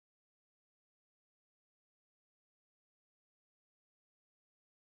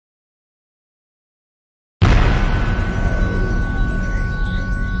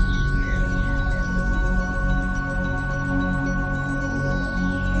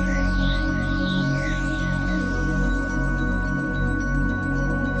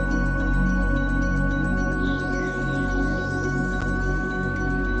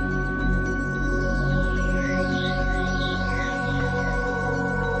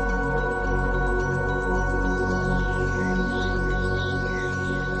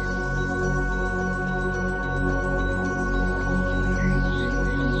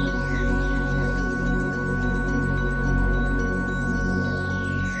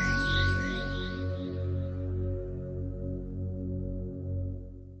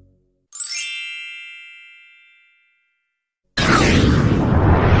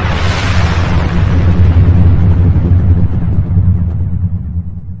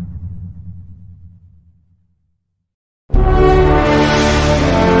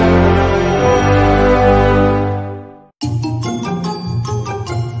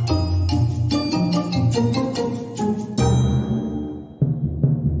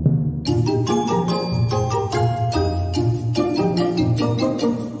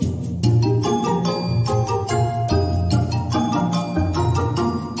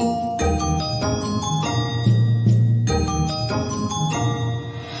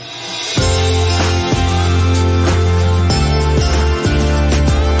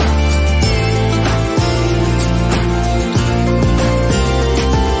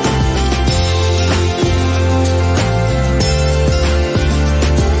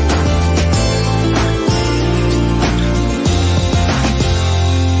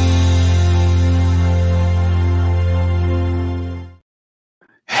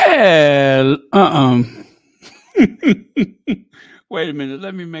Uh-uh. Wait a minute.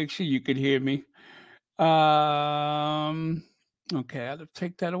 Let me make sure you could hear me. Um, okay, I'll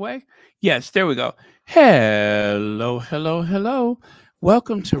take that away. Yes, there we go. Hello, hello, hello.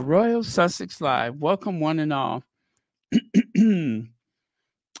 Welcome to Royal Sussex Live. Welcome, one and all.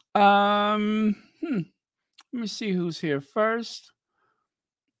 um, hmm, let me see who's here first.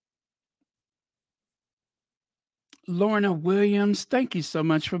 Lorna Williams, thank you so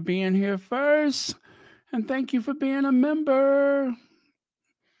much for being here first. And thank you for being a member.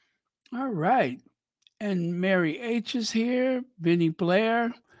 All right. And Mary H is here. Benny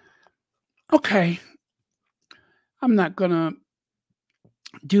Blair. Okay. I'm not going to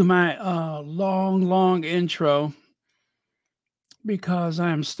do my long intro because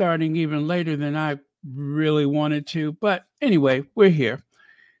I am starting even later than I really wanted to. But anyway, we're here.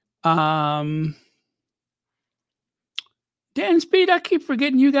 Dan Speed, I keep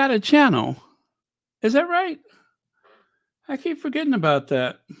forgetting you got a channel. Is that right? I keep forgetting about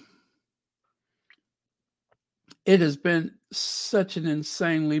that. It has been such an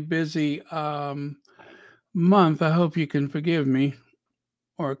insanely busy month. I hope you can forgive me.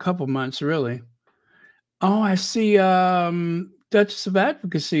 Or a couple months, really. Oh, I see Duchess of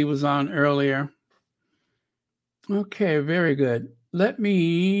Advocacy was on earlier. Okay, very good. Let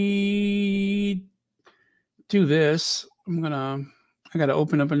me do this. I gotta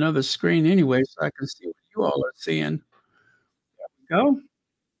open up another screen anyway so I can see what you all are seeing. There we go.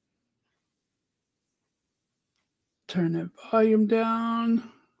 Turn that volume down.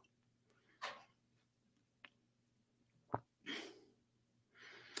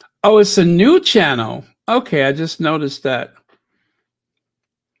 Oh, it's a new channel. Okay, I just noticed that.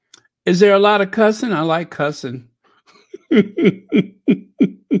 Is there a lot of cussing? I like cussing.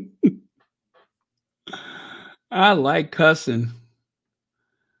 I like cussing.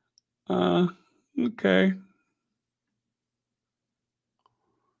 Okay.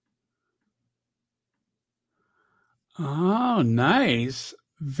 Oh, nice.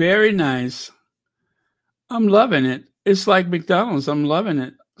 Very nice. I'm loving it. It's like McDonald's. I'm loving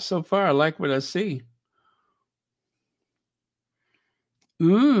it. So far, I like what I see.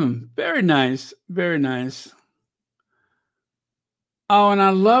 Very nice. Very nice. Oh, and I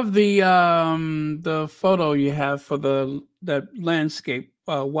love the photo you have for that landscape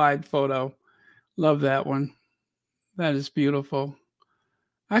wide photo. Love that one. That is beautiful.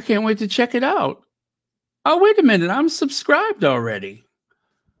 I can't wait to check it out. Oh, wait a minute. I'm subscribed already.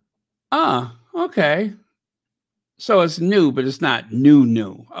 Ah, okay. So it's new, but it's not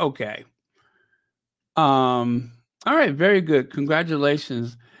new. Okay. All right, very good.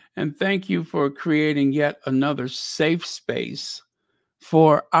 Congratulations. And thank you for creating yet another safe space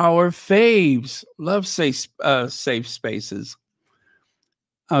for our faves. Love safe spaces.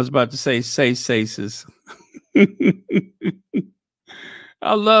 I was about to say safe spaces.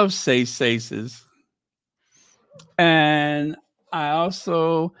 I love safe spaces. And I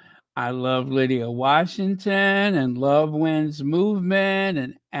love Lydia Washington and Love Wins Movement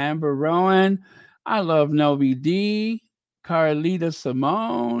and Amber Rowan. I love Novi D, Carlita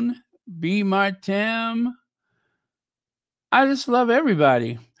Simone, B. Martim. I just love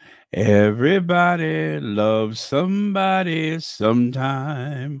everybody. Everybody loves somebody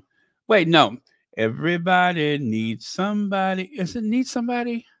sometime. Wait, no. Everybody needs somebody. Is it need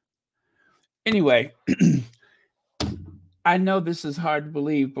somebody? Anyway, I know this is hard to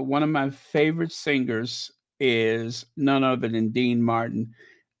believe, but one of my favorite singers is none other than Dean Martin.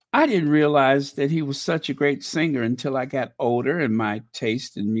 I didn't realize that he was such a great singer until I got older and my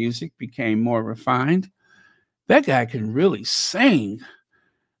taste in music became more refined. That guy can really sing.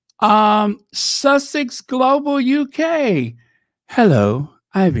 Sussex Global UK. Hello,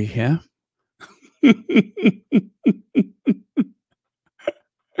 Ivy here.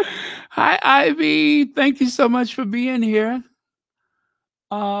 Hi, Ivy. Thank you so much for being here.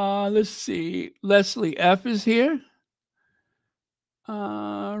 Let's see. Leslie F is here.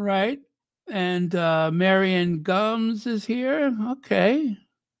 Right. And Marion Gums is here. Okay.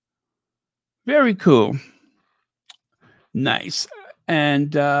 Very cool. Nice.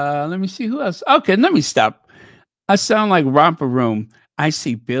 And let me see who else. Okay, let me stop. I sound like Romper Room. I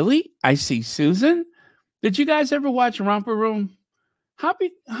see Billy. I see Susan. Did you guys ever watch Romper Room?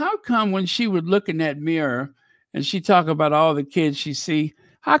 How come when she would look in that mirror and she talk about all the kids she see,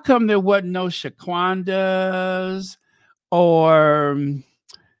 how come there wasn't no Shaquandas or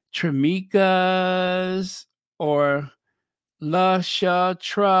Tremikas or La Sha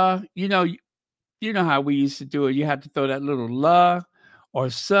Tra? You know how we used to do it. You had to throw that little la or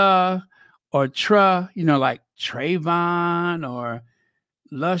sa or tra, like Trayvon or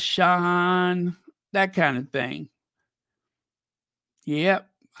Lushan, that kind of thing. Yep,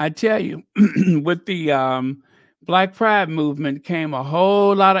 I tell you, with the Black Pride movement came a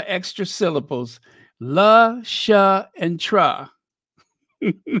whole lot of extra syllables. La, sha, and tra.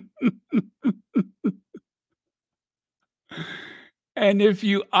 And if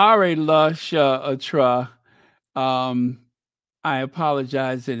you are a la, sha, or tra, um, I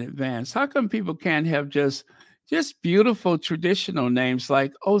apologize in advance. How come people can't have just beautiful traditional names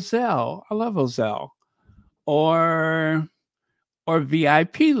like Ozell? I love Ozell. Or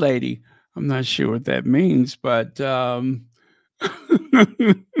VIP lady. I'm not sure what that means, but I'm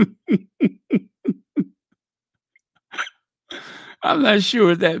not sure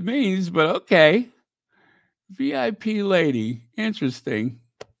what that means, but okay. VIP lady. Interesting.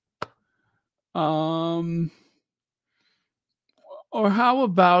 Um or how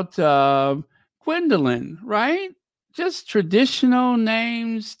about Gwendolyn, right? Just traditional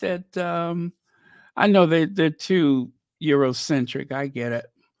names that I know they're too Eurocentric. I get it.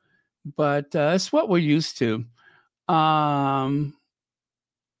 But it's what we're used to. Um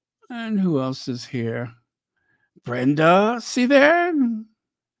and who else is here? Brenda, see there?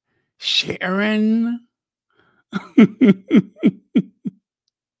 Sharon.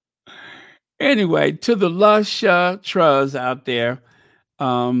 Anyway, to the Lusha Truz out there,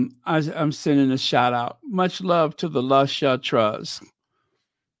 I'm sending a shout out. Much love to the Lusha Truz.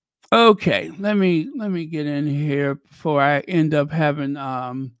 Okay, let me get in here before I end up having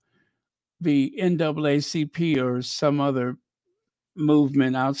the NAACP or some other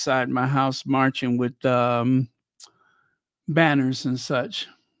movement outside my house marching with banners and such.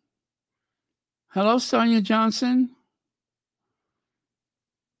 Hello, Sonia Johnson.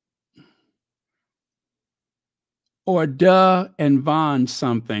 Or duh and Von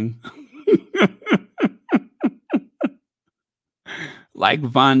something. Like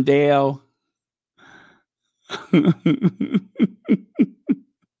Vondale.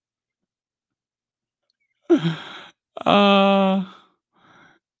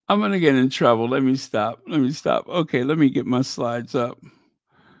 I'm going to get in trouble. Let me stop. Okay, let me get my slides up.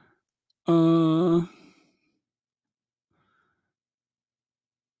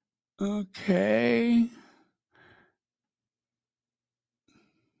 Okay.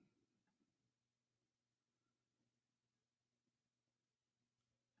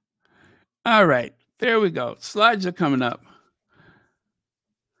 All right. There we go. Slides are coming up.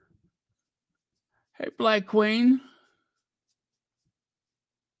 Hey, Black Queen.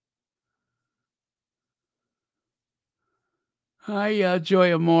 Hi,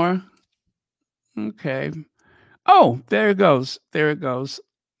 Joy Amore. Okay. Oh, there it goes. There it goes.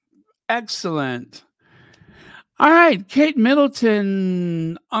 Excellent. All right, Kate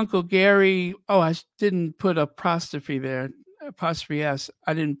Middleton, Uncle Gary. Oh, I didn't put apostrophe there. Apostrophe S.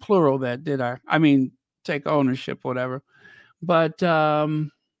 I didn't plural that, did I? I mean, take ownership, whatever. But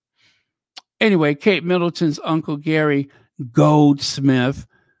anyway, Kate Middleton's Uncle Gary, Goldsmith,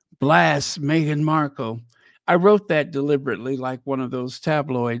 blasts Meghan Markle. I wrote that deliberately, like one of those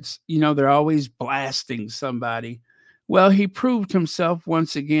tabloids. You know, they're always blasting somebody. Well, he proved himself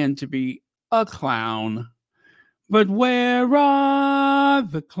once again to be a clown. But where are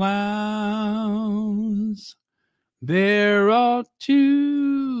the clowns? There ought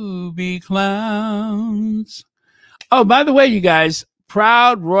to be clowns. Oh, by the way, you guys,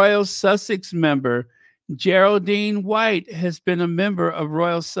 proud Royal Sussex member Geraldine White has been a member of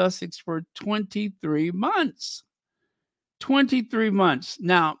Royal Sussex for 23 months. 23 months.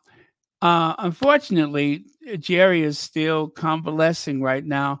 Now, unfortunately, Jerry is still convalescing right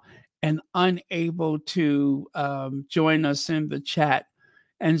now and unable to join us in the chat.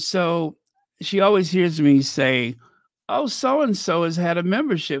 And so she always hears me say, oh, so-and-so has had a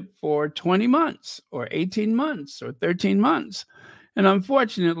membership for 20 months or 18 months or 13 months. And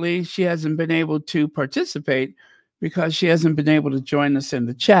unfortunately, she hasn't been able to participate because she hasn't been able to join us in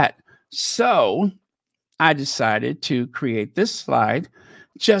the chat. So I decided to create this slide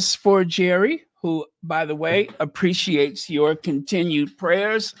just for Jerry, who, by the way, appreciates your continued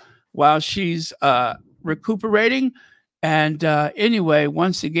prayers while she's recuperating. And anyway,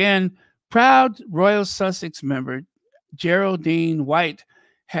 once again, proud Royal Sussex member Geraldine White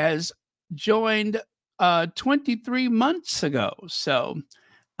has joined 23 months ago. So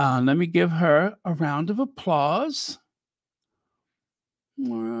let me give her a round of applause.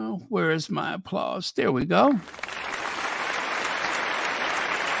 Well, where is my applause? There we go.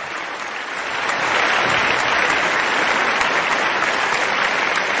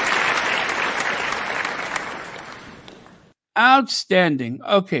 Outstanding.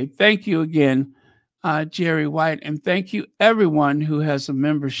 Okay, thank you again, Jerry White. And thank you, everyone who has a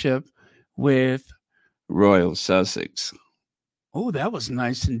membership with Royal Sussex. Oh, that was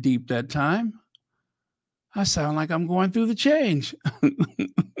nice and deep that time. I sound like I'm going through the change.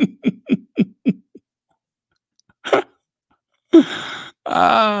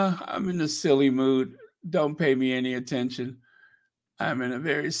 I'm in a silly mood. Don't pay me any attention. I'm in a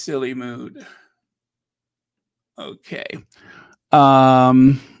very silly mood. Okay.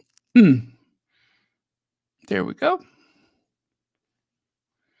 Um, there we go.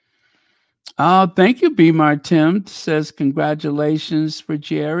 Thank you, B. Martin. Says congratulations for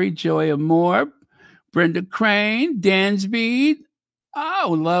Jerry, Joy Moore, Brenda Crane, Dansby.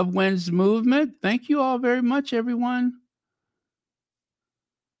 Oh, Love Wins Movement. Thank you all very much, everyone.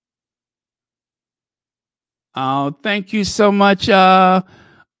 Oh, thank you so much.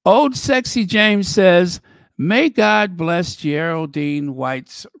 Old Sexy James says, may God bless Geraldine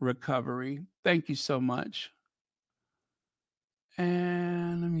White's recovery. Thank you so much.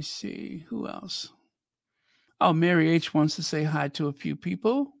 And let me see, who else? Oh, Mary H wants to say hi to a few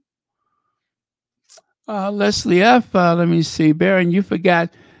people. Leslie F, let me see. Baron, you forgot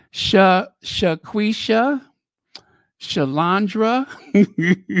Shaquisha, Shalandra.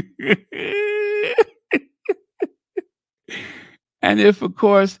 And if, of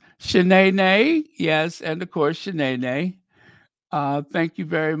course, Shanae, yes, and of course, Shanae. Thank you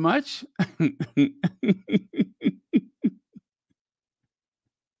very much.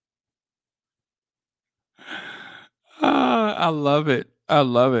 I love it. I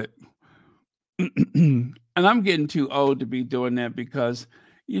love it. And I'm getting too old to be doing that because,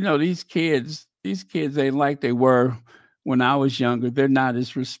 these kids ain't like they were when I was younger. They're not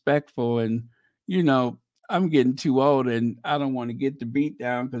as respectful. And, I'm getting too old and I don't want to get the beat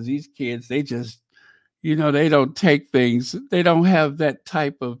down because these kids, they just, they don't take things. They don't have that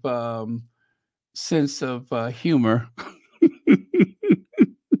type of sense of humor.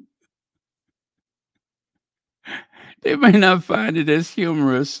 They may not find it as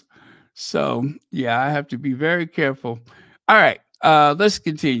humorous. So, yeah, I have to be very careful. All right, let's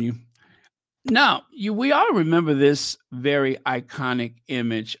continue. Now, we all remember this very iconic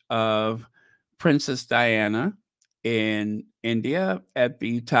image of Princess Diana in India at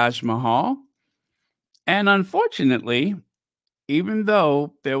the Taj Mahal. And unfortunately, even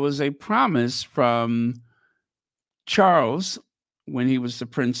though there was a promise from Charles when he was the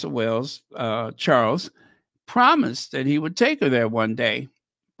Prince of Wales, Charles promised that he would take her there one day.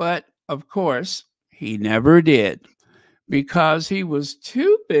 But of course, he never did because he was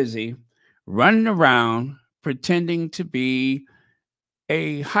too busy running around pretending to be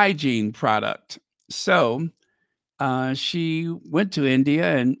a hygiene product. So she went to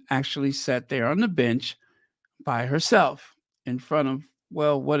India and actually sat there on the bench by herself in front of,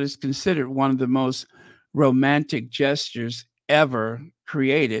 well, what is considered one of the most romantic gestures ever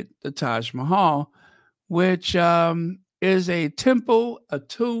created, the Taj Mahal, which is a temple, a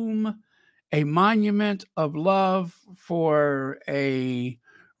tomb, a monument of love for a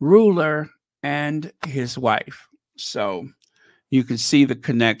ruler and his wife. So you can see the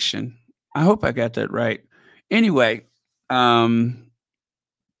connection. I hope I got that right. Anyway, the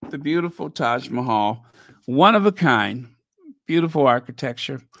beautiful Taj Mahal, one of a kind, beautiful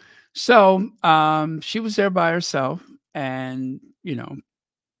architecture. So she was there by herself, and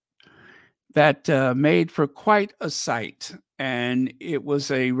that made for quite a sight. And it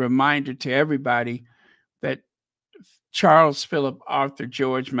was a reminder to everybody that Charles Philip Arthur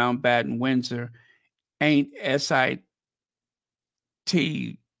George Mountbatten Windsor ain't SIT.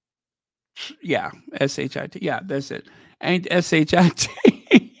 Yeah, SHIT. Yeah, that's it. Ain't SHIT.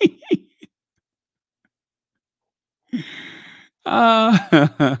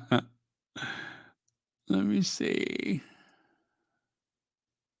 Let me see.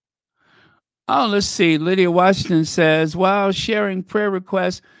 Oh, let's see. Lydia Washington says, while sharing prayer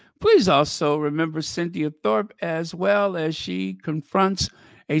requests, please also remember Cynthia Thorpe as well as she confronts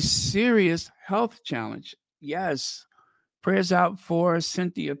a serious health challenge. Yes, prayers out for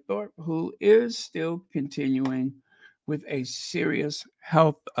Cynthia Thorpe, who is still continuing with a serious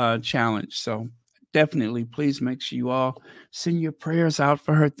health challenge. So definitely, please make sure you all send your prayers out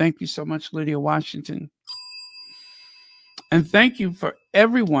for her. Thank you so much, Lydia Washington. And thank you for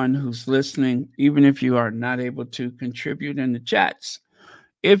everyone who's listening, even if you are not able to contribute in the chats.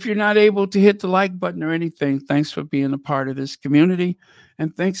 If you're not able to hit the like button or anything, thanks for being a part of this community.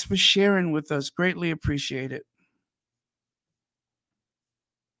 And thanks for sharing with us. Greatly appreciate it.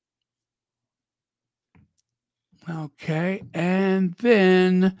 Okay. And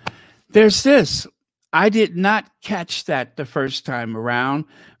then there's this. I did not catch that the first time around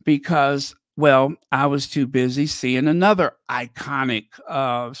because Well, I was too busy seeing another iconic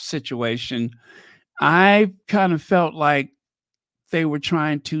situation. I kind of felt like they were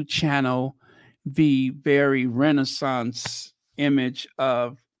trying to channel the very Renaissance image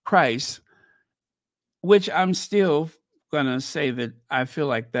of Christ, which I'm still going to say that I feel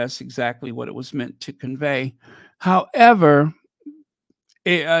like that's exactly what it was meant to convey. However,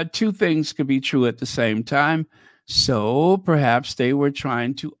 two things could be true at the same time. So perhaps they were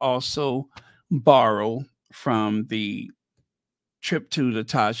trying to also borrow from the trip to the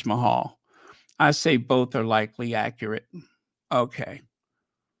Taj Mahal. I say both are likely accurate. Okay.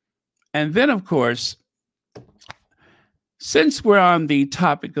 And then, of course, since we're on the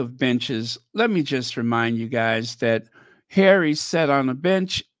topic of benches, let me just remind you guys that Harry sat on a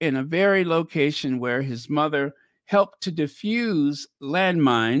bench in a very location where his mother helped to defuse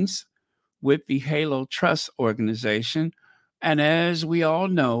landmines with the Halo Trust organization. And as we all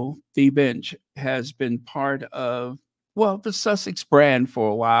know, the bench has been part of, well, the Sussex brand for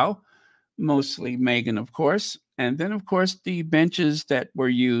a while, mostly Meghan, of course. And then, of course, the benches that were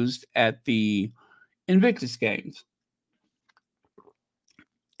used at the Invictus Games.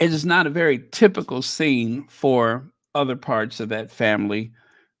 It is not a very typical scene for other parts of that family.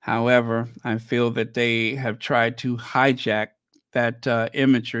 However, I feel that they have tried to hijack that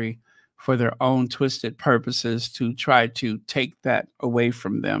imagery for their own twisted purposes to try to take that away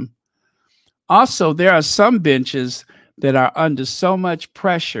from them. Also, there are some benches that are under so much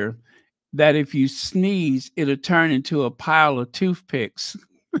pressure that if you sneeze, it'll turn into a pile of toothpicks.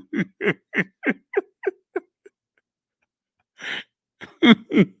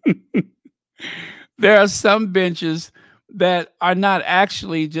 There are some benches that are not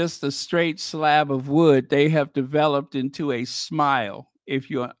actually just a straight slab of wood. They have developed into a smile, if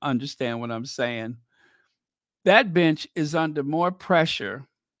you understand what I'm saying. That bench is under more pressure.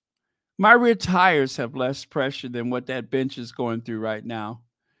 My rear tires have less pressure than what that bench is going through right now.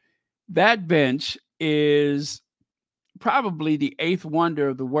 That bench is probably the eighth wonder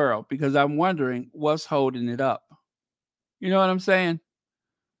of the world because I'm wondering what's holding it up. You know what I'm saying?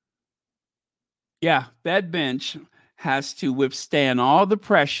 Yeah, that bench has to withstand all the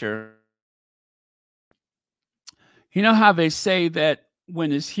pressure. You know how they say that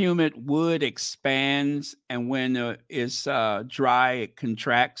when it's humid, wood expands, and when it's dry, it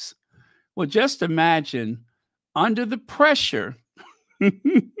contracts? Well, just imagine under the pressure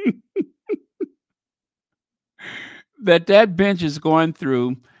that bench is going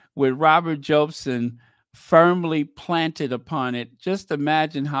through with Robert Jobson firmly planted upon it. Just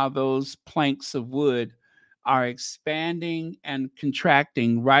imagine how those planks of wood are expanding and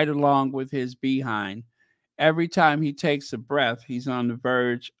contracting right along with his behind. Every time he takes a breath, he's on the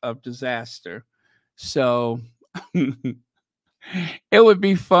verge of disaster. So it would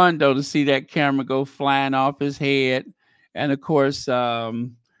be fun though to see that camera go flying off his head. And of course,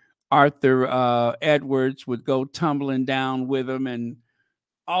 Arthur Edwards would go tumbling down with him and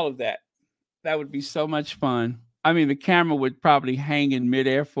all of that. That would be so much fun. I mean, the camera would probably hang in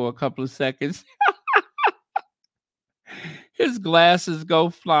midair for a couple of seconds. His glasses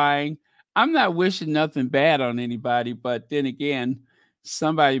go flying. I'm not wishing nothing bad on anybody, but then again,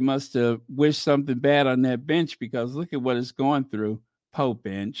 somebody must have wished something bad on that bench because look at what it's going through. Po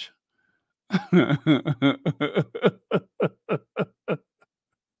bench.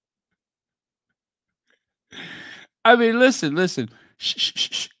 I mean, listen, listen. Shh, shh, shh,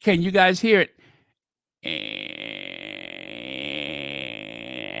 shh. Can you guys hear it?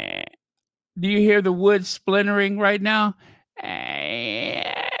 Do you hear the wood splintering right now?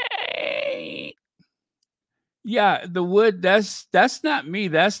 Yeah, the wood, that's not me,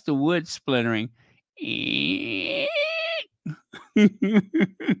 that's the wood splintering.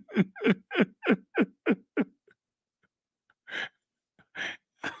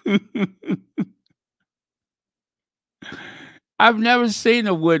 I've never seen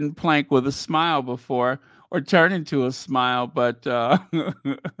a wooden plank with a smile before or turn into a smile, but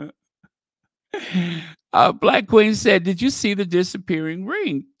Black Queen said, "Did you see the disappearing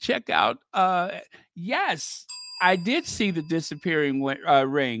ring? Check out." Yes, I did see the disappearing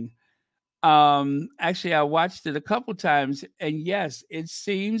ring. Actually, I watched it a couple times, and yes, it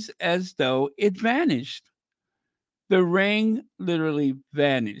seems as though it vanished. The ring literally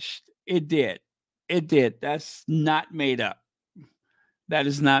vanished. It did. It did. That's not made up. That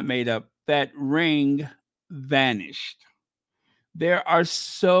is not made up. That ring vanished. There are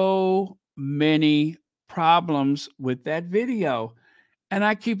so many problems with that video. And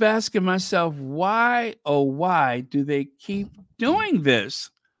I keep asking myself, why, oh, why do they keep doing this?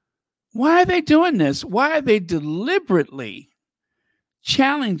 Why are they doing this? Why are they deliberately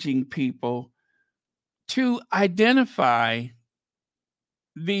challenging people to identify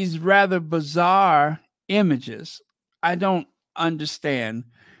these rather bizarre images. I don't understand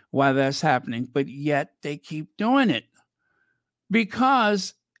why that's happening, but yet they keep doing it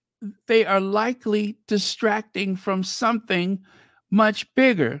because they are likely distracting from something much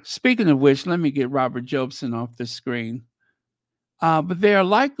bigger. Speaking of which, let me get Robert Jobson off the screen. But they are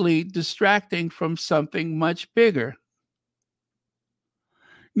likely distracting from something much bigger.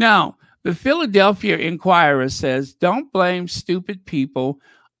 Now, the Philadelphia Inquirer says, don't blame stupid people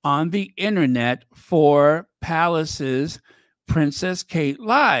on the internet for Palace's Princess Kate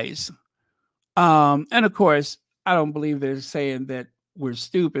lies. And of course, I don't believe they're saying that we're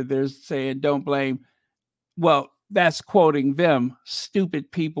stupid. They're saying don't blame. Well, that's quoting them,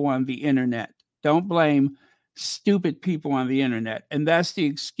 stupid people on the internet. Don't blame stupid people on the internet. And that's the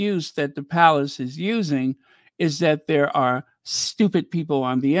excuse that the palace is using, is that there are stupid people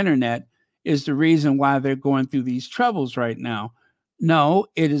on the internet is the reason why they're going through these troubles right now. No,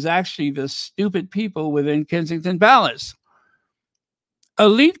 it is actually the stupid people within Kensington Palace.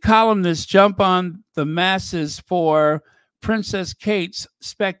 Elite columnists jump on the masses for Princess Kate's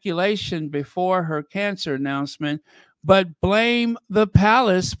speculation before her cancer announcement, but blame the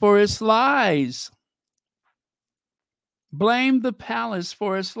palace for its lies. Blame the palace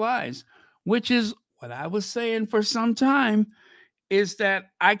for its lies, which is what I was saying for some time, is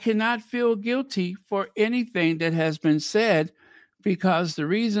that I cannot feel guilty for anything that has been said, because the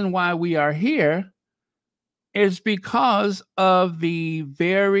reason why we are here is because of the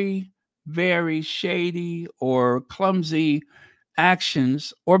very, very shady or clumsy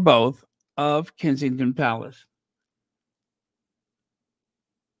actions, or both, of Kensington Palace.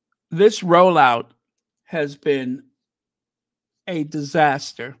 This rollout has been a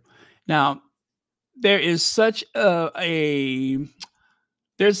disaster. Now, there is such there's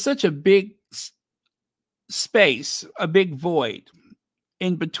such a big space, a big void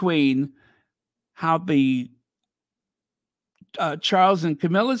in between how the Charles and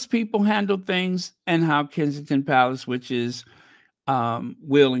Camilla's people handled things and how Kensington Palace, which is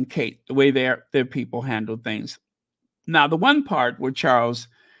Will and Kate, the way their people handled things. Now, the one part where Charles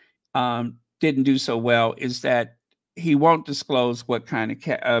didn't do so well is that he won't disclose what kind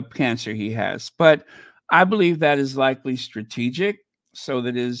of cancer he has. But I believe that is likely strategic so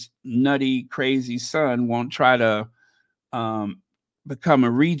that his nutty, crazy son won't try to become a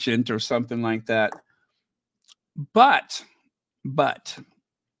regent or something like that. But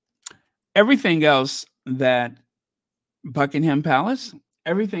everything else that Buckingham Palace,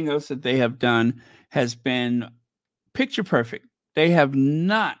 everything else that they have done has been picture perfect. They have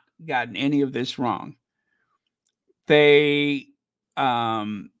not gotten any of this wrong. Camilla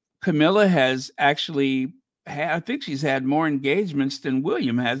has actually I think she's had more engagements than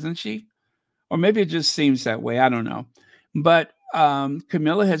William, hasn't she? Or maybe it just seems that way. I don't know. But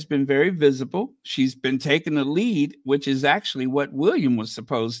Camilla has been very visible. She's been taking the lead, which is actually what William was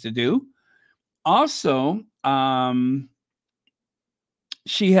supposed to do. Also,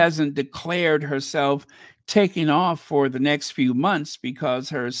 she hasn't declared herself taking off for the next few months because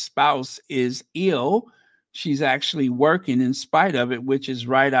her spouse is ill. She's actually working in spite of it, which is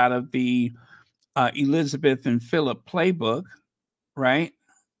right out of the Elizabeth and Philip playbook, right?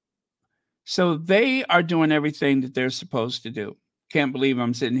 So they are doing everything that they're supposed to do. Can't believe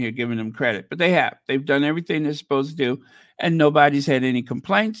I'm sitting here giving them credit, but they have. They've done everything they're supposed to do, and nobody's had any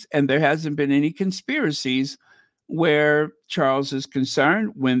complaints, and there hasn't been any conspiracies where Charles is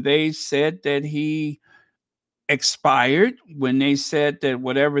concerned. When they said that he expired, when they said that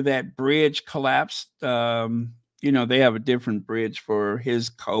whatever that bridge collapsed, they have a different bridge for his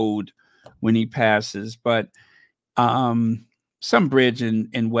code when he passes, but some bridge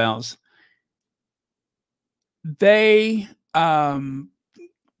in Wales. They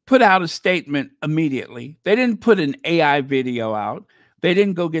put out a statement immediately. They didn't put an AI video out. They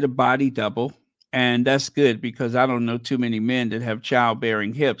didn't go get a body double. And that's good because I don't know too many men that have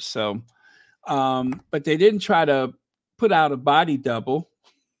childbearing hips. So, but they didn't try to put out a body double.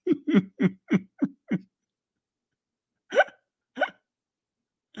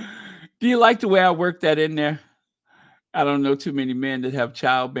 Do you like the way I worked that in there? I don't know too many men that have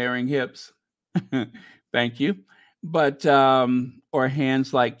childbearing hips. Thank you. But, or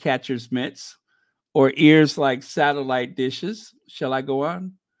hands like catcher's mitts, or ears like satellite dishes. Shall I go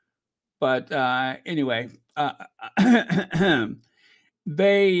on? But anyway,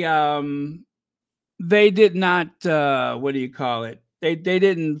 they did not, what do you call it? They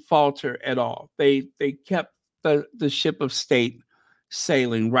didn't falter at all. They kept the ship of state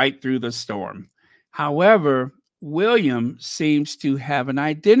sailing right through the storm. However, William seems to have an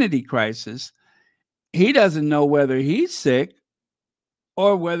identity crisis. He doesn't know whether he's sick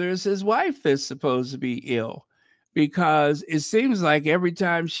or whether it's his wife that's supposed to be ill, because it seems like every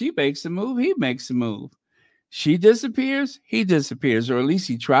time she makes a move, he makes a move. She disappears, he disappears, or at least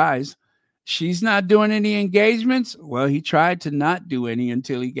he tries. She's not doing any engagements. Well, he tried to not do any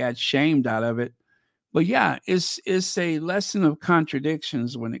until he got shamed out of it. But yeah, it's a lesson of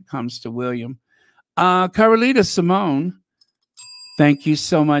contradictions when it comes to William. Carolita Simone, thank you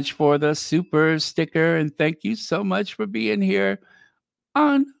so much for the super sticker, and thank you so much for being here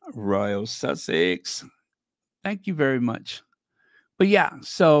on Royal Sussex. Thank you very much. But yeah,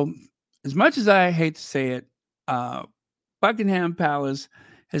 so as much as I hate to say it, Buckingham Palace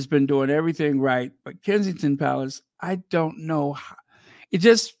has been doing everything right, but Kensington Palace, I don't know how. It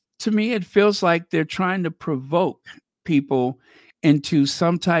just, to me, it feels like they're trying to provoke people into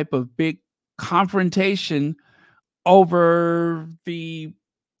some type of big confrontation over the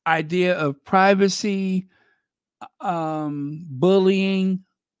idea of privacy, bullying,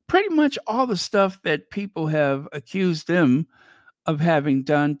 pretty much all the stuff that people have accused them of having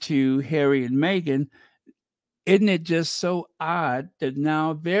done to Harry and Meghan. Isn't it just so odd that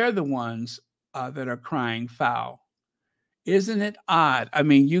now they're the ones that are crying foul? Isn't it odd? I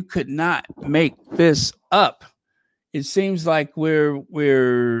mean, you could not make this up. It seems like we're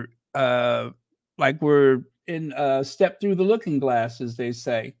in a step through the looking glass, as they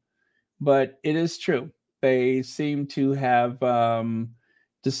say. But it is true. They seem to have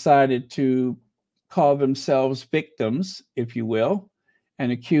decided to call themselves victims, if you will,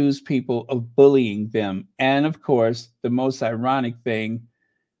 and accuse people of bullying them. And of course, the most ironic thing,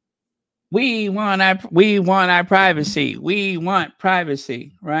 we want our privacy. We want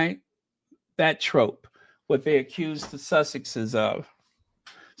privacy, right? That trope, what they accuse the Sussexes of.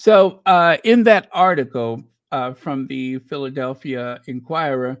 So in that article from the Philadelphia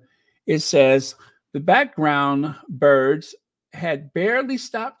Inquirer, it says the background birds had barely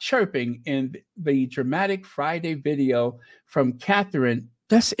stopped chirping in the dramatic Friday video from Catherine.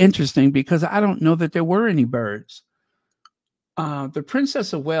 That's interesting because I don't know that there were any birds. The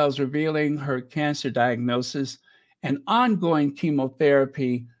Princess of Wales revealing her cancer diagnosis and ongoing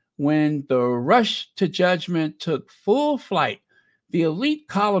chemotherapy when the rush to judgment took full flight. The elite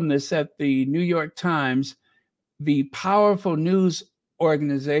columnists at the New York Times, the powerful news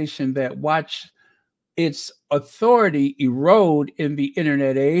organization that watched its authority erode in the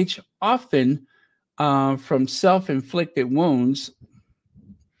internet age, often from self-inflicted wounds.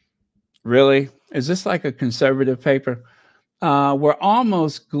 Really? Is this like a conservative paper? Were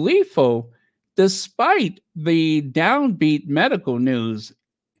almost gleeful despite the downbeat medical news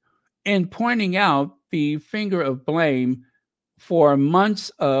in pointing out the finger of blame for months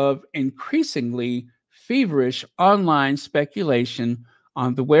of increasingly feverish online speculation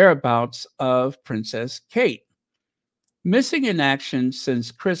on the whereabouts of Princess Kate. Missing in action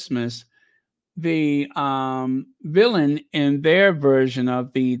since Christmas, the villain in their version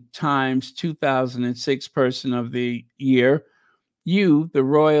of the Times 2006 Person of the Year, the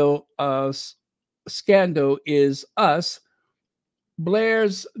royal scandal is us,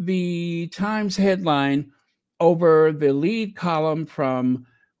 blares the Times headline over the lead column from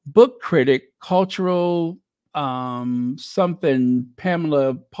book critic, cultural something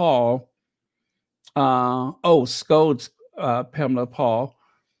Pamela Paul, Scold's Pamela Paul,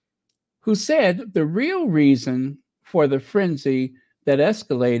 who said the real reason for the frenzy that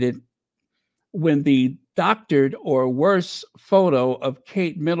escalated when the doctored or worse photo of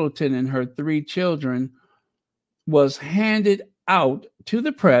Kate Middleton and her 3 children was handed out to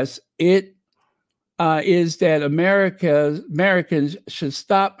the press, it is that Americans should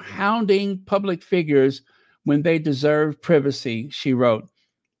stop hounding public figures when they deserve privacy, she wrote.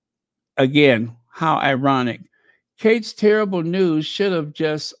 Again, how ironic. Kate's terrible news shouldn't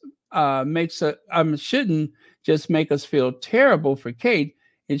just make us feel terrible for Kate.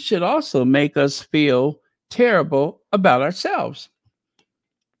 It should also make us feel terrible about ourselves.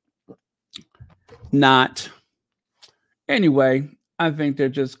 Not. Anyway, I think they're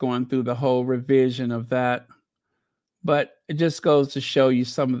just going through the whole revision of that. But it just goes to show you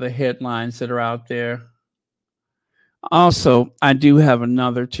some of the headlines that are out there. Also, I do have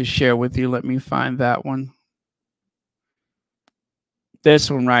another to share with you. Let me find that one.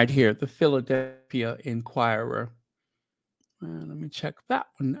 This one right here, the Philadelphia Inquirer. Let me check that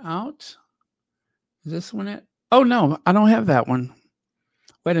one out. Is this one it? Oh, no, I don't have that one.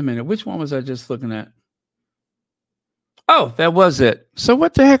 Wait a minute. Which one was I just looking at? Oh, that was it. So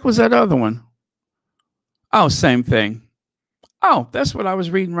what the heck was that other one? Oh, same thing. Oh, that's what I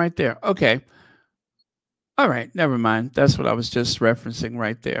was reading right there. Okay. All right, never mind. That's what I was just referencing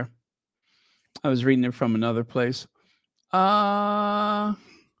right there. I was reading it from another place. Uh,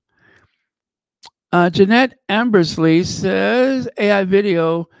 Jeanette Ambersley says AI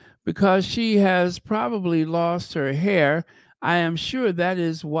video because she has probably lost her hair. I am sure that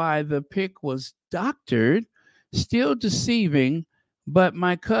is why the pic was doctored. Still deceiving, but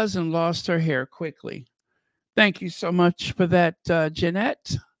my cousin lost her hair quickly. Thank you so much for that,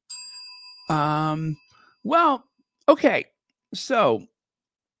 Jeanette. Um, well, okay. So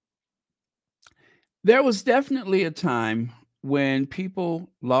there was definitely a time when people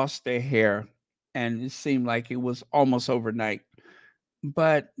lost their hair and it seemed like it was almost overnight.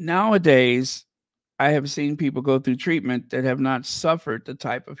 But nowadays, I have seen people go through treatment that have not suffered the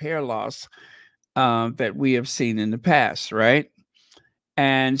type of hair loss that we have seen in the past, right?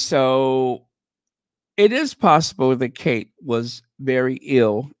 And so it is possible that Kate was very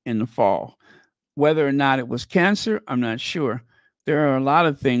ill in the fall. Whether or not it was cancer, I'm not sure. There are a lot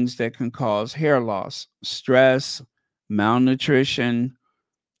of things that can cause hair loss: stress, malnutrition,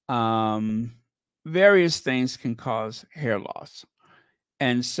 um, various things can cause hair loss.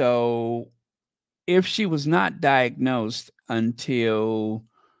 And so, if she was not diagnosed until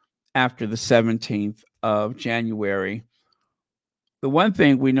after the 17th of January, the one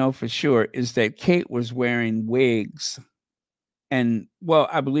thing we know for sure is that Kate was wearing wigs. And well,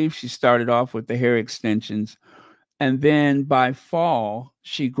 I believe she started off with the hair extensions. And then by fall,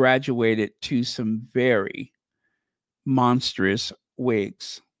 she graduated to some very monstrous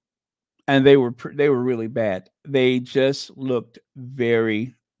wigs. And they were really bad. They just looked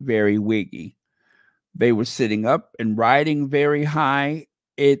very, very wiggy. They were sitting up and riding very high.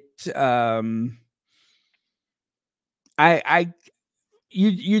 It I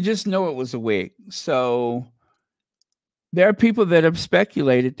you just know it was a wig. So there are people that have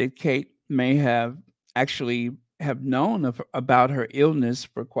speculated that Kate may have actually have known about her illness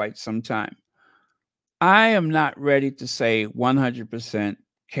for quite some time. I am not ready to say 100%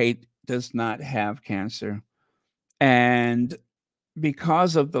 Kate does not have cancer. And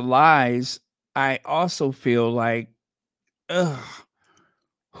because of the lies, I also feel like, ugh,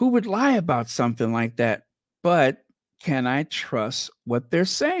 who would lie about something like that? But can I trust what they're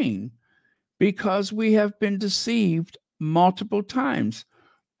saying? Because we have been deceived multiple times.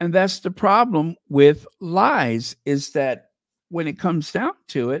 And that's the problem with lies, is that when it comes down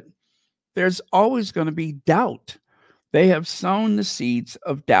to it, there's always going to be doubt. They have sown the seeds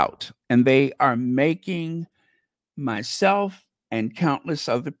of doubt, and they are making myself and countless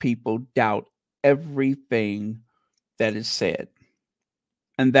other people doubt everything that is said.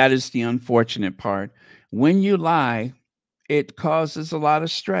 And that is the unfortunate part. When you lie, it causes a lot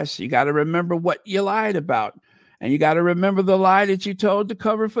of stress. You got to remember what you lied about, and you got to remember the lie that you told to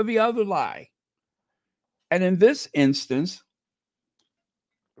cover for the other lie. And in this instance,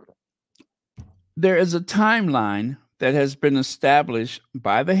 there is a timeline that has been established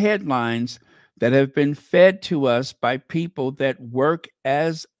by the headlines that have been fed to us by people that work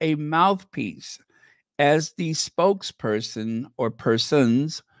as a mouthpiece, as the spokesperson or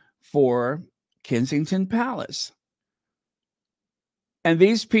persons for Kensington Palace. And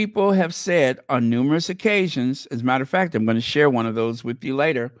these people have said on numerous occasions, as a matter of fact, I'm going to share one of those with you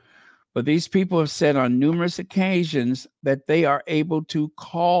later. But these people have said on numerous occasions that they are able to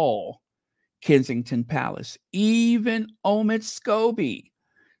call Kensington Palace. Even Omid Scobie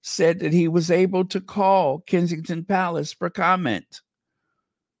said that he was able to call Kensington Palace for comment.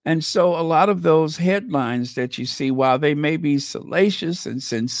 And so a lot of those headlines that you see, while they may be salacious and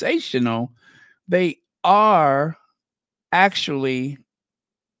sensational, they are actually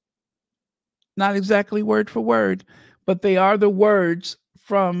not exactly word for word, but they are the words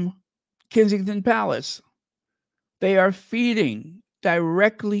from Kensington Palace. They are feeding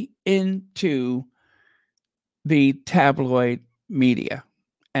directly into the tabloid media,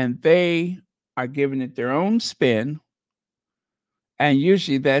 and they are giving it their own spin. And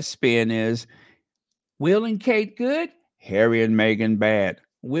usually that spin is Will and Kate good, Harry and Meghan bad.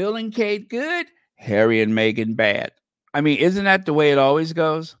 Will and Kate good, Harry and Meghan bad. I mean, isn't that the way it always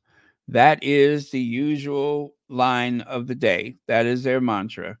goes? That is the usual line of the day. That is their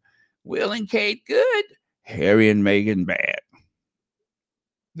mantra. Will and Kate good, Harry and Meghan bad.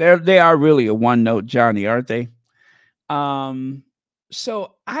 They are really a one note Johnny, aren't they? Um,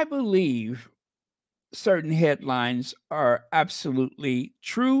 so I believe certain headlines are absolutely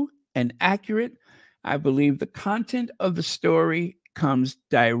true and accurate. I believe the content of the story comes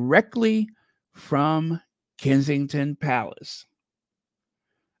directly from Kensington Palace.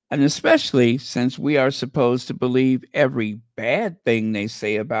 And especially since we are supposed to believe every bad thing they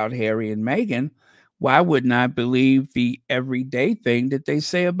say about Harry and Meghan, Why wouldn't I believe the everyday thing that they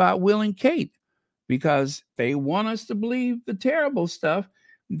say about Will and Kate? Because they want us to believe the terrible stuff,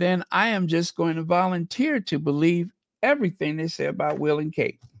 then I am just going to volunteer to believe everything they say about Will and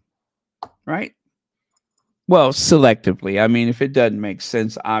Kate, right? Well, selectively. I mean, if it doesn't make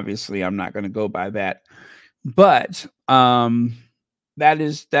sense, obviously I'm not going to go by that. But that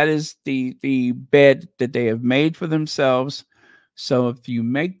is the bed that they have made for themselves. So if you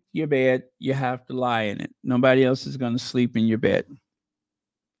make your bed, you have to lie in it. Nobody else is going to sleep in your bed.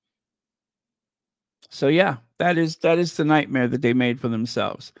 So yeah, that is the nightmare that they made for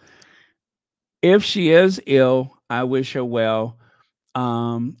themselves. If she is ill, I wish her well.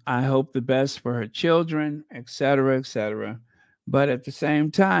 I hope the best for her children, etc., etc. But at the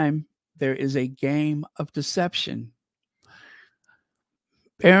same time, there is a game of deception.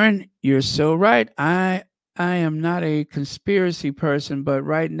 Aaron, you're so right. I am not a conspiracy person, but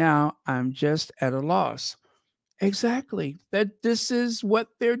right now I'm just at a loss. Exactly. That this is what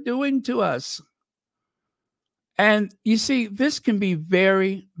they're doing to us. And you see, this can be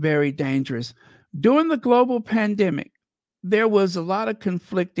very, very dangerous. During the global pandemic, there was a lot of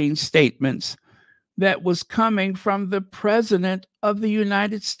conflicting statements that was coming from the president of the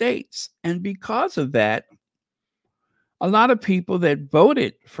United States. And because of that, a lot of people that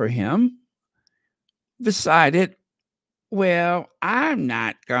voted for him decided, well, I'm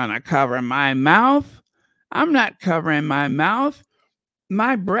not going to cover my mouth. I'm not covering my mouth.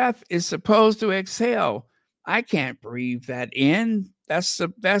 My breath is supposed to exhale. I can't breathe that in. That's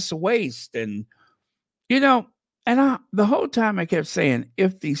a waste. And you know, the whole time I kept saying,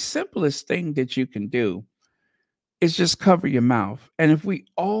 if the simplest thing that you can do is just cover your mouth, and if we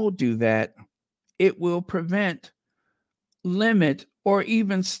all do that, it will prevent, limit, or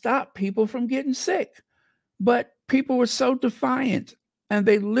even stop people from getting sick. But people were so defiant, and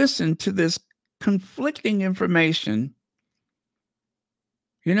they listened to this conflicting information.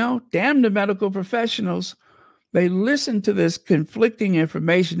 Damn the medical professionals. They listened to this conflicting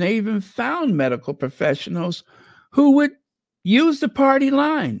information. They even found medical professionals who would use the party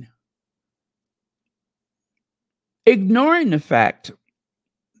line, ignoring the fact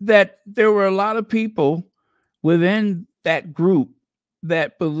that there were a lot of people within that group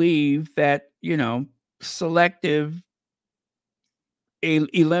that believe that, selective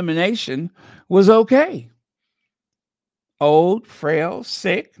elimination was okay. Old, frail,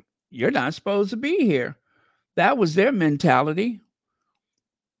 sick, you're not supposed to be here. That was their mentality.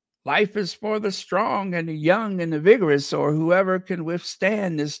 Life is for the strong and the young and the vigorous, or whoever can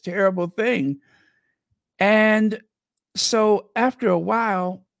withstand this terrible thing. And so after a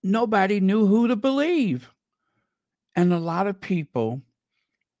while, nobody knew who to believe. And a lot of people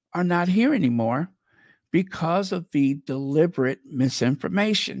are not here anymore because of the deliberate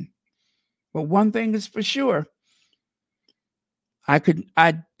misinformation. But one thing is for sure, I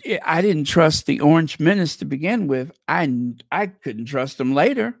didn't trust the Orange Menace to begin with. I couldn't trust them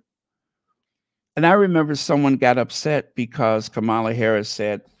later. And I remember someone got upset because Kamala Harris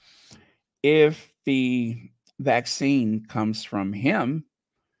said, if the vaccine comes from him,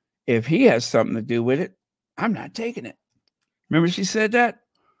 if he has something to do with it, I'm not taking it. Remember she said that?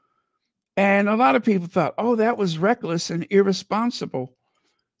 And a lot of people thought, oh, that was reckless and irresponsible.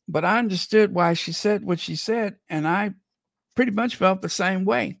 But I understood why she said what she said. And I pretty much felt the same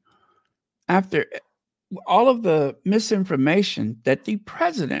way. After all of the misinformation that the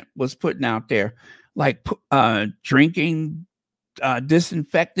president was putting out there, like drinking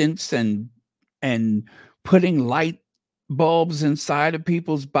disinfectants and putting light bulbs inside of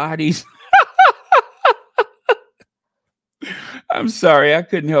people's bodies. I'm sorry, I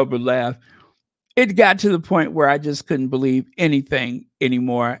couldn't help but laugh. It got to the point where I just couldn't believe anything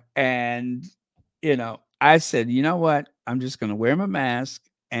anymore. And, I said, you know what? I'm just going to wear my mask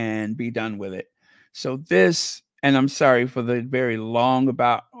and be done with it. So this, and I'm sorry for the very long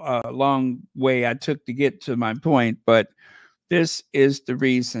way I took to get to my point, but this is the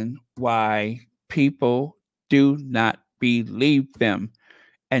reason why people do not believe them.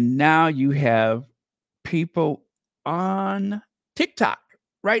 And now you have people on TikTok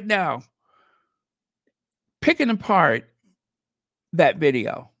right now picking apart that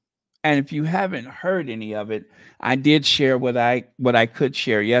video. And if you haven't heard any of it, I did share what I could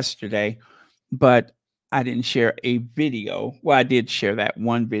share yesterday, but I didn't share a video. Well, I did share that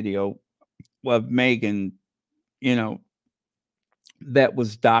one video of Meghan, that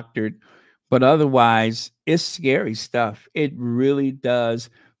was doctored, but otherwise it's scary stuff. It really does.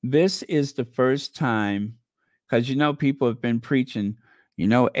 This is the first time, because people have been preaching,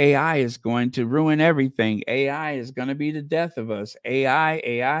 AI is going to ruin everything. AI is going to be the death of us.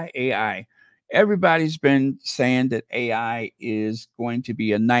 AI. Everybody's been saying that AI is going to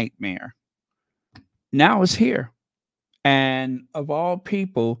be a nightmare. Now it's here. And of all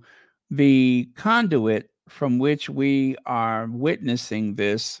people, the conduit from which we are witnessing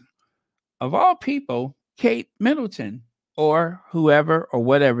this, of all people, Kate Middleton, or whoever or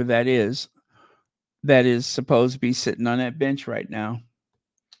whatever that is supposed to be sitting on that bench right now.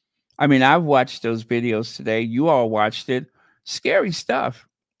 I mean, I've watched those videos today. You all watched it. Scary stuff.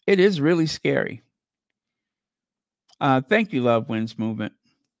 It is really scary. Thank you, Love Wins Movement.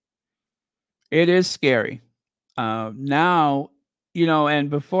 It is scary. Now, and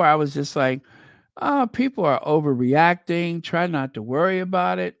before I was just like, people are overreacting. Try not to worry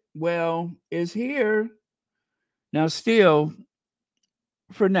about it. Well, it's here. Now, still,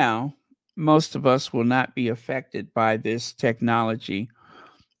 for now, most of us will not be affected by this technology,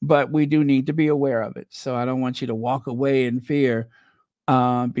 but we do need to be aware of it. So I don't want you to walk away in fear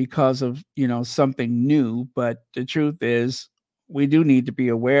because of something new. But the truth is, we do need to be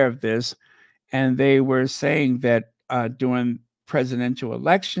aware of this. And they were saying that during presidential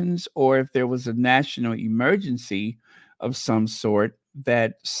elections, or if there was a national emergency of some sort,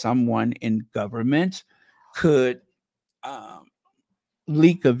 that someone in government could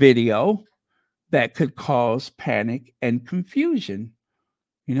leak a video that could cause panic and confusion.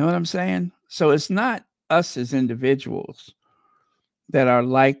 You know what I'm saying? So it's not us as individuals that are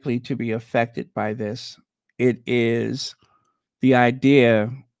likely to be affected by this. It is the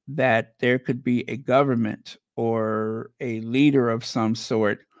idea that there could be a government or a leader of some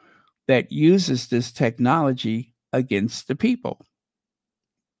sort that uses this technology against the people.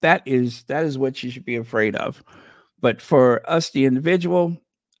 That is what you should be afraid of. But for us, the individual,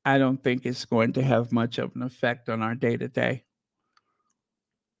 I don't think it's going to have much of an effect on our day to day.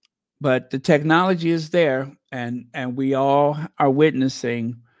 But the technology is there, and we all are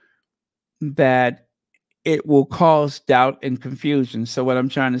witnessing that it will cause doubt and confusion. So what I'm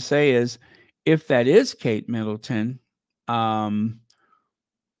trying to say is, if that is Kate Middleton,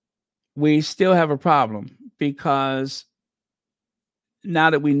 we still have a problem, because now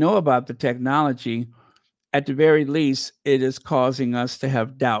that we know about the technology, at the very least, it is causing us to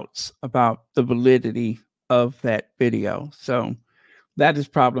have doubts about the validity of that video. So that is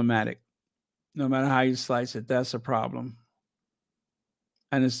problematic. No matter how you slice it, that's a problem.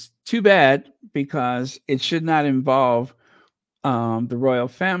 And it's too bad, because it should not involve the royal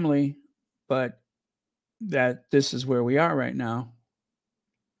family, but that this is where we are right now.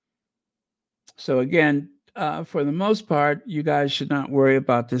 So again, for the most part, you guys should not worry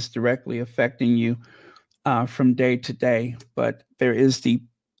about this directly affecting you from day to day, but there is the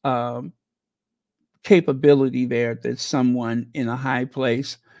capability there that someone in a high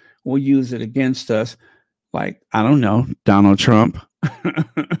place will use it against us, like, I don't know, Donald Trump.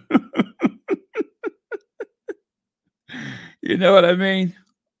 You know what I mean?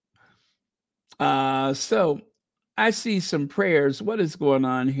 So I see some prayers. What is going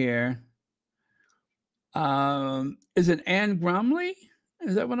on here? Is it Anne Grumley?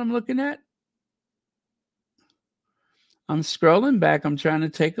 Is that what I'm looking at? I'm scrolling back. I'm trying to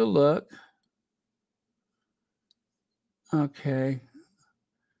take a look. Okay.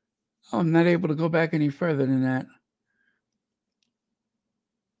 Oh, I'm not able to go back any further than that.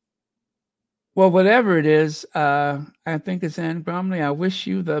 Well, whatever it is, I think it's Anne Grumley. I wish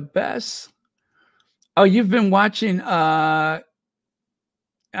you the best. Oh, you've been watching. I've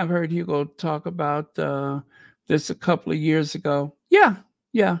heard Hugo talk about this a couple of years ago. Yeah.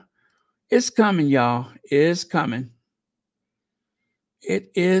 It's coming, y'all. It's coming.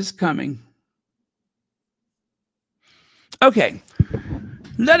 It is coming. Okay.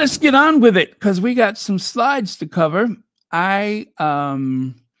 Let us get on with it, because we got some slides to cover.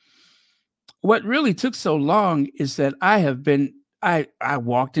 What really took so long is that I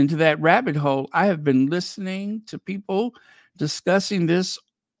walked into that rabbit hole. I have been listening to people discussing this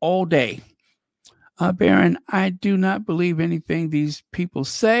all day. Baron, I do not believe anything these people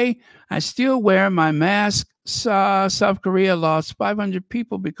say. I still wear my mask. South Korea lost 500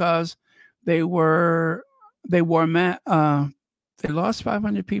 people because they lost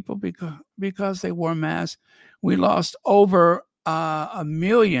 500 people because they wore masks. We lost over 1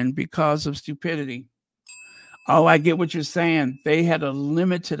 million because of stupidity. Oh, I get what you're saying. They had a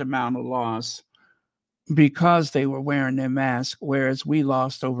limited amount of loss because they were wearing their mask, whereas we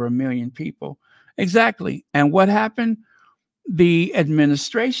lost over 1 million people. Exactly. And what happened? The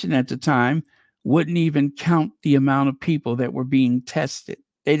administration at the time wouldn't even count the amount of people that were being tested.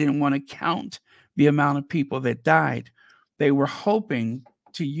 They didn't want to count the amount of people that died. They were hoping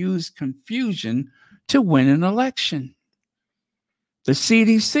to use confusion to win an election. The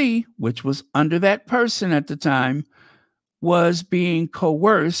CDC, which was under that person at the time, was being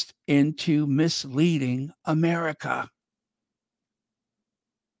coerced into misleading America.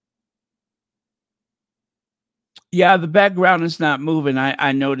 Yeah, the background is not moving.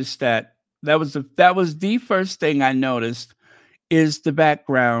 I noticed that. That was the first thing I noticed is the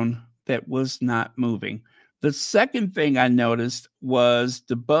background that was not moving. The second thing I noticed was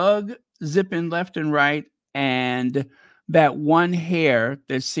the bug zipping left and right, and that one hair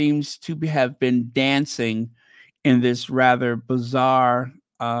that seems to have been dancing in this rather bizarre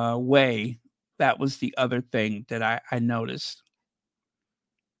way. That was the other thing that I noticed.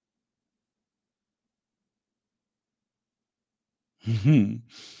 New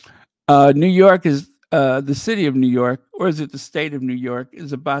York is the city of New York, or is it the state of New York,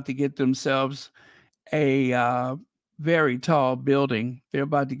 is about to get themselves a very tall building. They're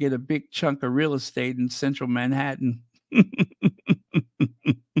about to get a big chunk of real estate in central Manhattan.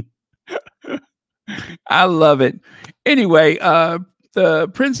 I love it. Anyway, the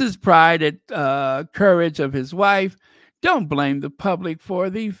prince's pride at courage of his wife. Don't blame the public for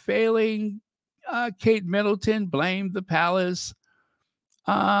the failing Kate Middleton. Blame the palace.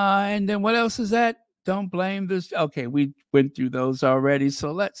 And then what else is that? Don't blame this. Okay, we went through those already.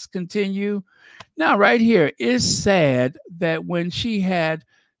 So let's continue. Now, right here is sad that when she had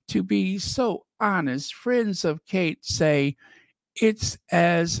to be so honest, friends of Kate say it's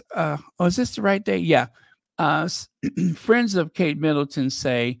as, oh, is this the right day? Yeah. Friends of Kate Middleton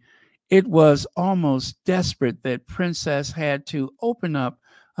say it was almost desperate that Princess had to open up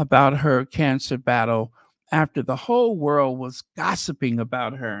about her cancer battle after the whole world was gossiping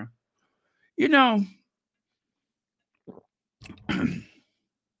about her. You know,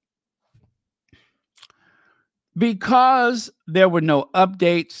 because there were no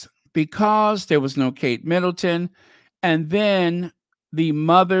updates, because there was no Kate Middleton, and then the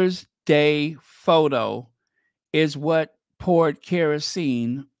Mother's Day photo is what poured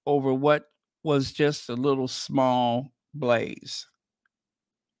kerosene over what was just a little small blaze.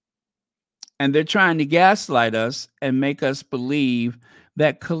 And they're trying to gaslight us and make us believe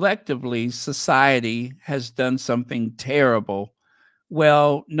that collectively society has done something terrible.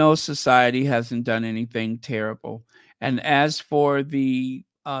 Well, no, society hasn't done anything terrible. And as for the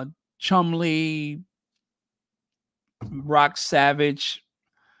Chumley, Rock Savage,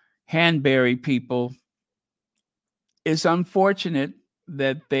 Hanbury people, it's unfortunate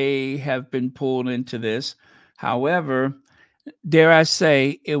that they have been pulled into this. However, dare I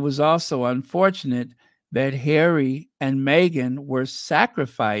say, it was also unfortunate that Harry and Meghan were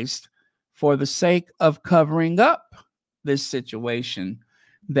sacrificed for the sake of covering up this situation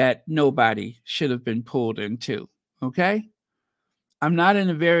that nobody should have been pulled into. Okay? I'm not in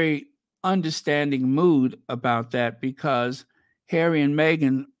a very understanding mood about that because Harry and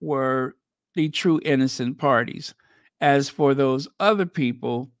Meghan were the true innocent parties. As for those other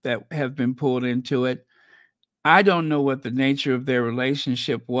people that have been pulled into it, I don't know what the nature of their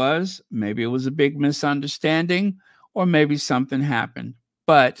relationship was. Maybe it was a big misunderstanding, or maybe something happened.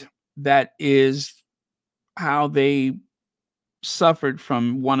 But that is how they suffered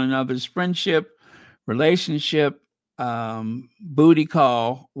from one another's friendship, relationship, booty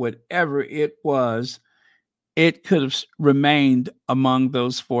call, whatever it was. It could have remained among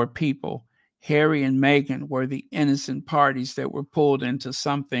those four people. Harry and Meghan were the innocent parties that were pulled into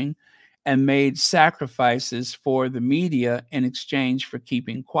something and made sacrifices for the media in exchange for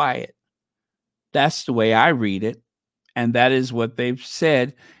keeping quiet. That's the way I read it. And that is what they've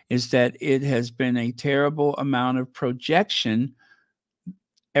said, is that it has been a terrible amount of projection,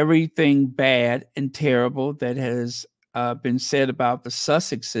 everything bad and terrible that has been said about the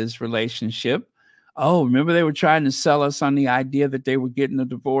Sussex's relationship. Oh, remember they were trying to sell us on the idea that they were getting a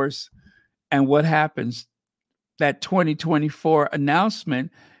divorce? And what happens? That 2024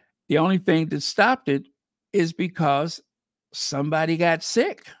 announcement, the only thing that stopped it is because somebody got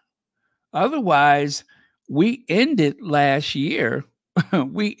sick. Otherwise, we ended last year.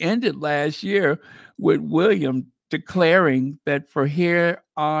 We ended last year with William declaring that for here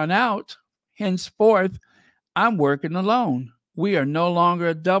on out, henceforth, I'm working alone. We are no longer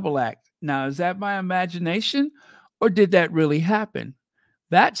a double act. Now, is that my imagination or did that really happen?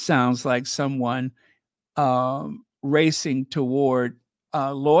 That sounds like someone racing toward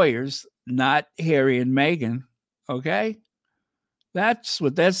lawyers, not Harry and Meghan. Okay? That's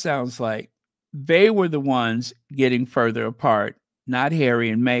what that sounds like. They were the ones getting further apart, not Harry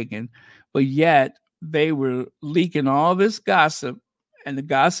and Meghan. But yet they were leaking all this gossip, and the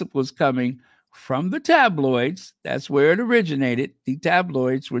gossip was coming from the tabloids. That's where it originated. The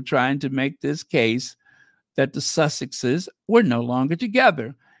tabloids were trying to make this case that the Sussexes were no longer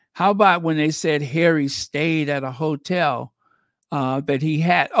together? How about when they said Harry stayed at a hotel that he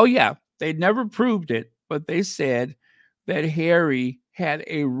had? Oh, yeah, they never proved it, but they said that Harry had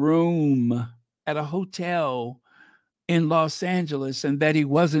a room at a hotel in Los Angeles and that he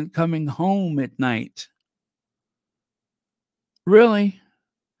wasn't coming home at night. Really?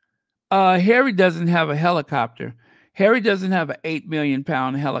 Harry doesn't have a helicopter. Harry doesn't have an 8 million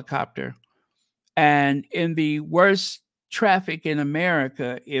pound helicopter. And in the worst traffic in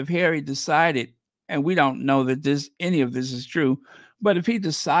America, if Harry decided, and we don't know that any of this is true, but if he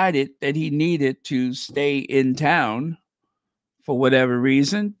decided that he needed to stay in town for whatever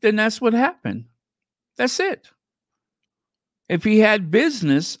reason, then that's what happened. That's it. If he had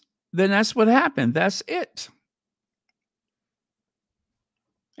business, then that's what happened. That's it.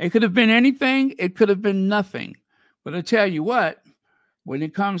 It could have been anything. It could have been nothing. But I tell you what, when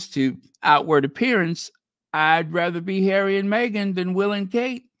it comes to outward appearance, I'd rather be Harry and Meghan than Will and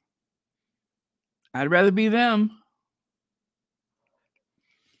Kate. I'd rather be them.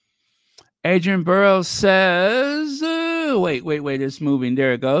 Adrian Burrows says, wait, it's moving.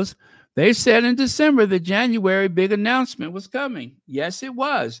 There it goes. They said in December the January big announcement was coming. Yes, it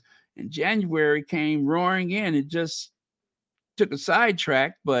was. And January came roaring in. It just took a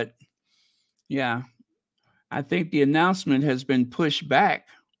sidetrack, but yeah, I think the announcement has been pushed back.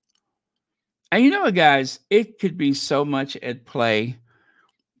 And you know what, guys, it could be so much at play.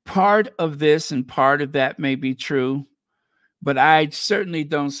 Part of this and part of that may be true, but I certainly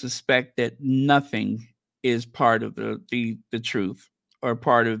don't suspect that nothing is part of the truth or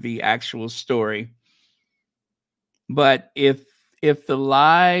part of the actual story. But if the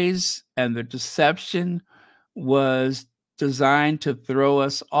lies and the deception was designed to throw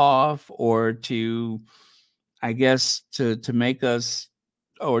us off or to, I guess, to make us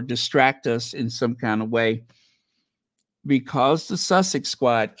or distract us in some kind of way, because the Sussex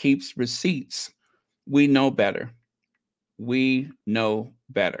squad keeps receipts, we know better. We know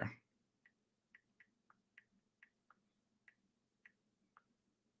better.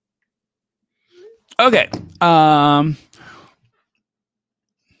 Okay. I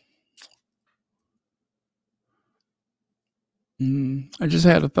just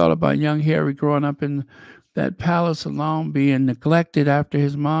had a thought about young Harry growing up in that palace alone, being neglected after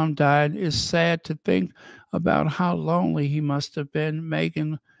his mom died. It's sad to think about how lonely he must have been.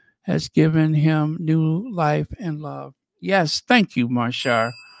 Meghan has given him new life and love. Yes, thank you,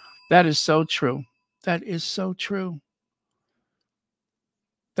 Marshar. That is so true. That is so true.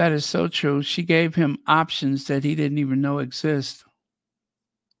 That is so true. She gave him options that he didn't even know exist.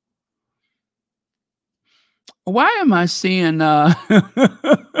 Why am I seeing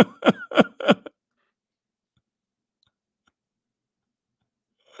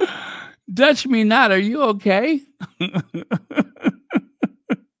Dutch me not, are you okay?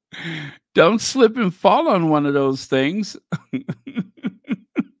 Don't slip and fall on one of those things.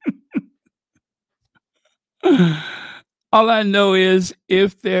 All I know is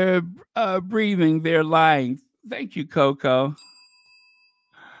if they're breathing, they're lying. Thank you, Coco.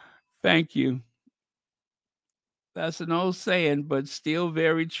 Thank you. That's an old saying, but still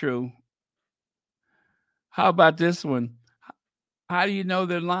very true. How about this one? How do you know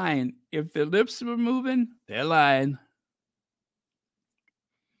they're lying? If their lips were moving, they're lying.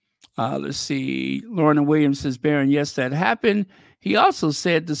 Let's see. Lorna Williams says, Baron, yes, that happened. He also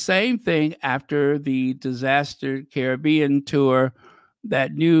said the same thing after the disaster Caribbean tour,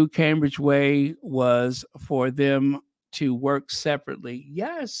 that New Cambridge Way was for them to work separately.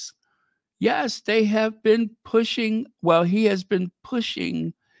 Yes. Yes, they have been pushing. Well, he has been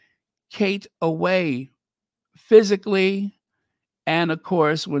pushing Kate away physically. And of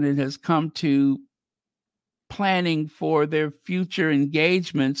course, when it has come to planning for their future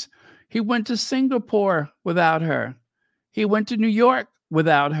engagements, he went to Singapore without her. He went to New York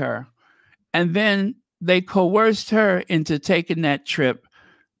without her. And then they coerced her into taking that trip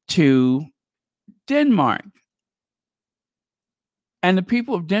to Denmark. And the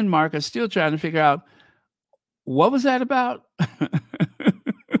people of Denmark are still trying to figure out, what was that about?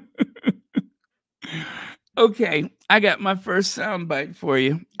 Okay, I got my first soundbite for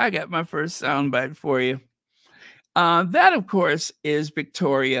you. That, of course, is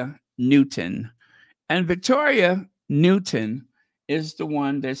Victoria Newton. And Victoria Newton is the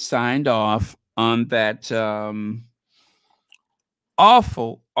one that signed off on that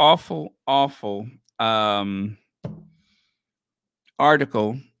awful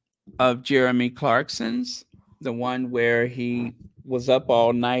article of Jeremy Clarkson's, the one where he was up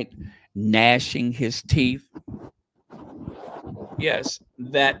all night gnashing his teeth. Yes,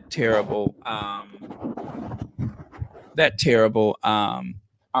 that terrible that terrible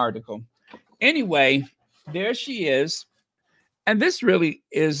article. Anyway, there she is. And this really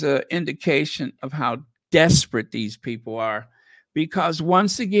is an indication of how desperate these people are, because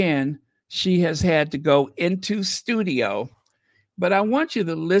once again, she has had to go into studio. But I want you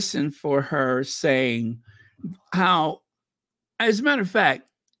to listen for her saying how, as a matter of fact,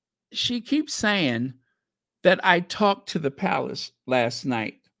 she keeps saying that I talked to the palace last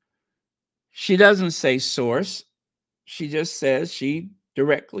night. She doesn't say source. She just says she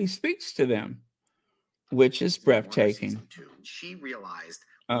directly speaks to them, which is breathtaking. She realized.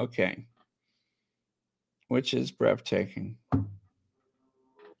 Okay. Which is breathtaking.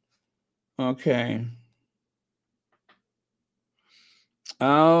 Okay.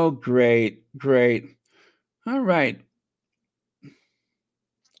 Oh, great, great. All right.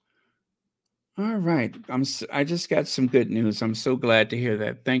 All right. I just got some good news. I'm so glad to hear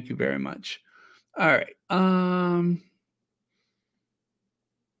that. Thank you very much. All right. Oh,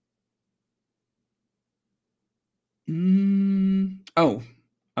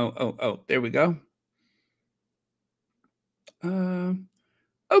 there we go.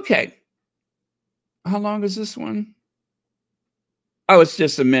 Okay. How long is this one? Oh, it's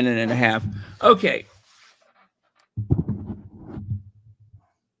just a minute and a half. Okay.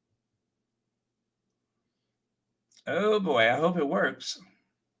 Oh boy, I hope it works.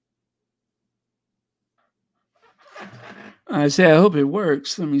 I say I hope it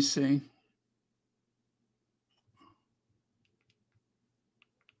works. Let me see.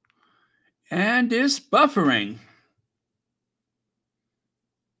 And it's buffering.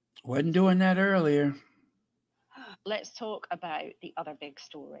 Wasn't doing that earlier. Let's talk about the other big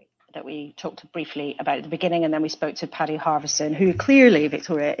story that we talked briefly about at the beginning, and then we spoke to Paddy Harvison, who clearly,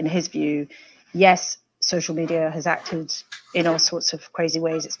 Victoria, in his view, yes, social media has acted in all sorts of crazy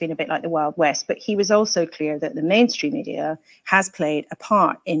ways. It's been a bit like the Wild West, but he was also clear that the mainstream media has played a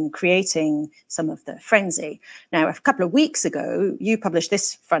part in creating some of the frenzy. Now, a couple of weeks ago, you published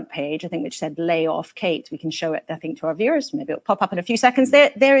this front page, I think, which said, "Lay off Kate." We can show it, I think, to our viewers. Maybe it'll pop up in a few seconds.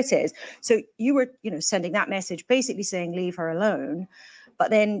 There it is. So you were, sending that message, basically saying, leave her alone. But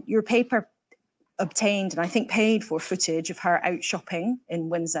then your paper obtained, and I think paid for, footage of her out shopping in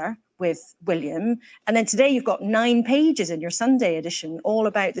Windsor with William. And then today you've got 9 pages in your Sunday edition all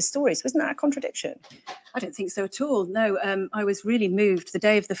about the stories. Wasn't that a contradiction? I don't think so at all. No, I was really moved the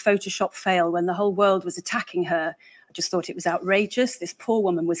day of the Photoshop fail when the whole world was attacking her. I just thought it was outrageous. This poor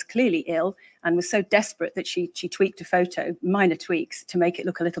woman was clearly ill and was so desperate that she tweaked a photo, minor tweaks, to make it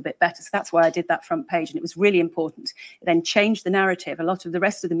look a little bit better. So that's why I did that front page, and it was really important. It then changed the narrative. A lot of the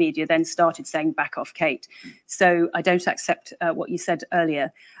rest of the media then started saying, back off Kate. So I don't accept what you said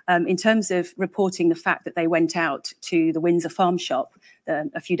earlier. In terms of reporting the fact that they went out to the Windsor farm shop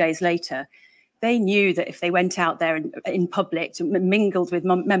a few days later, they knew that if they went out there in public, mingled with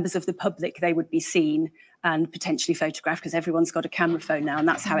members of the public, they would be seen and potentially photographed, because everyone's got a camera phone now, and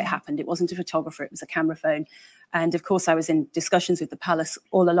that's how it happened. It wasn't a photographer, it was a camera phone. And of course, I was in discussions with the palace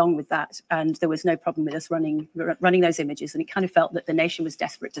all along with that, and there was no problem with us running those images, and it kind of felt that the nation was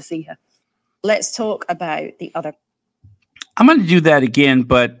desperate to see her. Let's talk about the other. I'm going to do that again,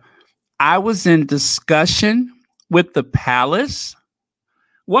 but I was in discussion with the palace.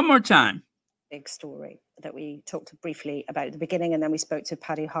 One more time. Big story that we talked briefly about at the beginning, and then we spoke to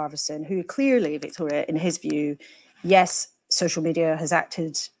Paddy Harvison, who clearly, Victoria, in his view, yes, social media has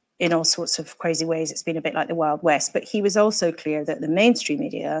acted in all sorts of crazy ways. It's been a bit like the Wild West, but he was also clear that the mainstream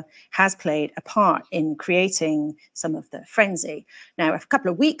media has played a part in creating some of the frenzy. Now, a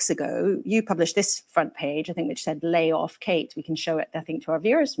couple of weeks ago, you published this front page, I think, which said, "Lay off Kate." We can show it, I think, to our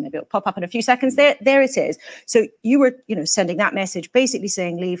viewers. Maybe it'll pop up in a few seconds. There it is. So you were, sending that message, basically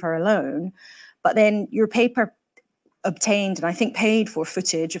saying, leave her alone. But then your paper obtained, and I think paid for,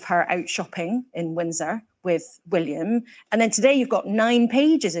 footage of her out shopping in Windsor with William. And then today you've got 9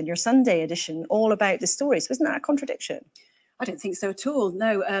 pages in your Sunday edition all about the stories. Wasn't that a contradiction? I don't think so at all.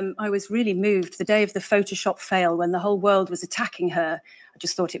 No, I was really moved the day of the Photoshop fail when the whole world was attacking her. I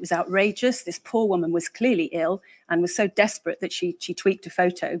just thought it was outrageous. This poor woman was clearly ill and was so desperate that she tweaked a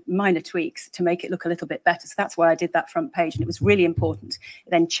photo, minor tweaks, to make it look a little bit better. So that's why I did that front page, and it was really important. It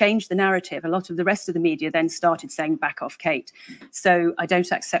then changed the narrative. A lot of the rest of the media then started saying, back off Kate. So I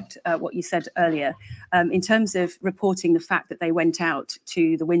don't accept what you said earlier. In terms of reporting the fact that they went out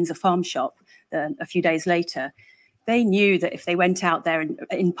to the Windsor farm shop a few days later, they knew that if they went out there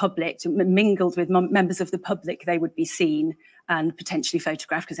in public, mingled with members of the public, they would be seen and potentially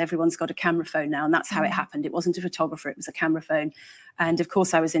photographed, because everyone's got a camera phone now, and that's how it happened. It wasn't a photographer, it was a camera phone. And of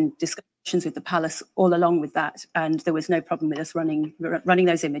course, I was in discussions with the palace all along with that, and there was no problem with us running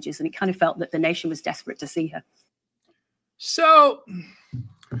those images, and it kind of felt that the nation was desperate to see her. So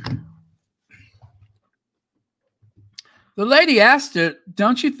the lady asked her,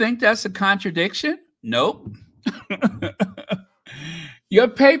 don't you think that's a contradiction? Nope. Your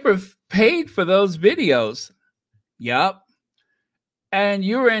paper paid for those videos. Yup. And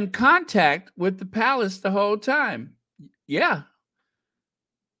you were in contact with the palace the whole time. Yeah.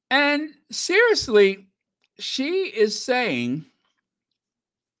 And seriously, she is saying,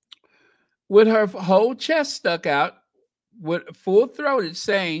 with her whole chest stuck out, with full throated,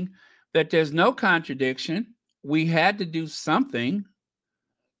 saying that there's no contradiction. We had to do something.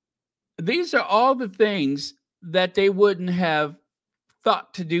 These are all the things that they wouldn't have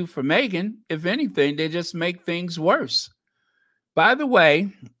thought to do for Meghan. If anything, they just make things worse. By the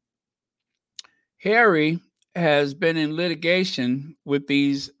way, Harry has been in litigation with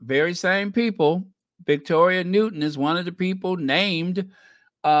these very same people. Victoria Newton is one of the people named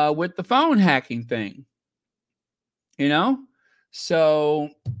with the phone hacking thing. You know? So,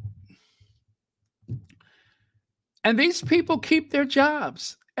 and these people keep their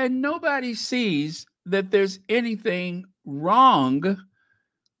jobs, and nobody sees that there's anything wrong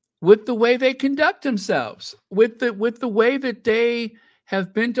with the way they conduct themselves, with the way that they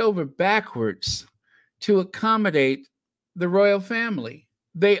have bent over backwards to accommodate the royal family.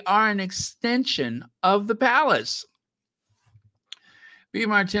 They are an extension of the palace. B.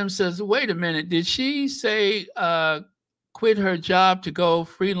 Martin says, wait a minute, did she say quit her job to go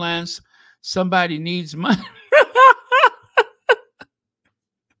freelance? Somebody needs money.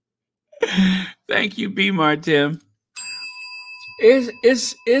 Thank you, B. Martin.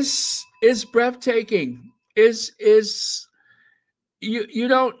 It's breathtaking. You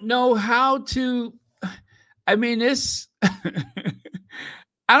don't know how to. I mean, it's.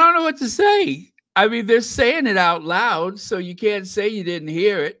 I don't know what to say. I mean, they're saying it out loud, so you can't say you didn't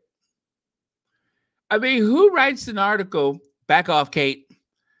hear it. I mean, who writes an article? Back off, Kate.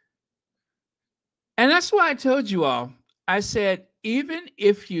 And that's why I told you all. I said, even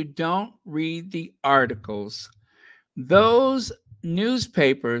if you don't read the articles, those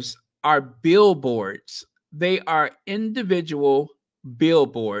newspapers are billboards. They are individual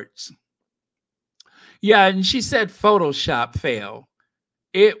billboards. Yeah, and she said Photoshop fail.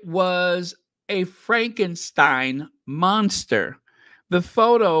 It was a Frankenstein monster. The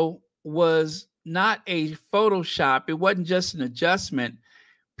photo was not a Photoshop. It wasn't just an adjustment.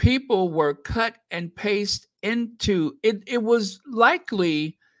 People were cut and paste into it. It was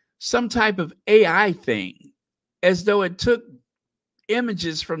likely some type of AI thing, as though it took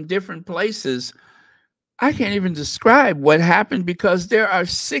images from different places. I can't even describe what happened because there are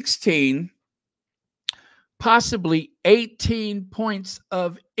 16, possibly 18 points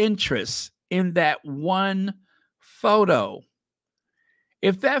of interest in that one photo.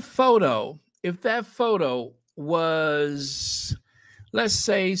 If that photo was, let's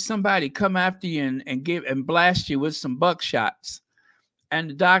say somebody come after you and blast you with some buckshots, and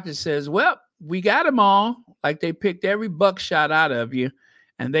the doctor says, well, we got them all, like they picked every buckshot out of you,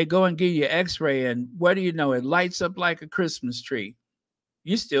 and they go and give you an x-ray, and what do you know, it lights up like a Christmas tree.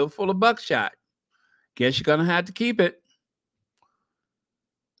 You're still full of buckshot. Guess you're going to have to keep it.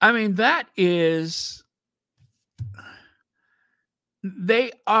 I mean, that is,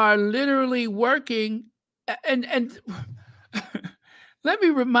 they are literally working. And let me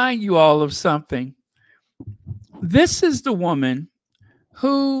remind you all of something. This is the woman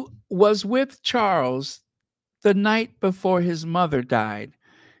who was with Charles the night before his mother died.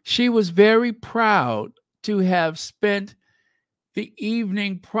 She was very proud to have spent the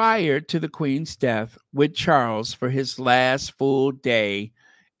evening prior to the Queen's death with Charles for his last full day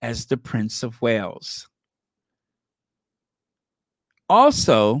as the Prince of Wales.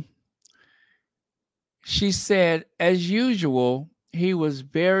 Also, she said, as usual, he was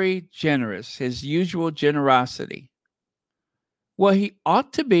very generous, his usual generosity. Well, he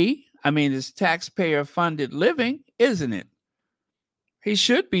ought to be. I mean, it's taxpayer-funded living, isn't it? He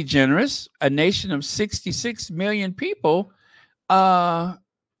should be generous. A nation of 66 million people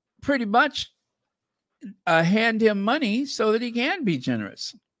pretty much hand him money so that he can be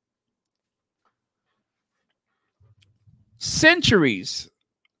generous. Centuries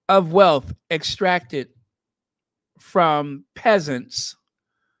of wealth extracted from peasants,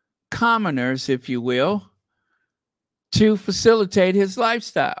 commoners, if you will, to facilitate his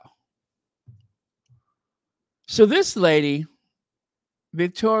lifestyle. So this lady,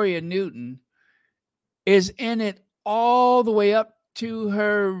 Victoria Newton, is in it all the way up to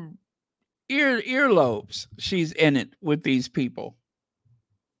her earlobes. She's in it with these people.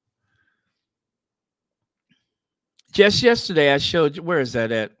 Just yesterday, I showed you, where is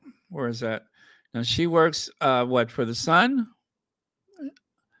that at? Where is that? Now she works what, for the Sun?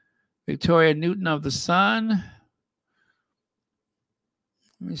 Victoria Newton of the Sun.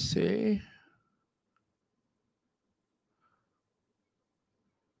 Let me see.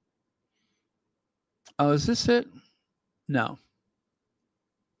 Oh, is this it? No.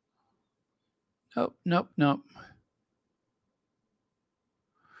 Nope, nope, nope.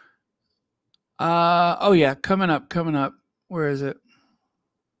 Oh yeah, coming up, coming up. Where is it?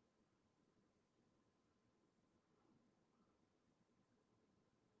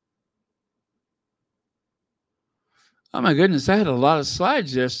 Oh my goodness, I had a lot of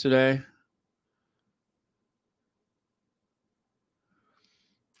slides yesterday.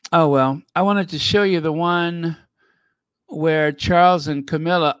 Oh well, I wanted to show you the one where Charles and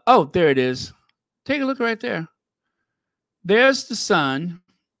Camilla. Oh, there it is. Take a look right there. There's the Sun.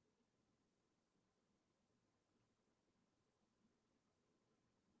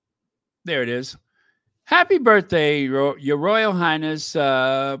 There it is. Happy birthday, Your Royal Highness,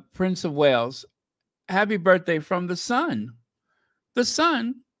 Prince of Wales. Happy birthday from the Sun. The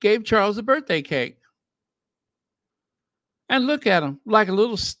Sun gave Charles a birthday cake. And look at him, like a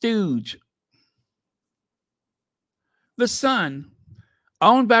little stooge. The Sun,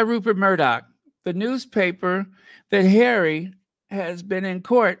 owned by Rupert Murdoch, the newspaper that Harry has been in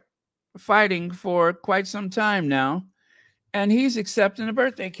court fighting for quite some time now. And he's accepting a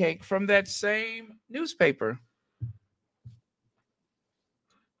birthday cake from that same newspaper.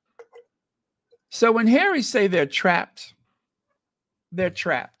 So when Harry say they're trapped, they're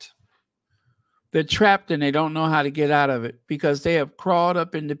trapped. They're trapped and they don't know how to get out of it because they have crawled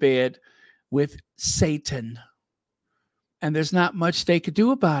up into bed with Satan. And there's not much they could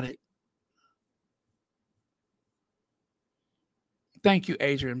do about it. Thank you,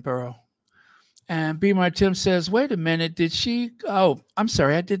 Adrian Burrow. And B. Martin says, wait a minute, did she? Oh, I'm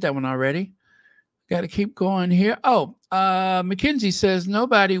sorry, I did that one already. Got to keep going here. Oh, Mackenzie says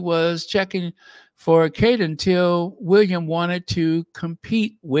nobody was checking for Kate until William wanted to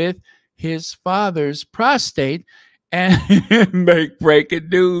compete with his father's prostate and make breaking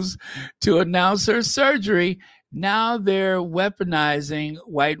news to announce her surgery. Now they're weaponizing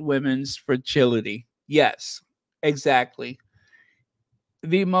white women's fragility. Yes, exactly.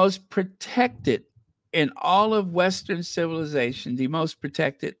 The most protected in all of Western civilization, the most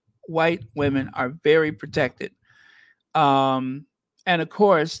protected white women are very protected. And of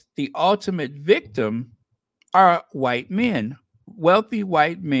course, the ultimate victim are white men. Wealthy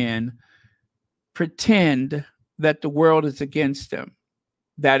white men pretend that the world is against them.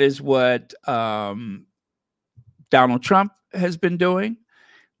 That is what Donald Trump has been doing.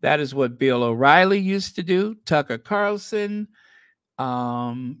 That is what Bill O'Reilly used to do, Tucker Carlson,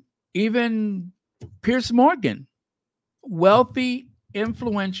 even Piers Morgan. Wealthy,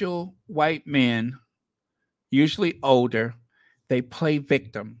 influential white men, usually older, they play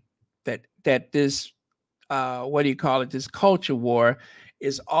victim. That this, what do you call it? This culture war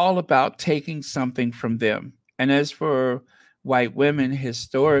is all about taking something from them. And as for white women,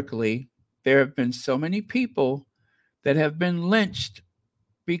 historically, there have been so many people that have been lynched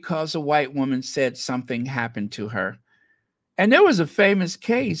because a white woman said something happened to her. And there was a famous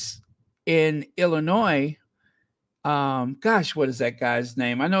case in Illinois. Gosh, what is that guy's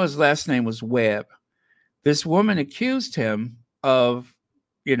name? I know his last name was Webb. This woman accused him of,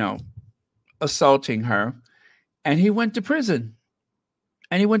 assaulting her, and he went to prison.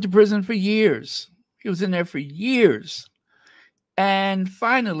 And he went to prison for years. He was in there for years. And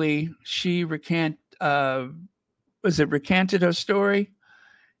finally, she recanted her story,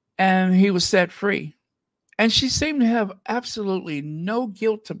 and he was set free. And she seemed to have absolutely no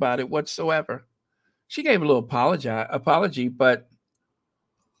guilt about it whatsoever. She gave a little apology, but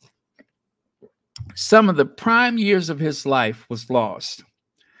some of the prime years of his life was lost.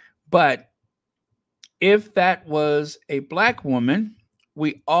 But if that was a black woman,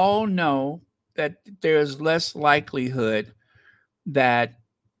 we all know that there's less likelihood that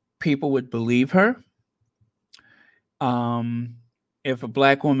people would believe her. If a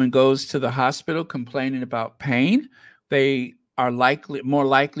black woman goes to the hospital complaining about pain, they are more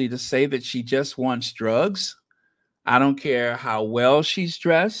likely to say that she just wants drugs. I don't care how well she's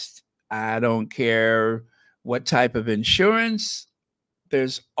dressed. I don't care what type of insurance.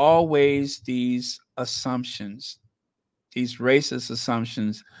 There's always these assumptions, these racist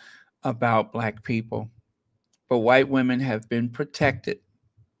assumptions about black people. But white women have been protected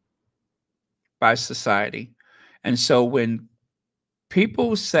by society. And so when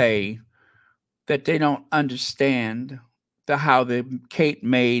people say that they don't understand how the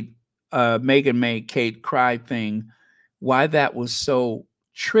Meghan made Kate cry thing, why that was so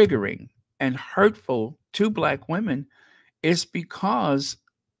triggering and hurtful to Black women is because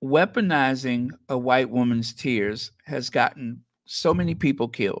weaponizing a white woman's tears has gotten so many people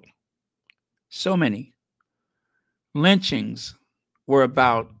killed. So many. Lynchings were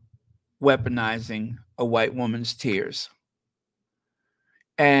about weaponizing a white woman's tears.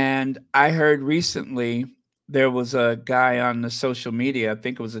 And I heard recently there was a guy on the social media, I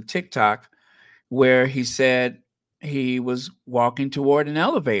think it was a TikTok, where he said he was walking toward an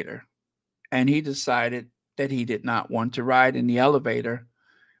elevator and he decided that he did not want to ride in the elevator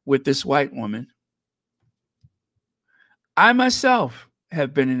with this white woman. I myself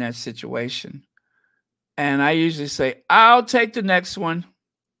have been in that situation. And I usually say, I'll take the next one.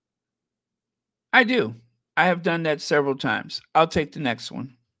 I do. I have done that several times. I'll take the next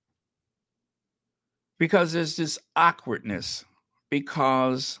one. Because there's this awkwardness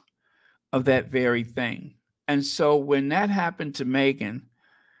because of that very thing. And so when that happened to Meghan,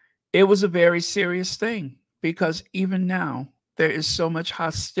 it was a very serious thing because even now there is so much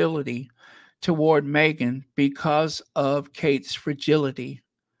hostility toward Meghan because of Kate's fragility,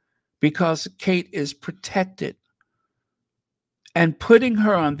 because Kate is protected. And putting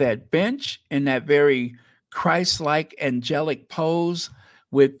her on that bench in that very Christ-like angelic pose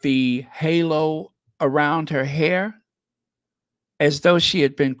with the halo around her hair as though she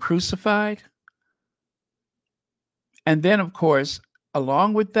had been crucified. And then, of course,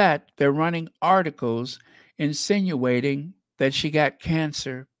 along with that, they're running articles insinuating that she got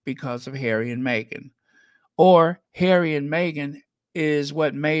cancer because of Harry and Meghan. Or Harry and Meghan is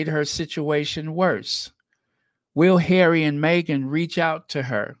what made her situation worse. Will Harry and Meghan reach out to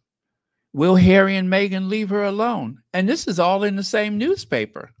her? Will Harry and Meghan leave her alone? And this is all in the same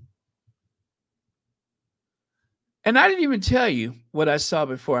newspaper. And I didn't even tell you what I saw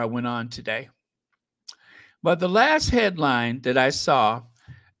before I went on today. But the last headline that I saw,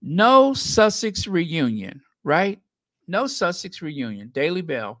 no Sussex reunion, right? No Sussex reunion, Daily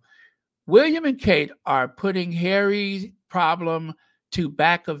Mail. William and Kate are putting Harry's problem to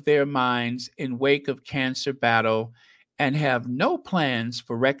back of their minds in wake of cancer battle and have no plans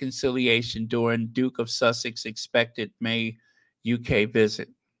for reconciliation during Duke of Sussex expected May UK visit,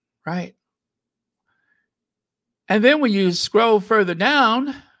 right? And then when you scroll further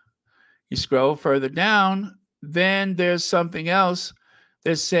down, then there's something else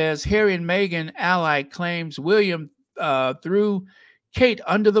that says Harry and Meghan ally claims William threw Kate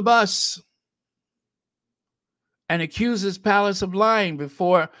under the bus and accuses Palace of lying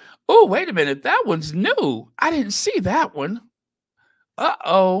before. Oh, wait a minute. That one's new. I didn't see that one.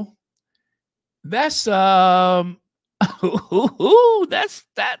 Uh-oh. That's, that's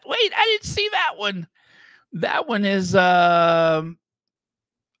that. Wait, I didn't see that one. That one is,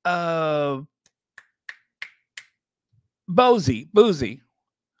 Boozy.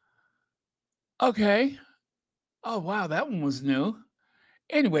 Okay. Oh, wow. That one was new.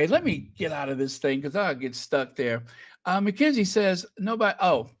 Anyway, let me get out of this thing because I'll get stuck there. Mackenzie says, nobody.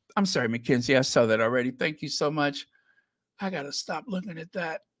 Oh, I'm sorry, Mackenzie. I saw that already. Thank you so much. I got to stop looking at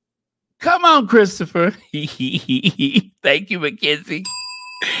that. Come on, Christopher. Thank you, Mackenzie.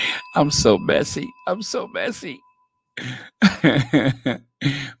 I'm so messy.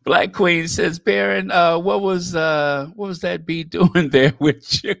 Black Queen says, Baron, what was that bee doing there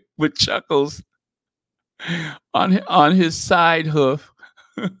with Chuckles on his side hoof?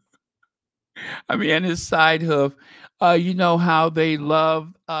 His side hoof. You know how they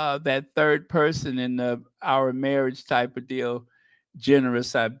love that third person in our marriage type of deal.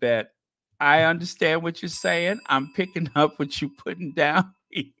 Generous, I bet. I understand what you're saying. I'm picking up what you're putting down.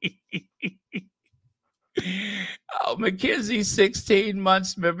 Oh, Mackenzie, 16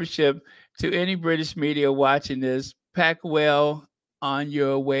 months membership to any British media watching this. Pack well on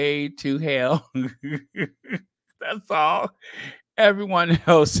your way to hell. That's all. Everyone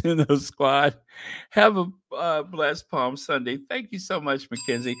else in the squad, have a blessed Palm Sunday. Thank you so much,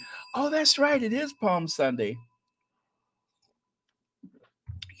 Mackenzie. Oh, that's right. It is Palm Sunday.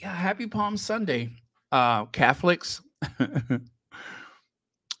 Yeah, happy Palm Sunday, Catholics.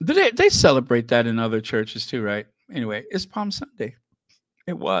 They celebrate that in other churches too, right? Anyway, it's Palm Sunday.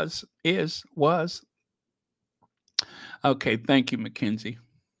 It was. Okay, thank you, Mackenzie.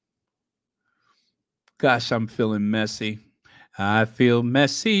 Gosh, I'm feeling messy. I feel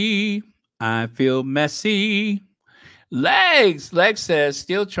messy. Legs says,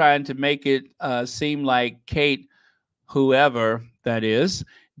 still trying to make it seem like Kate, whoever that is,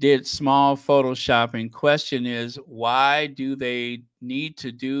 did small photoshopping. Question is, why do they need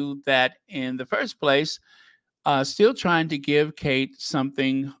to do that in the first place? Still trying to give Kate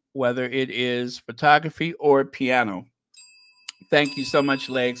something, whether it is photography or piano. Thank you so much,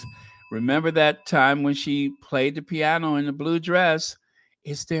 Legs. Remember that time when she played the piano in the blue dress?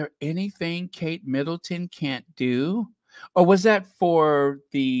 Is there anything Kate Middleton can't do? Or was that for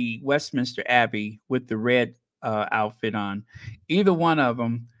the Westminster Abbey with the red outfit on? Either one of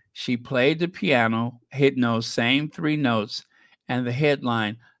them, she played the piano, hitting those same three notes, and the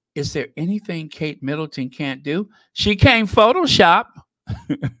headline, is there anything Kate Middleton can't do? She can't Photoshop.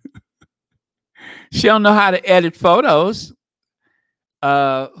 She don't know how to edit photos.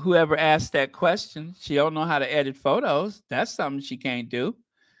 Whoever asked that question, she don't know how to edit photos. That's something she can't do.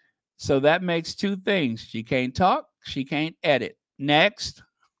 So that makes two things. She can't talk, she can't edit. Next.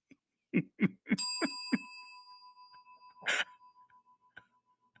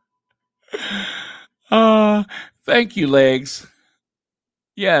 Thank you, Legs.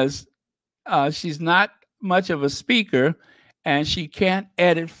 Yes, she's not much of a speaker, and she can't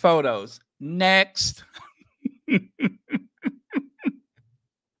edit photos. Next.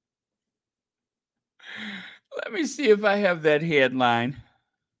 Let me see if I have that headline.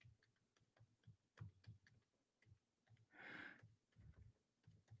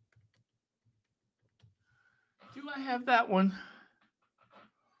 Do I have that one?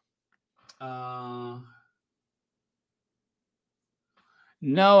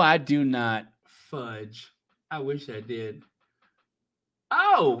 No, I do not. Fudge. I wish I did.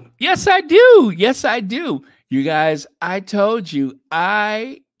 Oh, yes, I do. Yes, I do. You guys, I told you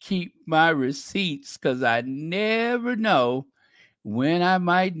I keep my receipts because I never know when I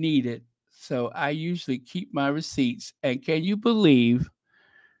might need it. So I usually keep my receipts. And can you believe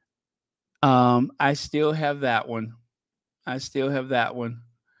I still have that one? I still have that one.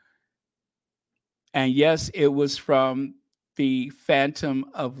 And yes, it was from the Phantom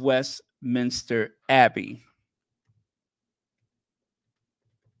of Westminster Abbey.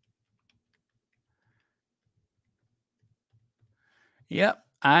 Yep,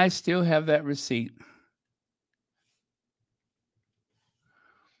 I still have that receipt.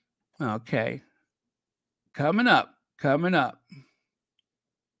 Okay. Coming up.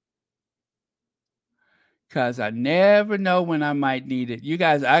 Because I never know when I might need it. You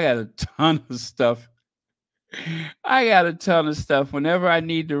guys, I got a ton of stuff. Whenever I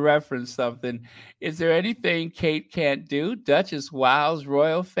need to reference something. Is there anything Kate can't do? Duchess wows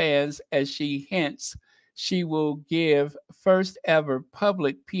royal fans as she hints she will give first ever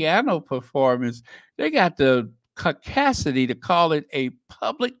public piano performance. They got the caucasity to call it a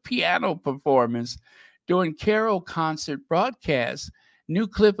public piano performance during Carol concert broadcast. New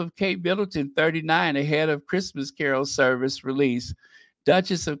clip of Kate Middleton, 39, ahead of Christmas Carol service release.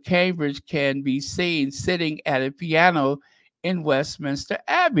 Duchess of Cambridge can be seen sitting at a piano in Westminster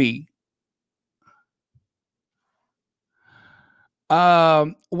Abbey.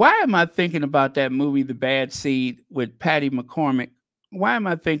 Why am I thinking about that movie, The Bad Seed, with Patty McCormick? Why am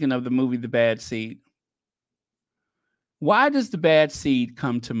I thinking of the movie, The Bad Seed? Why does The Bad Seed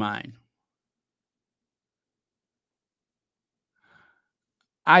come to mind?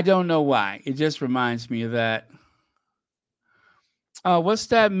 I don't know why. It just reminds me of that. What's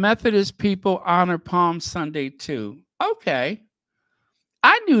that? Methodist people honor Palm Sunday too. Okay.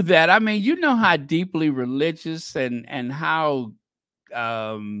 I knew that. I mean, you know how deeply religious and how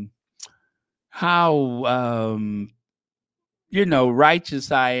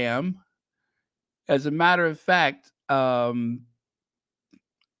righteous I am. As a matter of fact,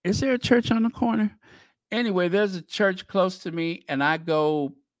 is there a church on the corner? Anyway, there's a church close to me, and I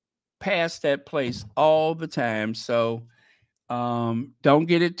go past that place all the time. So don't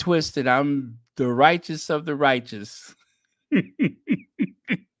get it twisted. I'm the righteous of the righteous.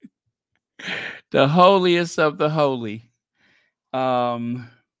 The holiest of the holy.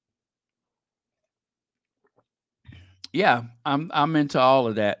 Yeah, I'm into all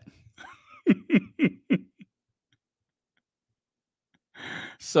of that.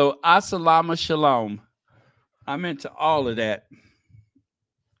 So Assalamu Shalom. I'm into all of that.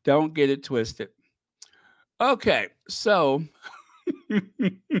 Don't get it twisted. Okay, so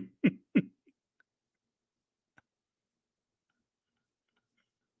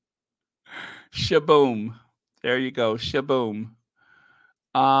shaboom. There you go. Shaboom.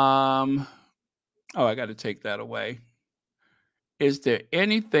 Oh, I got to take that away. Is there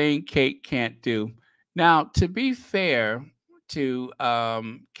anything Kate can't do? Now, to be fair to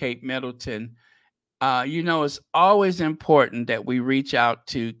Kate Middleton, it's always important that we reach out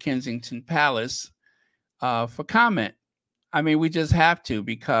to Kensington Palace for comment. I mean, we just have to,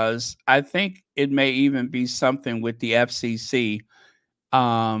 because I think it may even be something with the FCC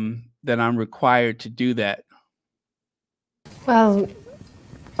that I'm required to do that. Well,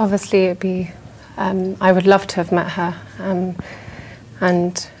 obviously it'd be, I would love to have met her.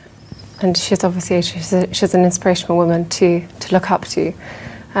 And and she's obviously she's an inspirational woman to look up to,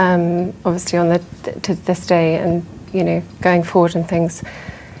 obviously on to this day, and you know, going forward and things.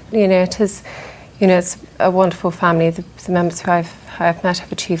 You know, it is, you know, it's a wonderful family. The members who I've met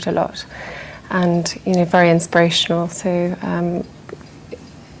have achieved a lot, and you know, very inspirational. So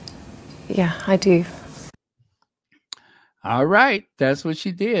yeah, I do. All right, that's what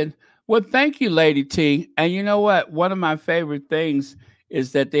she did. Well, thank you, Lady T. And you know what? One of my favorite things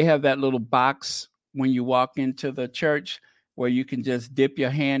is that they have that little box when you walk into the church where you can just dip your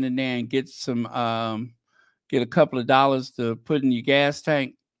hand in there and get some, get a couple of dollars to put in your gas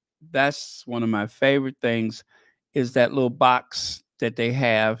tank. That's one of my favorite things, is that little box that they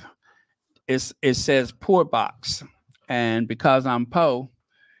have. It says poor box. And because I'm poor,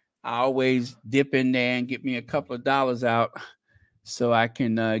 I always dip in there and get me a couple of dollars out so I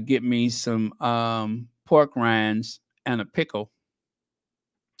can get me some pork rinds and a pickle.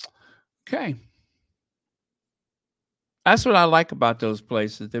 Okay. That's what I like about those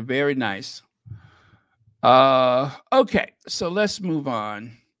places. They're very nice. Okay, so let's move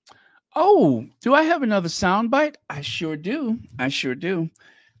on. Oh, do I have another soundbite? I sure do. I sure do.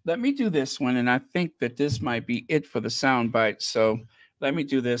 Let me do this one, and I think that this might be it for the soundbite. So let me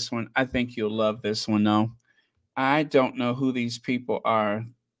do this one. I think you'll love this one, though. I don't know who these people are,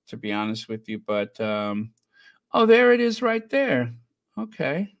 to be honest with you, but oh, there it is right there.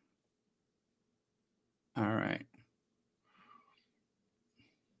 Okay. All right.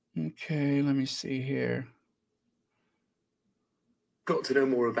 Okay, let me see here. Got to know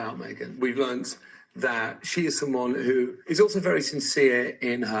more about Meghan. We've learned that she is someone who is also very sincere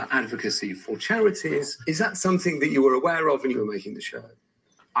in her advocacy for charities. Is that something that you were aware of when you were making the show?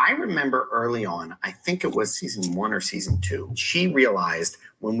 I remember early on, I think it was season 1 or season 2, she realized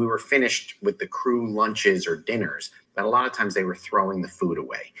when we were finished with the crew lunches or dinners that a lot of times they were throwing the food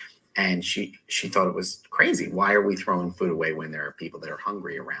away. And she thought it was crazy. Why are we throwing food away when there are people that are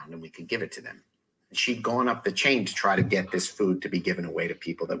hungry around and we could give it to them? She'd gone up the chain to try to get this food to be given away to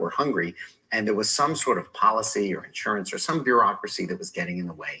people that were hungry. And there was some sort of policy or insurance or some bureaucracy that was getting in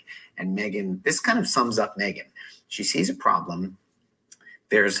the way. And Meghan, this kind of sums up Meghan. She sees a problem.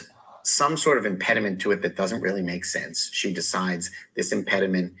 There's some sort of impediment to it that doesn't really make sense. She decides this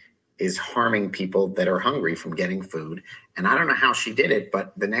impediment is harming people that are hungry from getting food. And I don't know how she did it,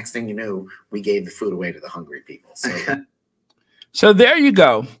 but the next thing you knew, we gave the food away to the hungry people. So there you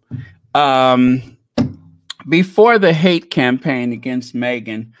go. Before the hate campaign against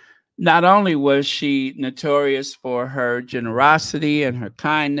Meghan, not only was she notorious for her generosity and her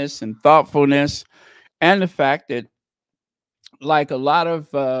kindness and thoughtfulness, and the fact that, like a lot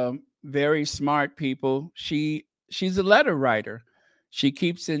of very smart people, she's a letter writer. She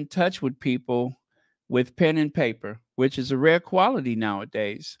keeps in touch with people with pen and paper, which is a rare quality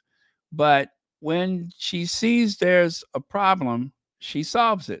nowadays. But when she sees there's a problem, she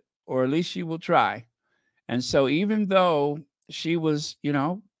solves it, or at least she will try. And so even though she was, you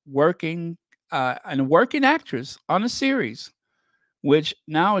know, working and a working actress on a series, which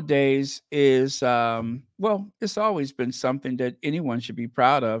nowadays is, well, it's always been something that anyone should be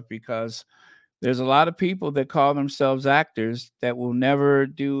proud of, because there's a lot of people that call themselves actors that will never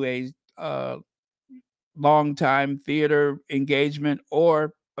do a long time theater engagement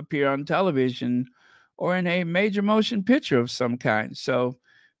or appear on television or in a major motion picture of some kind. So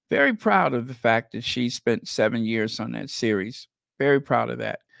very proud of the fact that she spent 7 years on that series. Very proud of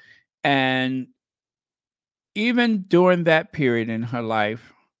that. And even during that period in her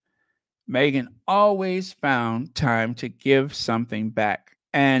life, Meghan always found time to give something back.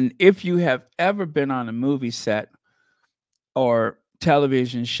 And if you have ever been on a movie set or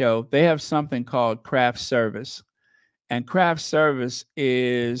television show, they have something called craft service. And craft service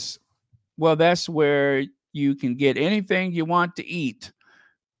is, well, that's where you can get anything you want to eat.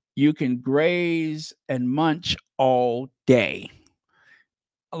 You can graze and munch all day.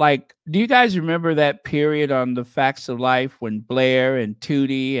 Like, do you guys remember that period on the Facts of Life when Blair and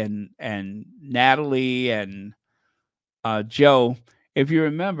Tootie and Natalie and Joe, if you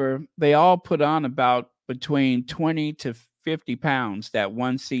remember, they all put on about between 20 to 50 pounds that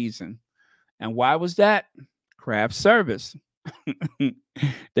one season. And why was that? Craft service.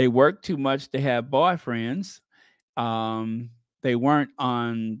 They worked too much to have boyfriends. They weren't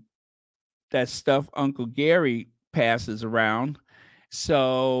on that stuff Uncle Gary passes around.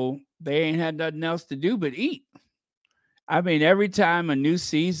 So they ain't had nothing else to do but eat. I mean, every time a new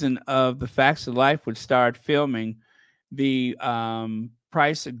season of The Facts of Life would start filming, the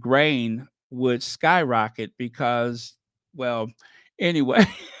price of grain would skyrocket because, well, anyway.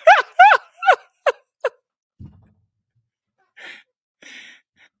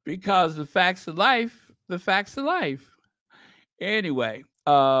 because the facts of life, the facts of life. Anyway,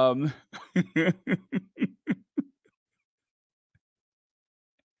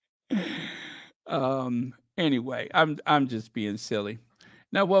 anyway, I'm just being silly.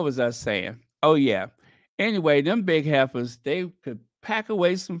 Now, what was I saying? Oh yeah. Anyway, them big heifers, they could pack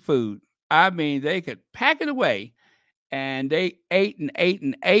away some food. I mean, they could pack it away. And they ate and ate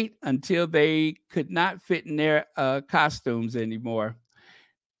and ate until they could not fit in their costumes anymore.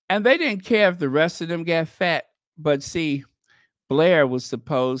 And they didn't care if the rest of them got fat. But see, Blair was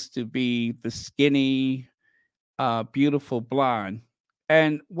supposed to be the skinny, beautiful blonde.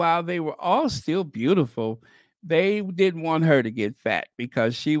 And while they were all still beautiful, they didn't want her to get fat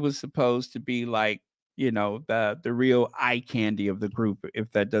because she was supposed to be like, the real eye candy of the group, if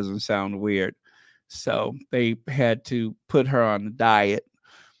that doesn't sound weird. So they had to put her on the diet.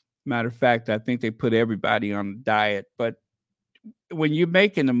 Matter of fact, I think they put everybody on the diet. But when you're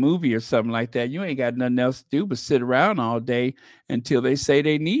making a movie or something like that, you ain't got nothing else to do but sit around all day until they say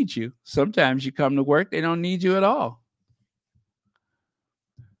they need you. Sometimes you come to work, they don't need you at all.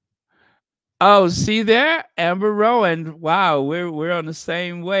 Oh, see there? Amber Rowan. Wow, we're on the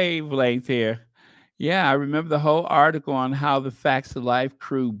same wavelength here. Yeah, I remember the whole article on how the Facts of Life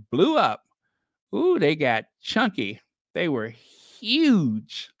crew blew up. Ooh, they got chunky. They were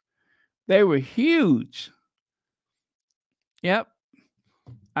huge. They were huge. Yep.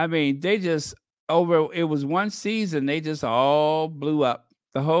 I mean, they just it was one season, they just all blew up.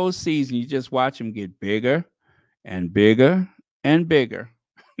 The whole season, you just watch them get bigger and bigger and bigger.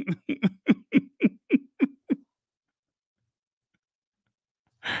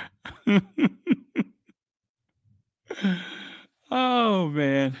 Oh,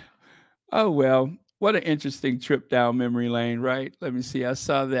 man. Oh, well, what an interesting trip down memory lane, right? Let me see. I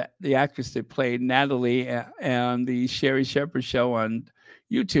saw that the actress that played Natalie on the Sherry Shepherd show on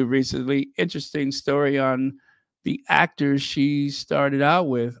YouTube recently. Interesting story on the actors she started out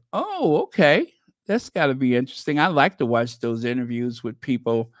with. Oh, okay. That's got to be interesting. I like to watch those interviews with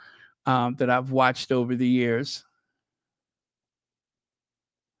people that I've watched over the years.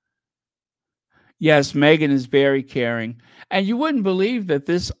 Yes, Meghan is very caring. And you wouldn't believe that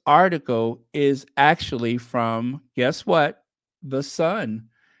this article is actually from, guess what? The Sun.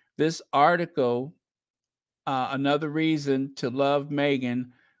 This article, another reason to love Meghan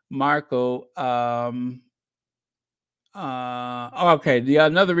Markle. Okay,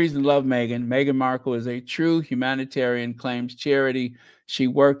 another reason to love Meghan. Meghan Markle is a true humanitarian, claims charity she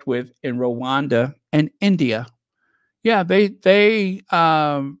worked with in Rwanda and India. Yeah, they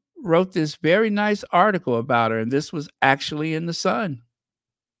wrote this very nice article about her, and this was actually in the Sun.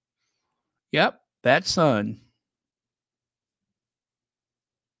 Yep, that Sun.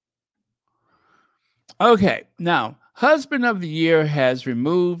 Okay, now, Husband of the Year has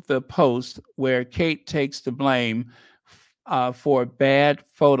removed the post where Kate takes the blame for bad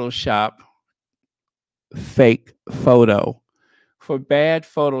Photoshop fake photo. For bad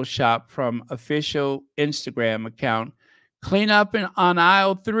Photoshop from official Instagram account. Cleanup on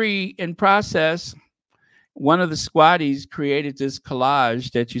aisle 3 in process. One of the squatties created this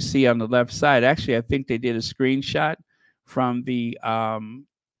collage that you see on the left side. Actually, I think they did a screenshot from the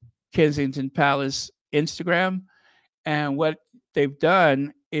Kensington Palace Instagram. And what they've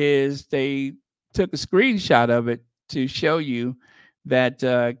done is they took a screenshot of it to show you that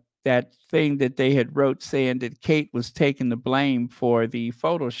that thing that they had wrote saying that Kate was taking the blame for the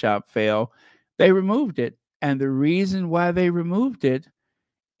Photoshop fail. They removed it. And the reason why they removed it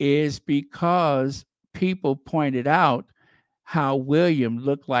is because people pointed out how William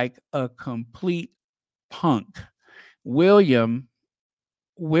looked like a complete punk. William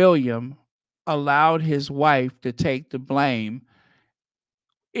allowed his wife to take the blame.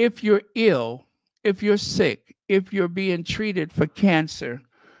 If you're ill, if you're sick, if you're being treated for cancer,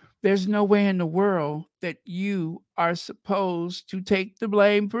 there's no way in the world that you are supposed to take the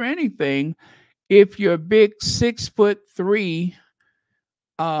blame for anything. If your big 6'3",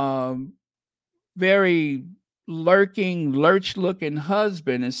 very lurch-looking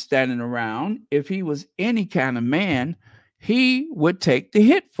husband is standing around, if he was any kind of man, he would take the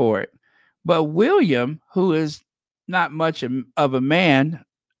hit for it. But William, who is not much of a man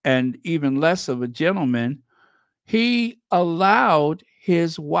and even less of a gentleman, he allowed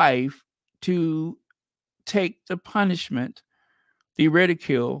his wife to take the punishment, the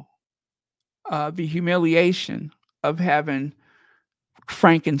ridicule, the humiliation of having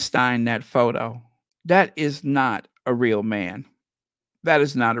Frankenstein that photo. That is not a real man. That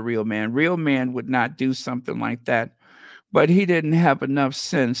is not a real man. Real man would not do something like that. But he didn't have enough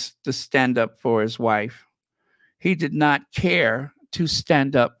sense to stand up for his wife. He did not care to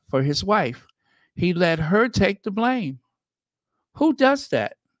stand up for his wife. He let her take the blame. Who does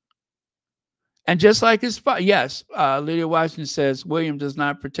that? And just like his father, yes, Lydia Washington says William does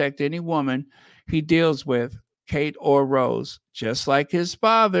not protect any woman he deals with, Kate or Rose, just like his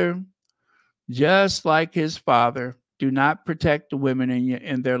father. Just like his father, do not protect the women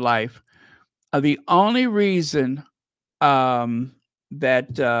in their life. The only reason that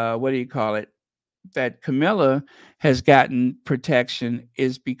what do you call it? That Camilla has gotten protection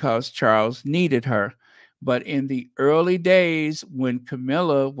is because Charles needed her. But in the early days when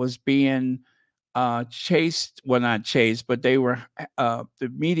Camilla was being chased, well, not chased, but they were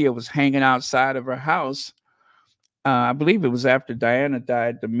the media was hanging outside of her house. I believe it was after Diana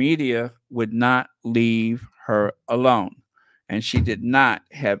died, the media would not leave her alone. And she did not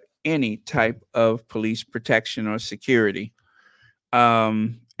have any type of police protection or security.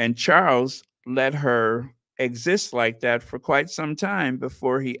 And Charles let her exist like that for quite some time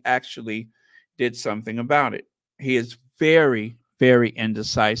before he actually did something about it. He is very, very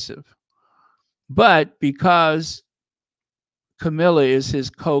indecisive. But because Camilla is his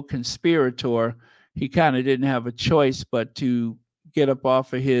co-conspirator, he kind of didn't have a choice but to get up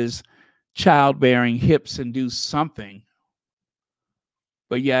off of his childbearing hips and do something.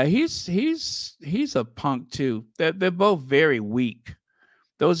 But yeah, he's a punk too. They're both very weak.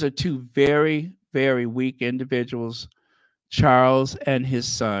 Those are two very, very weak individuals, Charles and his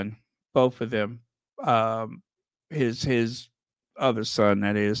son, both of them. His other son,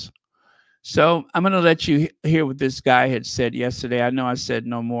 that is. So I'm going to let you hear what this guy had said yesterday. I know I said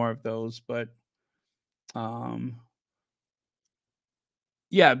no more of those, but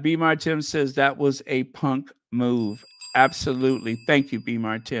yeah, B. Martim says that was a punk move. Absolutely. Thank you, B.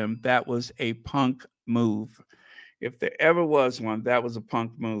 Martim. That was a punk move. If there ever was one, that was a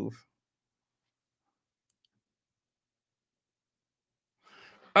punk move.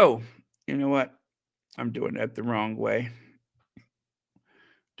 Oh, you know what? I'm doing that the wrong way.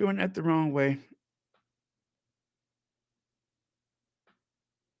 Doing that the wrong way.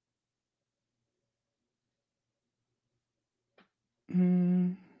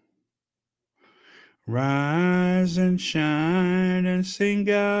 Rise and shine and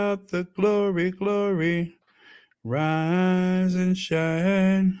sing out the glory, glory. Rise and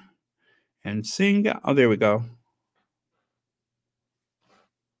shine and sing out. Oh, there we go.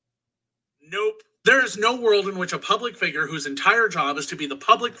 Nope. There is no world in which a public figure whose entire job is to be the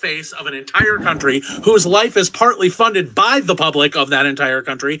public face of an entire country, whose life is partly funded by the public of that entire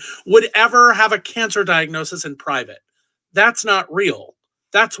country, would ever have a cancer diagnosis in private. That's not real.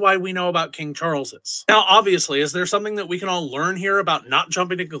 That's why we know about King Charles's. Now, obviously, is there something that we can all learn here about not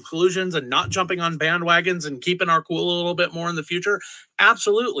jumping to conclusions and not jumping on bandwagons and keeping our cool a little bit more in the future?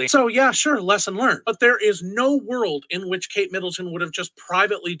 Absolutely. So yeah, sure, lesson learned. But there is no world in which Kate Middleton would have just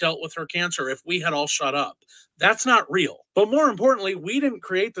privately dealt with her cancer if we had all shut up. That's not real. But more importantly, we didn't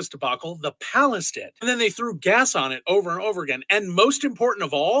create this debacle, the palace did. And then they threw gas on it over and over again. And most important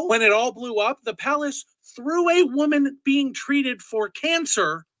of all, when it all blew up, the palace threw a woman being treated for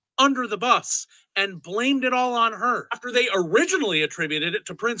cancer under the bus and blamed it all on her. After they originally attributed it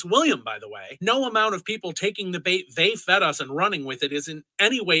to Prince William, by the way. No amount of people taking the bait they fed us and running with it is in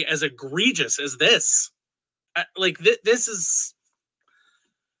any way as egregious as this. This is...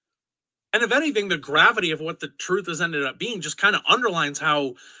 And if anything, the gravity of what the truth has ended up being just kind of underlines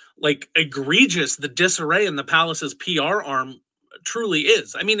how, like, egregious the disarray in the palace's PR arm truly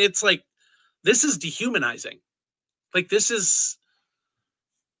is. I mean, it's like, this is dehumanizing. Like, this is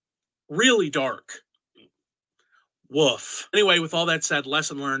really dark. Woof. Anyway, with all that said,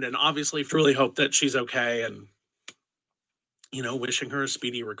 lesson learned, and obviously truly hope that she's okay, and, you know, wishing her a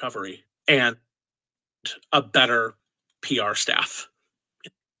speedy recovery and a better PR staff.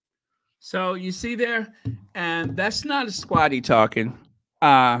 So you see there, and that's not a squatty talking.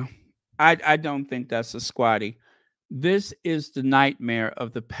 I don't think that's a squatty. This is the nightmare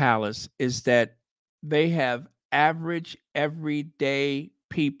of the palace, is that they have average, everyday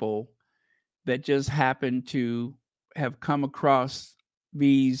people that just happen to have come across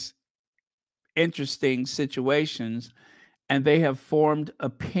these interesting situations, and they have formed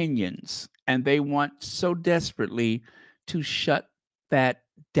opinions, and they want so desperately to shut that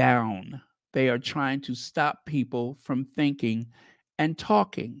down. They are trying to stop people from thinking and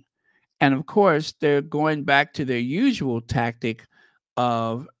talking. And of course, they're going back to their usual tactic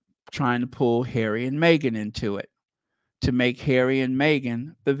of trying to pull Harry and Meghan into it, to make Harry and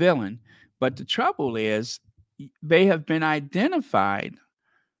Meghan the villain. But the trouble is, they have been identified.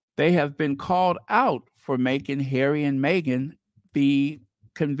 They have been called out for making Harry and Meghan the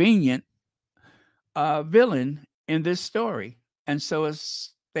convenient villain in this story. And so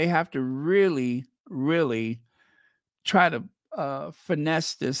they have to really, really try to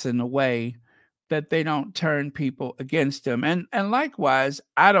finesse this in a way that they don't turn people against them. And likewise,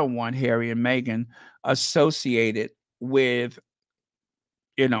 I don't want Harry and Meghan associated with,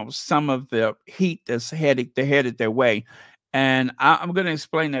 some of the heat that's headed their way. And I'm going to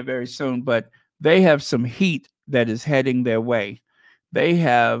explain that very soon, but they have some heat that is heading their way. They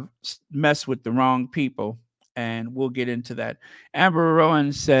have messed with the wrong people, and we'll get into that. Amber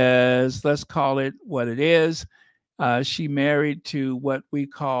Rowan says, let's call it what it is. She married to what we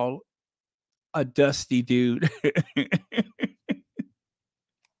call a dusty dude.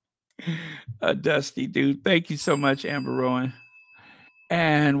 A dusty dude. Thank you so much, Amber Rowan.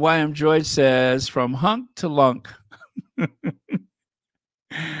 And YM Joy says, from hunk to lunk.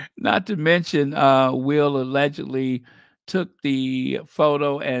 Not to mention, Will allegedly took the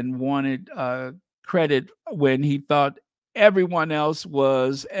photo and wanted credit when he thought everyone else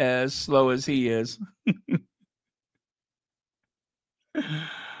was as slow as he is.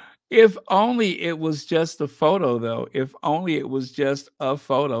 If only it was just a photo, though. If only it was just a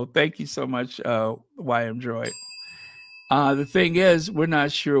photo. Thank you so much, YM Joy. The thing is, we're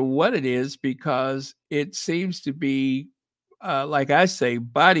not sure what it is because it seems to be, like I say,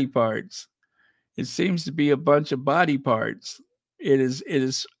 body parts. It seems to be a bunch of body parts. It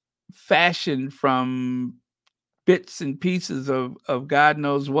is fashioned from bits and pieces of God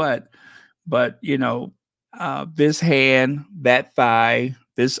knows what. But, this hand, that thigh,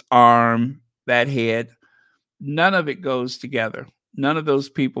 this arm, that head, none of it goes together. None of those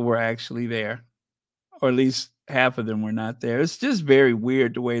people were actually there, or at least half of them were not there. It's just very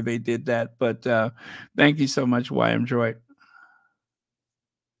weird the way they did that. But thank you so much, YM Droid.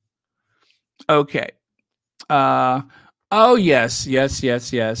 Okay. Oh, yes.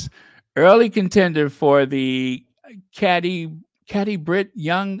 Early contender for the Caddy Britt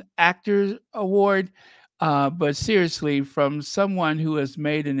Young Actor Award. But seriously, from someone who has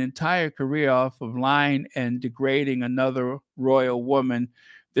made an entire career off of lying and degrading another royal woman,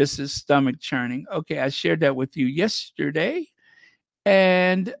 this is stomach churning. Okay, I shared that with you yesterday.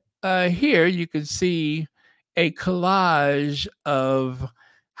 And here you can see a collage of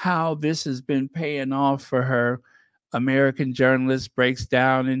how this has been paying off for her. American journalist breaks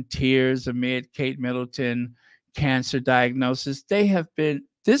down in tears amid Kate Middleton cancer diagnosis.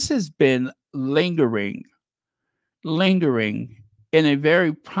 This has been lingering in a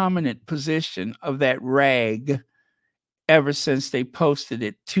very prominent position of that rag ever since they posted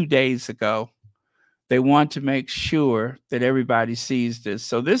it 2 days ago. They want to make sure that everybody sees this.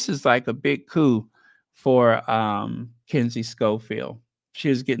 So this is like a big coup for Kinsey Schofield. She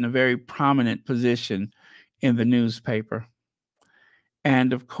is getting a very prominent position in the newspaper.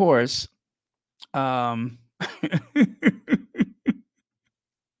 And of course, I'm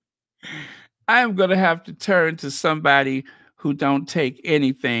going to have to turn to somebody who don't take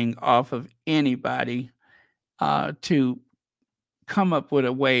anything off of anybody to come up with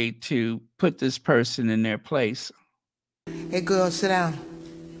a way to put this person in their place. Hey, girl, sit down.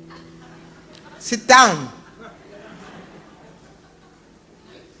 Sit down.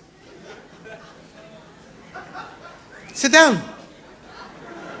 Sit down.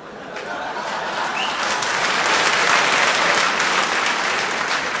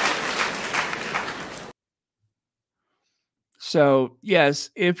 So, yes,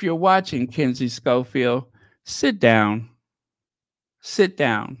 if you're watching Kinsey Schofield, sit down. Sit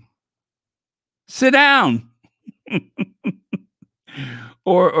down. Sit down.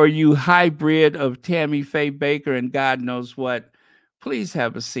 or you hybrid of Tammy Faye Baker and God knows what, please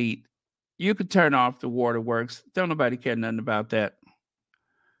have a seat. You could turn off the waterworks. Don't nobody care nothing about that.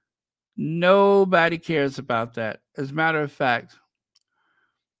 Nobody cares about that. As a matter of fact,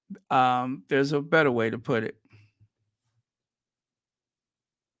 there's a better way to put it.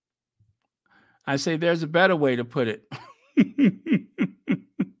 I say there's a better way to put it.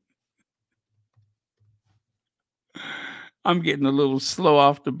 I'm getting a little slow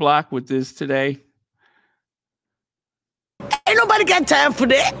off the block with this today. Ain't nobody got time for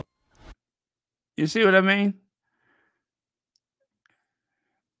that. You see what I mean?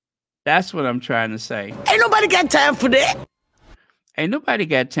 That's what I'm trying to say. Ain't nobody got time for that. Ain't nobody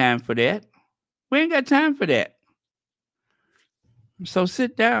got time for that. We ain't got time for that. So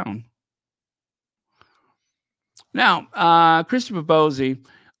sit down. Now, Christopher Bosey,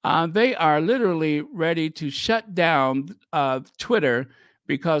 they are literally ready to shut down Twitter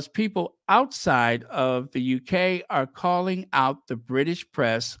because people outside of the UK are calling out the British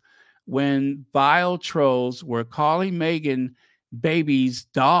press when vile trolls were calling Meghan babies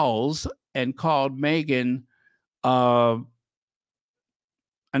dolls and called Meghan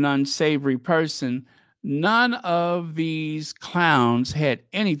an unsavory person, none of these clowns had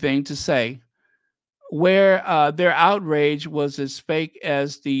anything to say. Where their outrage was as fake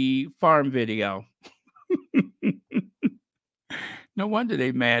as the farm video. No wonder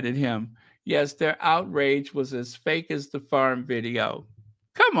they mad at him. Yes, their outrage was as fake as the farm video.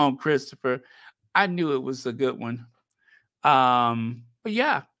 Come on, Christopher. I knew it was a good one. But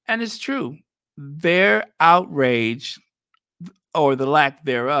yeah, and it's true. Their outrage, or the lack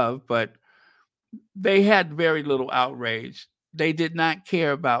thereof, but they had very little outrage. They did not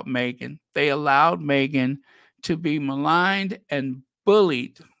care about Meghan. They allowed Meghan to be maligned and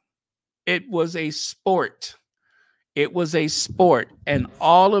bullied. It was a sport. It was a sport, and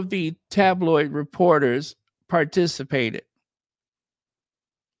all of the tabloid reporters participated.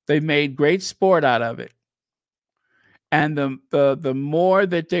 They made great sport out of it. And the more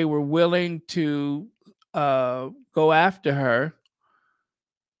that they were willing to go after her,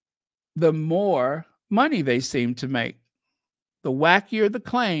 the more money they seemed to make. The wackier the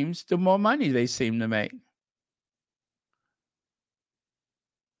claims, the more money they seem to make.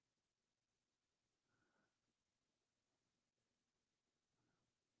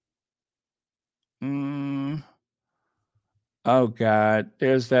 Oh, God,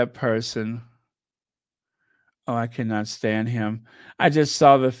 there's that person. Oh, I cannot stand him. I just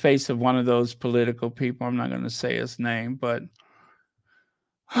saw the face of one of those political people. I'm not going to say his name, but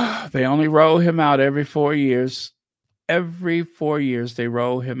they only roll him out every 4 years. Every 4 years, they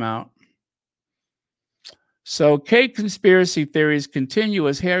roll him out. So Kate conspiracy theories continue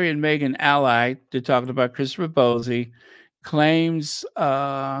as Harry and Meghan ally, they're talking about Christopher Bowlesy, claims,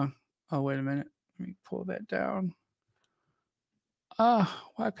 oh, wait a minute. Let me pull that down.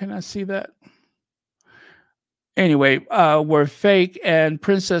 Why can't I see that? Anyway, were fake, and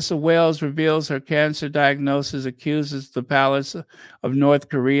Princess of Wales reveals her cancer diagnosis, accuses the palace of North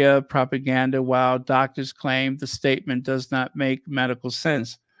Korea propaganda, while doctors claim the statement does not make medical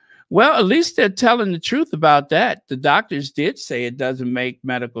sense. Well, at least they're telling the truth about that. The doctors did say it doesn't make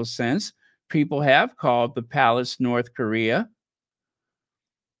medical sense. People have called the palace North Korea.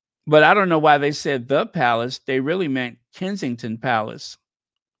 But I don't know why they said the palace. They really meant Kensington Palace.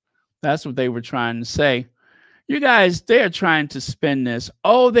 That's what they were trying to say. You guys, they are trying to spin this.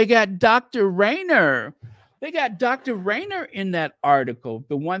 Oh, they got Dr. Rayner. They got Dr. Rayner in that article.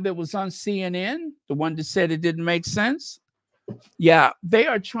 The one that was on CNN, the one that said it didn't make sense. Yeah, they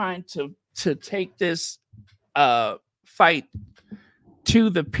are trying to take this fight to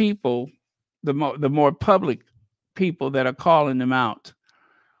the people, the more public people that are calling them out.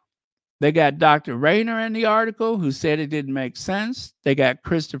 They got Dr. Rayner in the article who said it didn't make sense. They got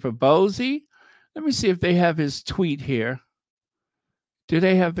Christopher Bowlesy. Let me see if they have his tweet here. Do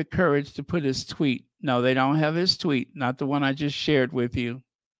they have the courage to put his tweet? No, they don't have his tweet, not the one I just shared with you.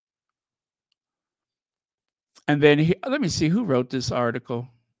 And then let me see who wrote this article.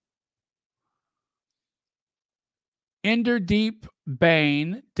 Inderdeep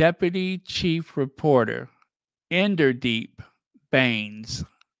Bain, Deputy Chief Reporter. Inderdeep Baines.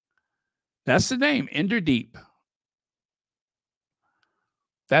 That's the name, Inderdeep.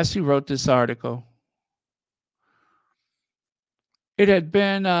 That's who wrote this article. It had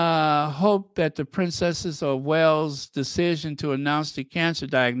been hoped that the Princesses of Wales' decision to announce the cancer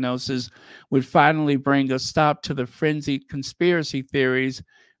diagnosis would finally bring a stop to the frenzied conspiracy theories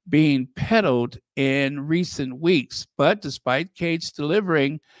being peddled in recent weeks. But despite Kate's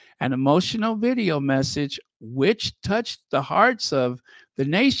delivering an emotional video message which touched the hearts of the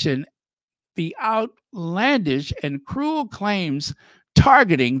nation, the outlandish and cruel claims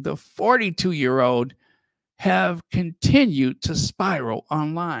targeting the 42-year-old have continued to spiral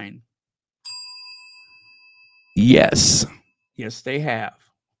online. Yes, they have.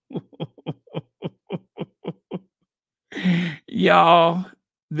 Y'all,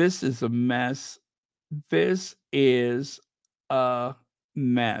 this is a mess. This is a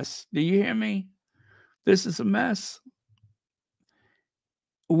mess. Do you hear me? This is a mess.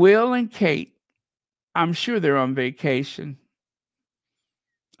 Will and Kate, I'm sure they're on vacation.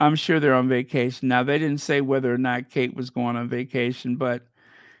 I'm sure they're on vacation. Now, they didn't say whether or not Kate was going on vacation, but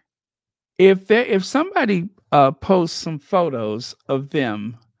if somebody posts some photos of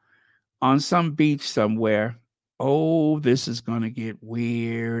them on some beach somewhere, oh, this is going to get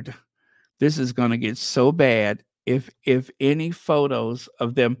weird. This is going to get so bad if any photos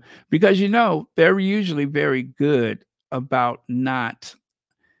of them, because, you know, they're usually very good about not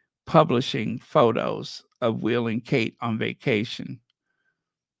publishing photos of Will and Kate on vacation.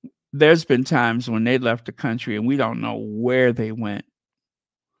 There's been times when they left the country and we don't know where they went.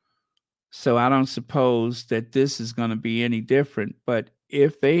 So I don't suppose that this is going to be any different. But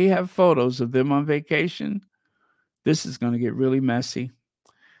if they have photos of them on vacation, this is going to get really messy.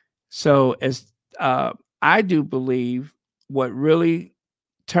 So as I do believe what really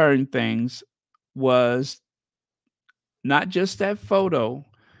turned things was not just that photo,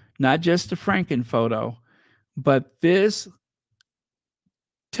 not just the Franken photo, but this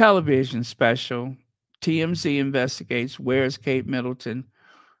television special, TMZ Investigates, Where's Kate Middleton?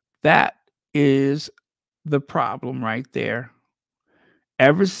 That is the problem right there.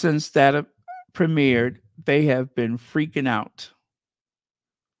 Ever since that premiered, they have been freaking out.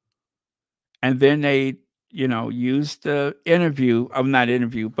 And then they, used the interview, not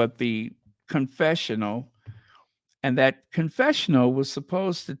interview, but the confessional. And that confessional was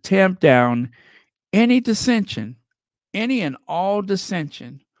supposed to tamp down any dissension, any and all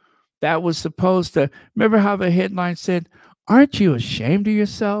dissension. That was supposed to, remember how the headline said, "Aren't you ashamed of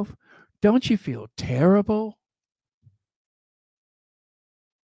yourself? Don't you feel terrible?"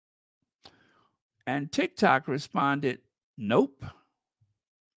 And TikTok responded, "Nope."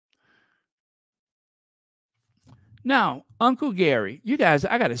 Now, Uncle Gary, you guys,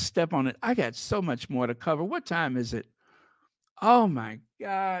 I got to step on it. I got so much more to cover. What time is it? Oh my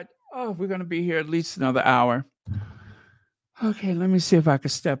God. Oh, we're going to be here at least another hour. Okay, let me see if I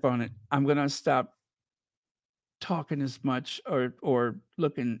can step on it. I'm going to stop talking as much or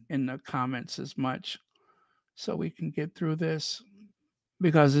looking in the comments as much so we can get through this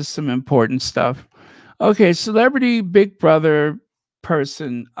because it's some important stuff. Okay, celebrity Big Brother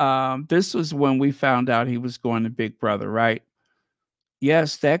person. This was when we found out he was going to Big Brother, right?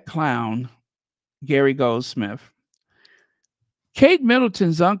 Yes, that clown, Gary Goldsmith. Kate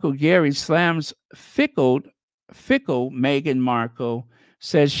Middleton's uncle Gary slams fickle Meghan Markle,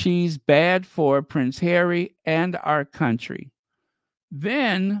 says she's bad for Prince Harry and our country.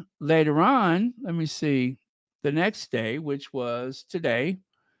 Then later on, let me see, the next day, which was today,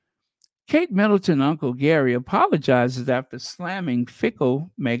 Kate Middleton Uncle Gary apologizes after slamming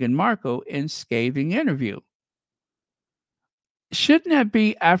fickle Meghan Markle in scathing interview. Shouldn't that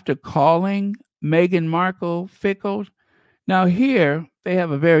be after calling Meghan Markle fickle? Now here, they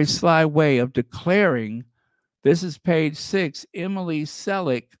have a very sly way of declaring, this is page 6, Emily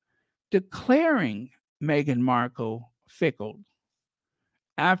Selick declaring Meghan Markle fickle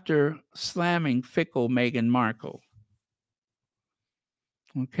after slamming fickle Meghan Markle.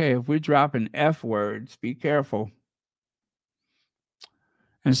 Okay, if we're dropping F words, be careful.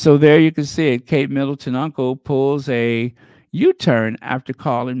 And so there you can see it. Kate Middleton Uncle pulls a U-turn after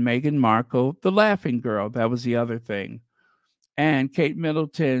calling Meghan Markle the laughing girl. That was the other thing. And Kate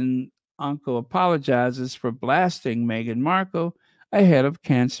Middleton Uncle apologizes for blasting Meghan Markle ahead of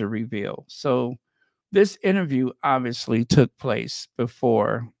cancer reveal. So this interview obviously took place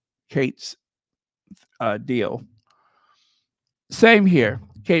before Kate's deal. Same here.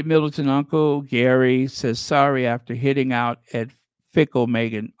 Kate Middleton Uncle Gary says sorry after hitting out at fickle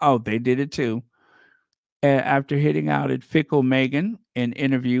Meghan. Oh, they did it too. After hitting out at fickle Meghan in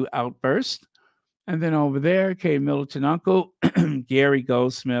interview outburst. And then over there, Kate Middleton Uncle Gary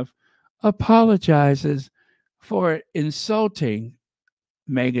Goldsmith apologizes for insulting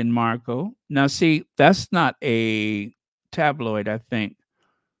Meghan Markle. Now, see, that's not a tabloid, I think.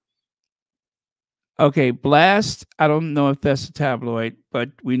 Okay, Blast, I don't know if that's a tabloid, but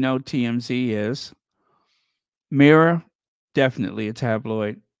we know TMZ is. Mirror, definitely a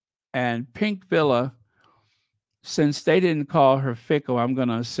tabloid. And Pink Villa, since they didn't call her fickle, I'm going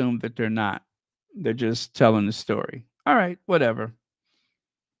to assume that they're not. They're just telling the story. All right, whatever.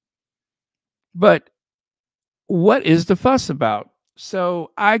 But what is the fuss about?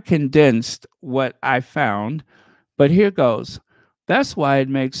 So I condensed what I found, but here goes. That's why it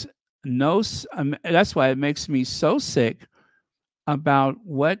makes me so sick about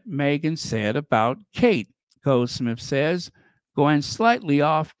what Meghan said about Kate. Goldsmith says, going slightly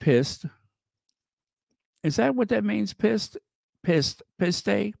off pissed. Is that what that means? Pissed? Pissed?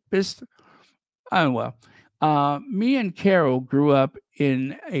 Oh, well. Me and Carol grew up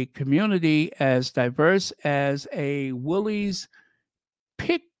in a community as diverse as a Woolies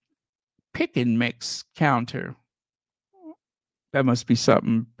pick and mix counter. That must be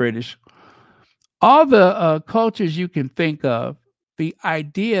something British. All the cultures you can think of, the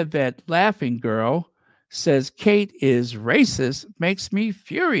idea that Laughing Girl says Kate is racist makes me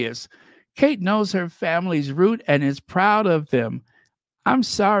furious. Kate knows her family's root and is proud of them. I'm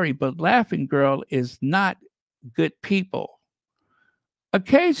sorry, but Laughing Girl is not good people.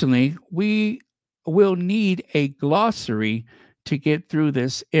 Occasionally, we will need a glossary to get through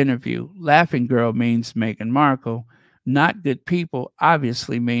this interview. Laughing Girl means Meghan Markle. Not good people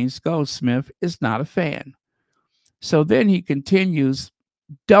obviously means Goldsmith is not a fan. So then he continues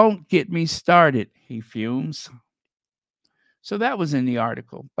Don't get me started, he fumes. So that was in the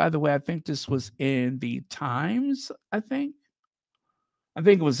article. By the way, I think this was in the Times, I think. I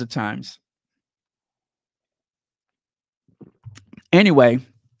think it was the Times. Anyway,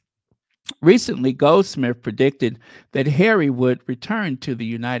 recently Goldsmith predicted that Harry would return to the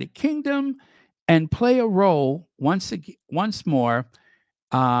United Kingdom and play a role once more.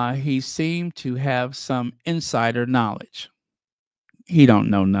 He seemed to have some insider knowledge. He don't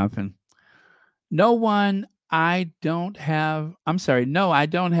know nothing. No, I don't have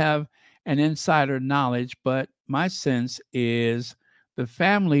an insider knowledge, but my sense is the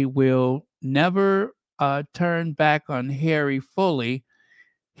family will never turn back on Harry fully.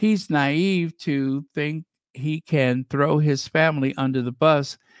 He's naive to think he can throw his family under the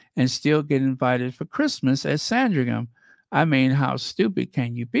bus and still get invited for Christmas at Sandringham. I mean, how stupid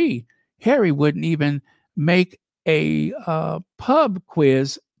can you be? Harry wouldn't even make a pub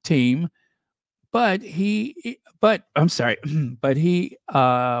quiz team, but I'm sorry, but he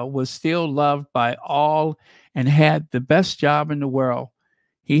was still loved by all and had the best job in the world.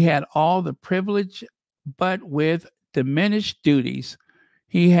 He had all the privilege, but with diminished duties.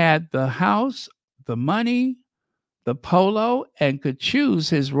 He had the house, the money, the polo, and could choose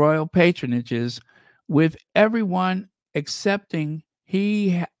his royal patronages with everyone accepting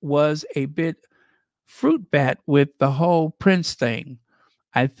he was a bit fruit bat with the whole prince thing.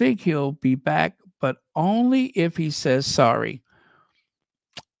 I think he'll be back, but only if he says sorry.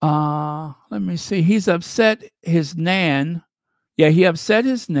 Let me see. He's upset his nan. Yeah, he upset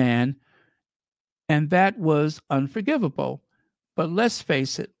his nan, and that was unforgivable. But let's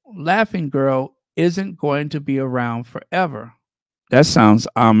face it, Laughing Girl isn't going to be around forever. That sounds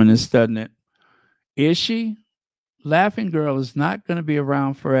ominous, doesn't it? Is she? Laughing Girl is not going to be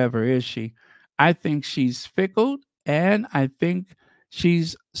around forever, is she? I think she's fickle, and I think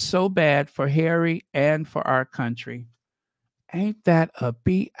she's so bad for Harry and for our country. Ain't that a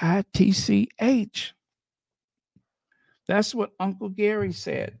bitch? That's what Uncle Gary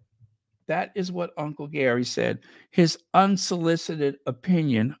said. That is what Uncle Gary said. His unsolicited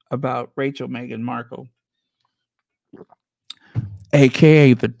opinion about Rachel Meghan Markle,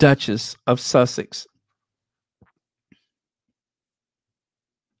 aka the Duchess of Sussex.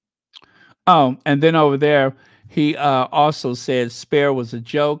 Oh, and then over there, he also said Spare was a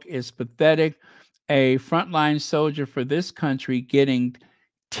joke. It's pathetic. A frontline soldier for this country getting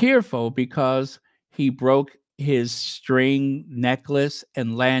tearful because he broke his string necklace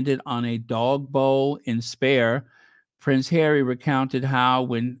and landed on a dog bowl in Spare. Prince Harry recounted how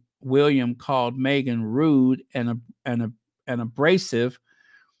when William called Meghan rude and abrasive,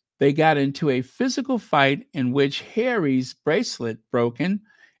 they got into a physical fight in which Harry's bracelet broken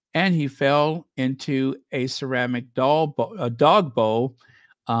and he fell into a ceramic dog bowl.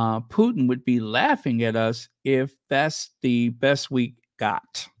 Putin would be laughing at us if that's the best we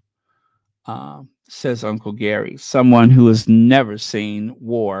got, says Uncle Gary, someone who has never seen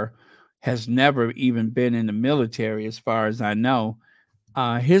war, has never even been in the military, as far as I know.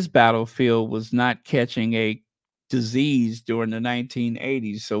 His battlefield was not catching a disease during the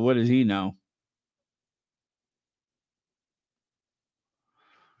 1980s, so what does he know?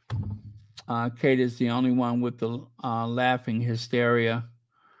 Kate is the only one with the laughing hysteria.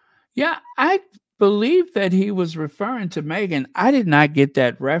 Yeah, I believe that he was referring to Meghan. I did not get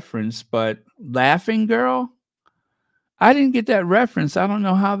that reference, but Laughing Girl, I didn't get that reference. I don't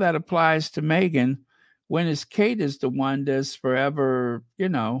know how that applies to Meghan when it's Kate is the one that's forever, you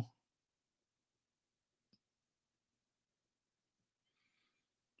know.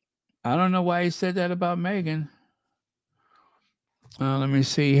 I don't know why he said that about Meghan. Let me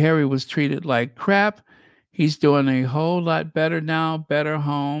see. Harry was treated like crap. He's doing a whole lot better now. Better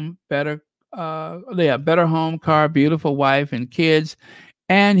home, better home, car, beautiful wife and kids,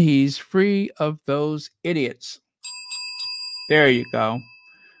 and he's free of those idiots. There you go.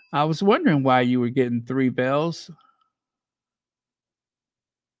 I was wondering why you were getting 3 bells.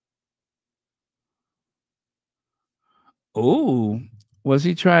 Ooh, was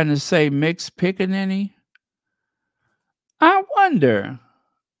he trying to say mixed pickaninny? I wonder.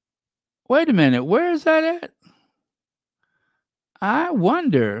 Wait a minute, where is that at? I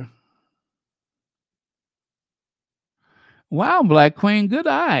wonder. Wow, Black Queen, good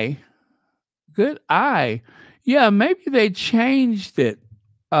eye. Good eye. Yeah, maybe they changed it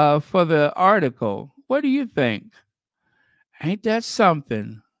for the article. What do you think? Ain't that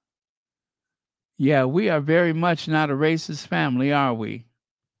something? Yeah, we are very much not a racist family, are we?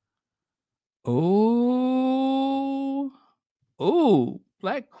 Ooh. Ooh,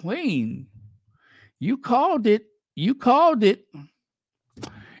 Black Queen. You called it. You called it.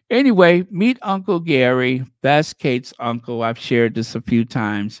 Anyway, meet Uncle Gary. That's Kate's uncle. I've shared this a few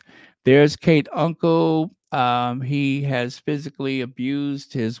times. There's Kate's uncle. He has physically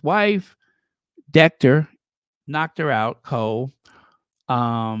abused his wife, decked her, knocked her out cold.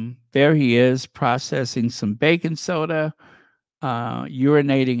 There he is processing some baking soda,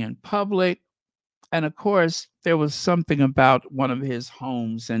 urinating in public. And of course, there was something about one of his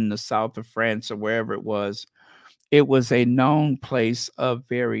homes in the south of France or wherever it was. It was a known place of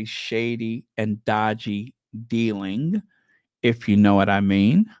very shady and dodgy dealing, if you know what I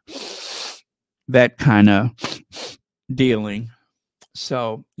mean. That kind of dealing.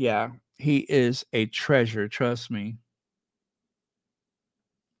 So, yeah, he is a treasure, trust me.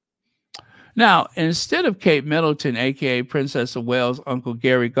 Now, instead of Kate Middleton, aka Princess of Wales' Uncle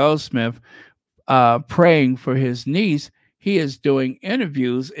Gary Goldsmith, praying for his niece, he is doing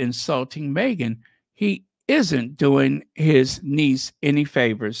interviews insulting Meghan. He isn't doing his niece any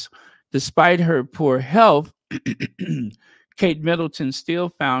favors. Despite her poor health, Kate Middleton still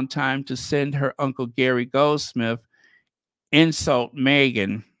found time to send her Uncle Gary Goldsmith insult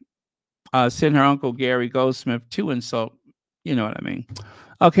Meghan. Send her Uncle Gary Goldsmith to insult, you know what I mean.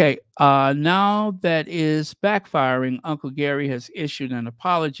 Okay, now that is backfiring. Uncle Gary has issued an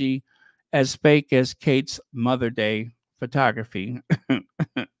apology as fake as Kate's Mother Day photography.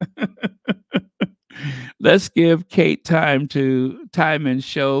 Let's give Kate time and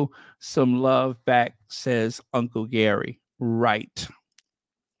show some love back, says Uncle Gary. Right.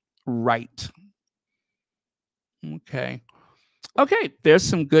 Okay, there's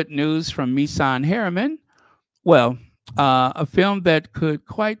some good news from Misan Harriman. Well, a film that could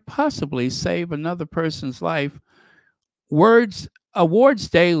quite possibly save another person's life. Awards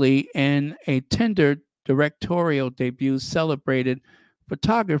Daily, in a tender directorial debut, celebrated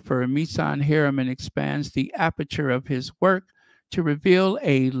photographer Misan Harriman expands the aperture of his work to reveal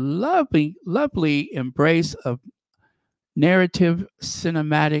a lovely embrace of narrative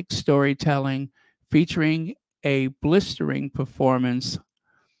cinematic storytelling, featuring a blistering performance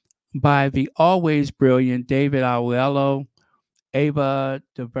by the always brilliant David Oyelowo, Ava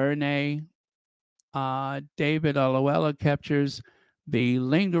DuVernay. David Oyelowo captures the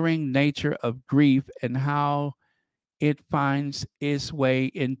lingering nature of grief and how it finds its way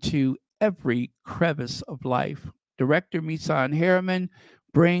into every crevice of life. Director Misan Harriman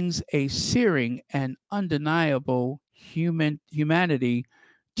brings a searing and undeniable humanity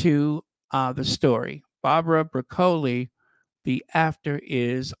to the story. Barbara Broccoli, The After,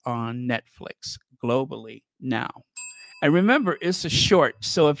 is on Netflix globally now. And remember, it's a short,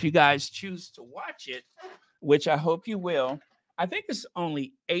 so if you guys choose to watch it, which I hope you will, I think it's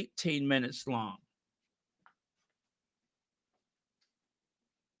only 18 minutes long.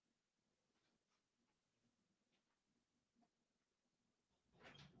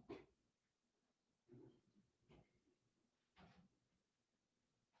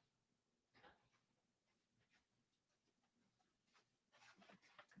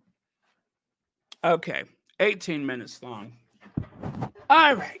 Okay, 18 minutes long.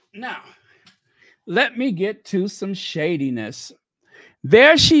 All right, now let me get to some shadiness.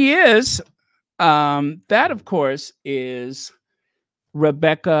 There she is. That, of course, is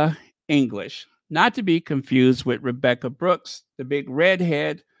Rebecca English, not to be confused with Rebecca Brooks, the big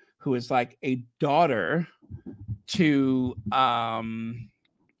redhead who is like a daughter to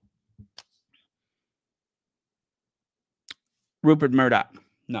Rupert Murdoch.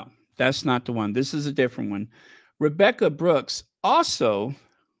 No, that's not the one. This is a different one. Rebecca Brooks also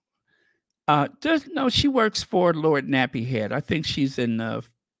she works for Lord Nappyhead. I think she's in the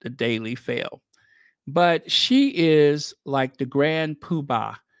Daily Fail. But she is like the grand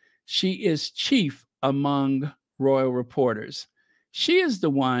poobah. She is chief among royal reporters. She is the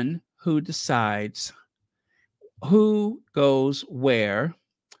one who decides who goes where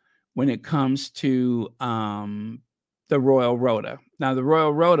when it comes to the Royal Rota. Now, the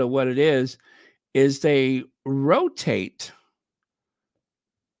Royal Rota, what it is they rotate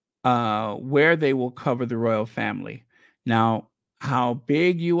where they will cover the royal family. Now, how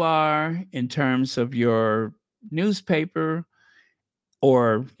big you are in terms of your newspaper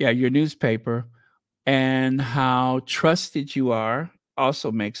your newspaper, and how trusted you are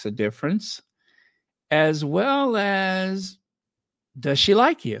also makes a difference, as well as does she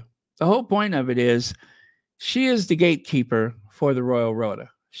like you? The whole point of it is she is the gatekeeper for the Royal Rota.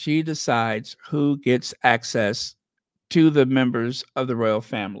 She decides who gets access to the members of the royal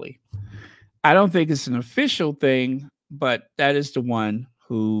family. I don't think it's an official thing, but that is the one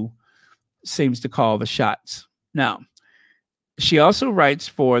who seems to call the shots. Now, she also writes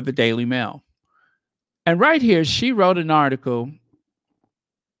for the Daily Mail. And right here, she wrote an article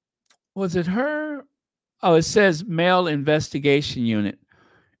Was it her? Oh, it says male investigation unit.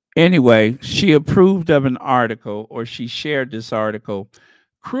 Anyway, she approved of an article, or she shared this article.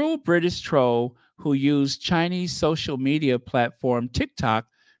 Cruel British troll who used Chinese social media platform TikTok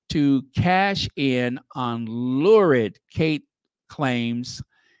to cash in on lurid Kate claims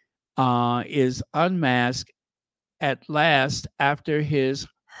is unmasked at last after his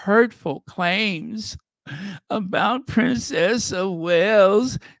hurtful claims about Princess of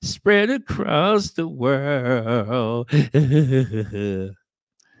Wales spread across the world.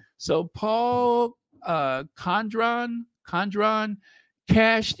 So Paul Condron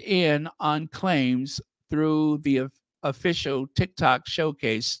cashed in on claims through the official TikTok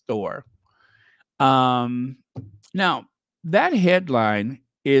showcase store. Now, that headline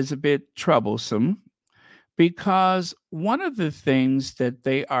is a bit troublesome because one of the things that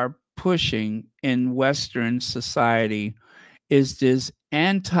they are pushing in Western society is this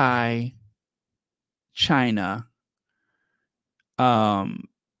anti China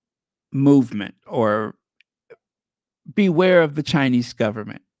movement, or beware of the Chinese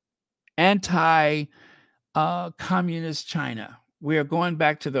government, anti communist China. We are going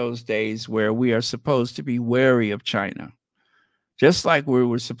back to those days where we are supposed to be wary of China, just like we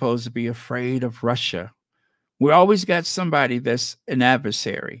were supposed to be afraid of Russia. We always got somebody that's an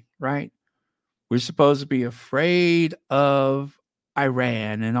adversary, right? We're supposed to be afraid of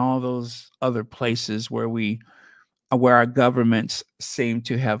Iran and all those other places where our governments seem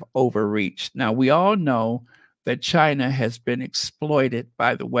to have overreached. Now, we all know that China has been exploited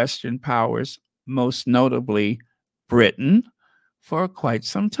by the Western powers, most notably Britain, for quite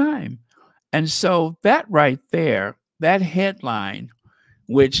some time. And so that right there, that headline,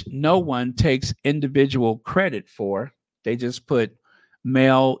 which no one takes individual credit for, they just put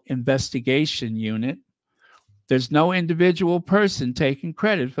male investigation unit. There's no individual person taking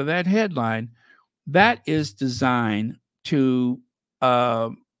credit for that headline. That is designed to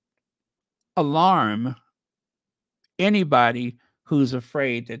alarm anybody who's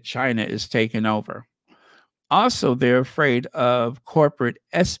afraid that China is taking over. Also, they're afraid of corporate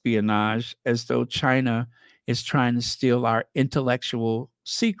espionage, as though China is trying to steal our intellectual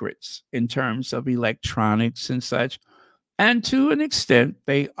secrets in terms of electronics and such. And to an extent,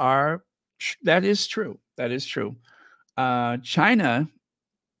 they are. That is true. That is true. China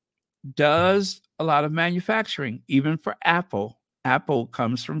does a lot of manufacturing, even for Apple. Apple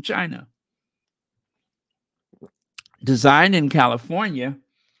comes from China. Designed in California,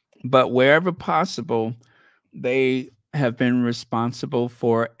 but wherever possible, they have been responsible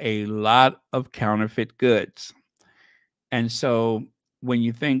for a lot of counterfeit goods. And so when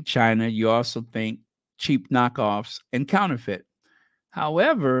you think China, you also think cheap knockoffs and counterfeit.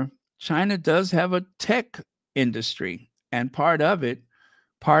 However, China does have a tech industry, and part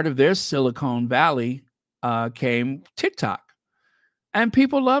of their Silicon Valley came TikTok. And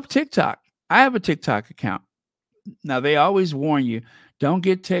people love TikTok. I have a TikTok account. Now, they always warn you, don't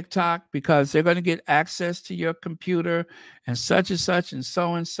get TikTok because they're going to get access to your computer and such and such and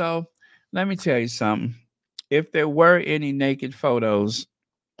so and so. Let me tell you something. If there were any naked photos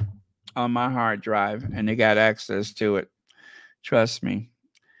on my hard drive and they got access to it, trust me,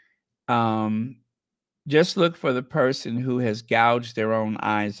 just look for the person who has gouged their own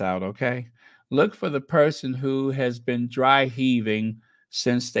eyes out, okay? Look for the person who has been dry heaving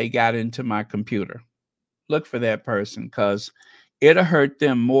since they got into my computer. Look for that person, because it'll hurt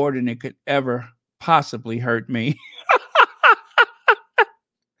them more than it could ever possibly hurt me.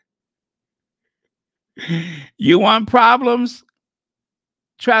 You want problems?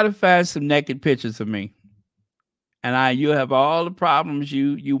 Try to find some naked pictures of me. And you have all the problems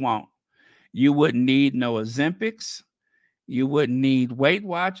you want. You wouldn't need no Ozempics. You wouldn't need Weight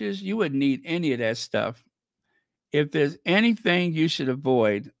Watchers. You wouldn't need any of that stuff. If there's anything you should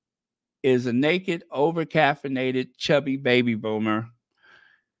avoid, is a naked, over-caffeinated, chubby baby boomer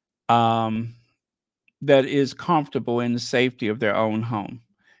that is comfortable in the safety of their own home.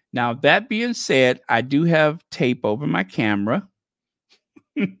 Now, that being said, I do have tape over my camera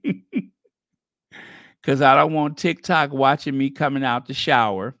because I don't want TikTok watching me coming out the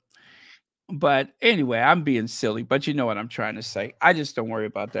shower. But anyway, I'm being silly, but you know what I'm trying to say. I just don't worry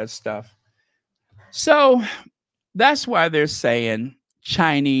about that stuff. So that's why they're saying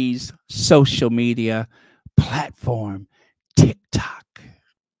Chinese social media platform, TikTok,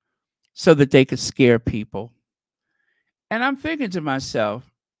 so that they could scare people. And I'm thinking to myself,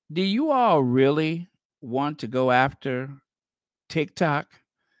 do you all really want to go after TikTok?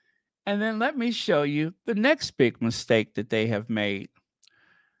 And then let me show you the next big mistake that they have made.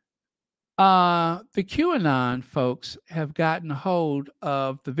 The QAnon folks have gotten hold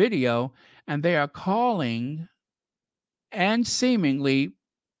of the video, and they are calling and seemingly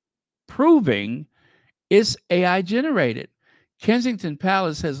proving it's AI generated. Kensington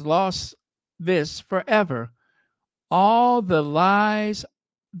Palace has lost this forever. All the lies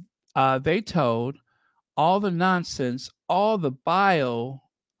they told, all the nonsense, all the bile,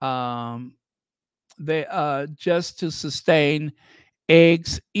 they just to sustain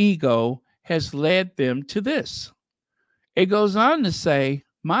Egg's ego has led them to this. It goes on to say,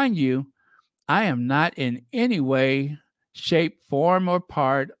 mind you, I am not in any way, shape, form, or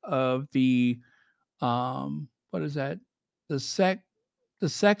part of the what is that? The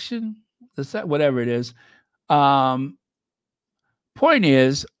section, whatever it is. Point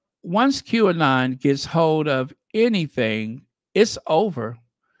is, once QAnon gets hold of anything, it's over.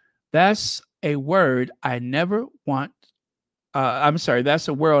 That's a word I never want. I'm sorry, that's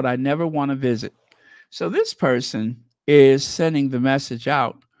a world I never want to visit. So this person is sending the message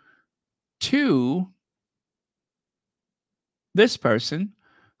out to this person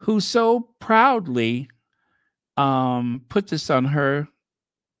who so proudly put this on her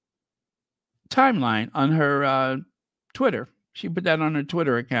timeline, on her Twitter. She put that on her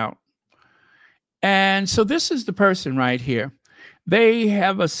Twitter account. And so this is the person right here. They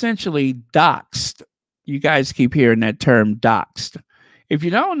have essentially doxed. You guys keep hearing that term doxed. If you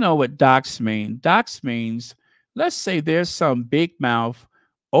don't know what dox means, let's say there's some big mouth,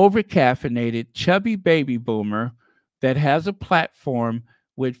 over-caffeinated, chubby baby boomer that has a platform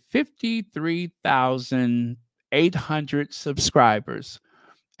with 53,800 subscribers.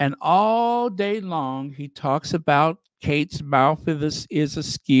 And all day long, he talks about Kate's mouth is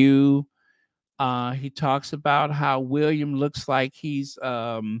askew. He talks about how William looks like he's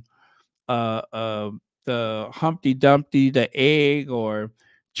the Humpty Dumpty, the egg, or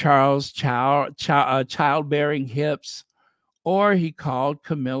Charles childbearing hips, or he called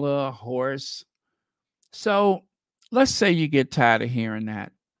Camilla a horse. So let's say you get tired of hearing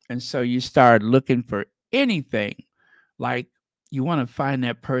that. And so you start looking for anything, like you want to find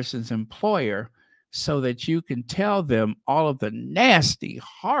that person's employer so that you can tell them all of the nasty,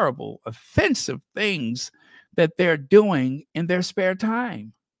 horrible, offensive things that they're doing in their spare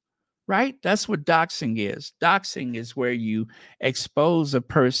time. Right? That's what doxing is. Doxing is where you expose a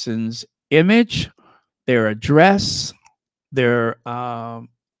person's image, their address, their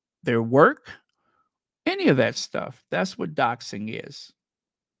work, any of that stuff. That's what doxing is.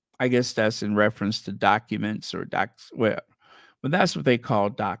 I guess that's in reference to documents or but that's what they call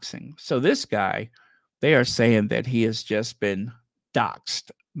doxing. So this guy, they are saying that he has just been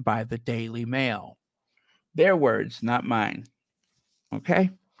doxed by the Daily Mail. Their words, not mine. Okay?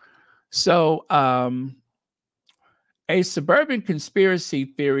 So a suburban conspiracy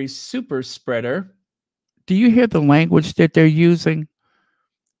theory super spreader. Do you hear the language that they're using?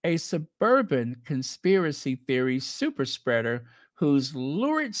 A suburban conspiracy theory super spreader whose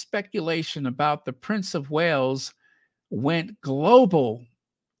lurid speculation about the Prince of Wales went global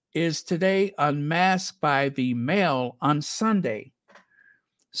is today unmasked by the Mail on Sunday.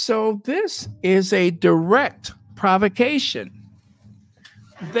 So this is a direct provocation.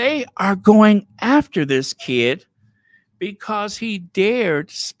 They are going after this kid because he dared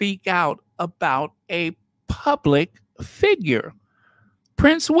speak out about a public figure,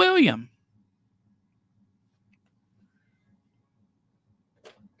 Prince William.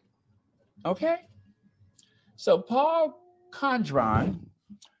 Okay? So Paul Condron,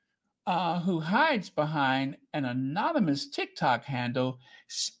 who hides behind an anonymous TikTok handle,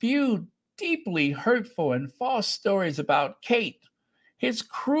 spewed deeply hurtful and false stories about Kate. His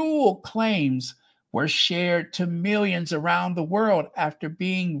cruel claims were shared to millions around the world after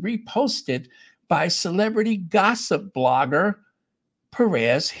being reposted by celebrity gossip blogger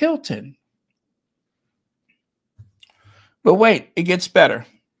Perez Hilton. But wait, it gets better.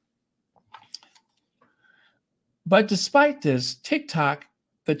 But despite this, TikTok,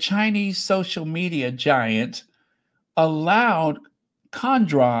 the Chinese social media giant, allowed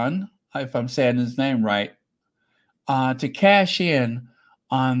Condron, if I'm saying his name right, to cash in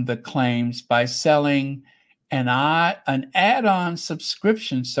on the claims by selling an add-on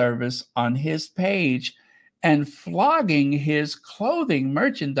subscription service on his page and flogging his clothing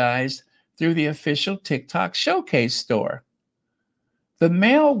merchandise through the official TikTok showcase store. The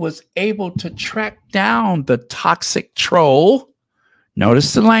Mail was able to track down the toxic troll,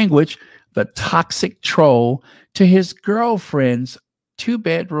 notice the language, the toxic troll, to his girlfriend's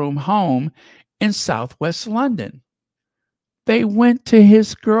 2-bedroom home in southwest London. They went to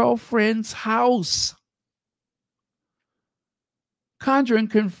his girlfriend's house.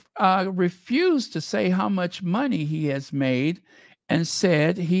 Condren refused to say how much money he has made and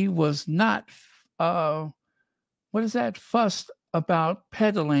said he was not, fussed about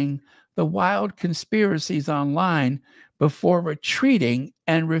peddling the wild conspiracies online before retreating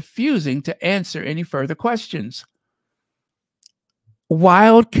and refusing to answer any further questions.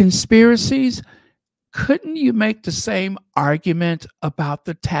 Wild conspiracies? Couldn't you make the same argument about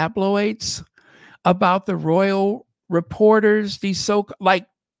the tabloids, about the royal reporters, these like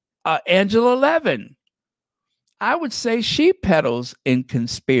Angela Levin? I would say she peddles in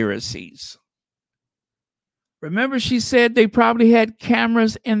conspiracies. Remember, she said they probably had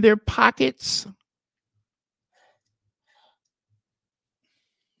cameras in their pockets.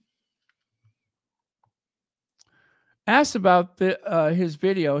 Asked about his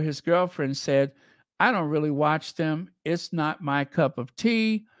video, his girlfriend said, I don't really watch them. It's not my cup of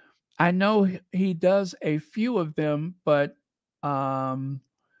tea. I know he does a few of them, but I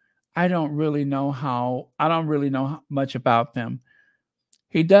don't really know much about them.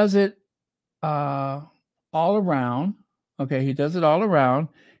 He does it all around. Okay, he does it all around.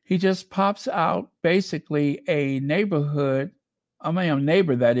 He just pops out basically a neighbor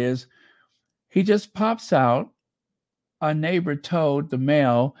that is. He just pops out. A neighbor told the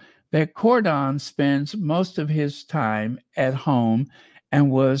Mail that Cordon spends most of his time at home and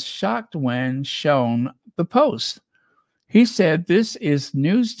was shocked when shown the post. He said, "This is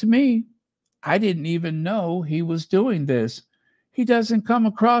news to me. I didn't even know he was doing this. He doesn't come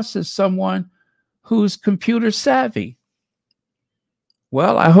across as someone who's computer savvy."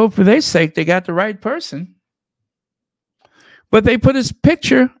 Well, I hope for their sake they got the right person. But they put his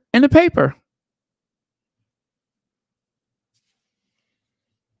picture in the paper.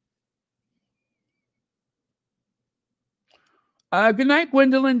 Good night,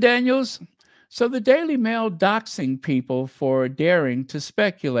 Gwendolyn Daniels. So the Daily Mail doxing people for daring to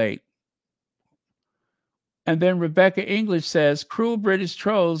speculate. And then Rebecca English says, cruel British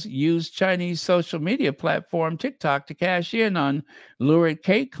trolls use Chinese social media platform TikTok to cash in on lurid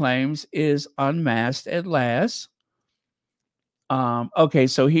Kate claims is unmasked at last. Okay,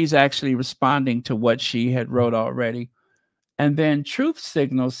 so he's actually responding to what she had wrote already. And then Truth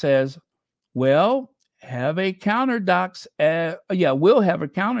Signal says, well, have a counterdox. We'll have a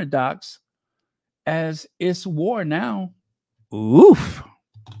counterdox as it's war now. Oof.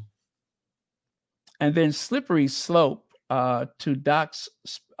 And then Slippery Slope to dox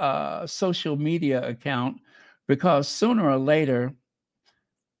social media account because sooner or later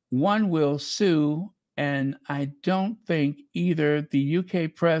one will sue, and I don't think either the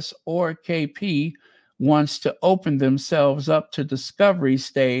UK press or KP wants to open themselves up to discovery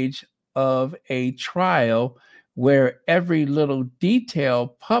stage of a trial where every little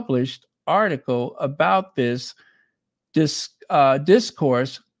detail published article about this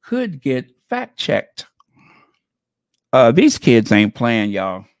discourse could get fact-checked. These kids ain't playing,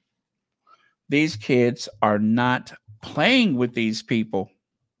 y'all. These kids are not playing with these people.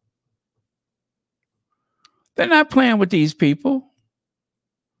 They're not playing with these people.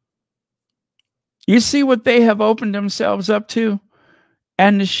 You see what they have opened themselves up to?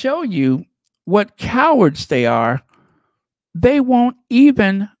 And to show you what cowards they are, they won't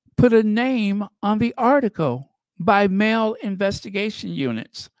even put a name on the article by male investigation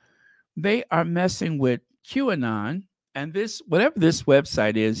units. They are messing with QAnon and this, whatever this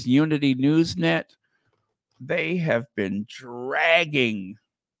website is, Unity Newsnet. They have been dragging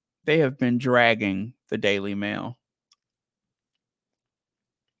the Daily Mail.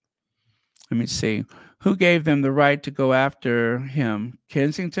 Let me see. Who gave them the right to go after him?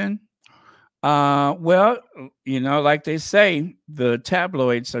 Kensington? Well, like they say, the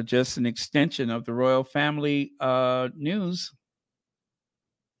tabloids are just an extension of the royal family news.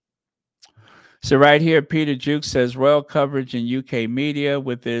 So right here, Peter Juke says, royal coverage in UK media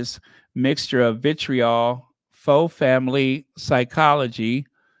with this mixture of vitriol, faux family psychology,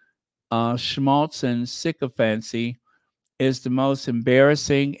 schmaltz and sycophancy is the most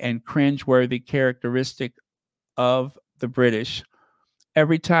embarrassing and cringeworthy characteristic of the British.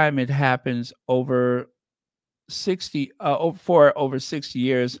 Every time it happens for over 60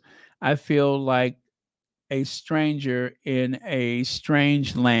 years, I feel like a stranger in a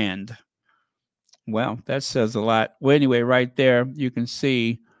strange land. Well, that says a lot. Well, anyway, right there, you can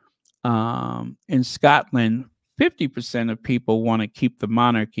see in Scotland, 50% of people want to keep the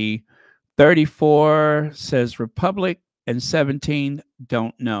monarchy. 34 says republic, and 17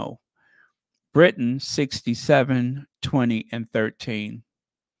 don't know. Britain, 67, 20, and 13.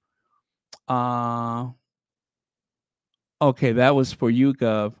 Okay, that was for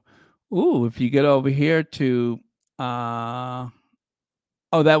YouGov. Ooh, if you get over here to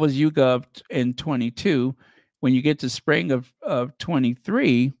Oh, that was YouGov in 22. When you get to spring of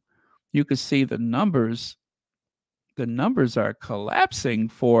 23, you can see the numbers. The numbers are collapsing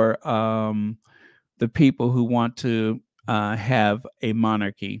for the people who want to have a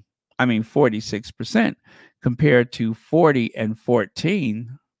monarchy. I mean, 46% compared to 40 and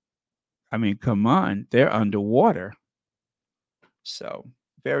 14. I mean, come on, they're underwater. So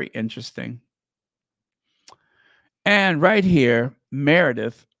very interesting. And right here,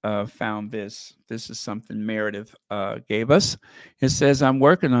 Meredith found this. This is something Meredith gave us. It says, I'm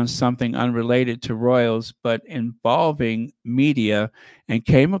working on something unrelated to royals, but involving media, and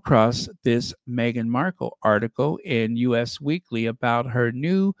came across this Meghan Markle article in US Weekly about her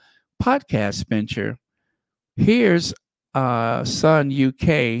new podcast venture. Here's Sun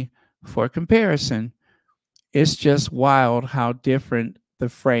UK for comparison. It's just wild how different the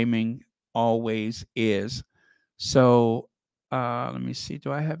framing always is. So let me see.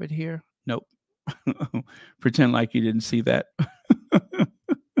 Do I have it here? Nope. Pretend like you didn't see that.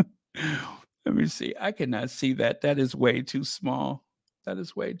 Let me see. I cannot see that. That is way too small. That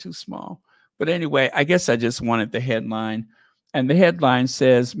is way too small. But anyway, I guess I just wanted the headline. And the headline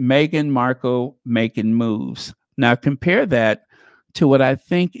says, Meghan Markle making moves. Now compare that to what I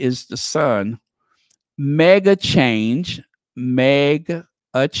think is the Sun. Mega change. Meg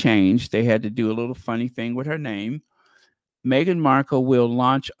a change. They had to do a little funny thing with her name. Meghan Markle will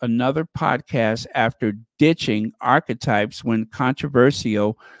launch another podcast after ditching archetypes when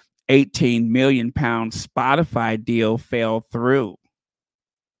controversial 18 million pound Spotify deal fell through.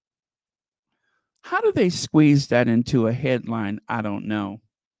 How do they squeeze that into a headline? I don't know.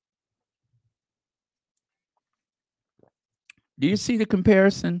 Do you see the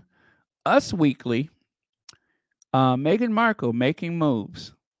comparison? Us Weekly, Meghan Markle making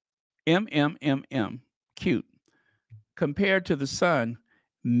moves. Cute. Compared to the Sun,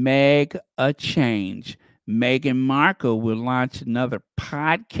 Meg a change. Meghan Markle will launch another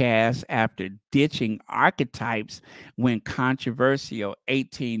podcast after ditching archetypes when controversial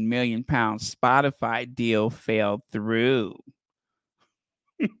 18 million pound Spotify deal fell through.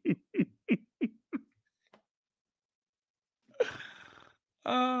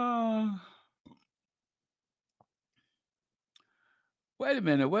 Wait a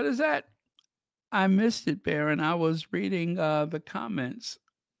minute. What is that? I missed it, Baron. I was reading the comments.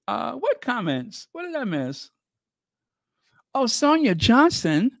 What comments? What did I miss? Oh, Sonia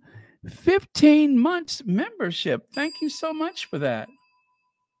Johnson, 15 months membership. Thank you so much for that.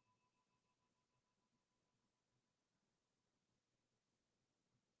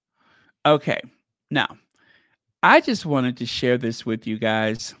 Okay. Now, I just wanted to share this with you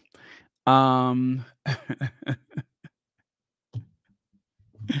guys. Am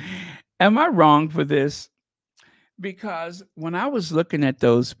I wrong for this? Because when I was looking at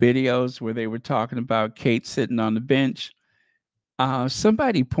those videos where they were talking about Kate sitting on the bench,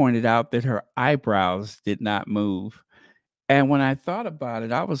 somebody pointed out that her eyebrows did not move. And when I thought about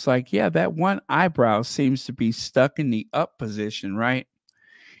it, I was like, yeah, that one eyebrow seems to be stuck in the up position, right?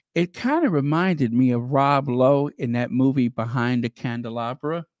 It kind of reminded me of Rob Lowe in that movie Behind the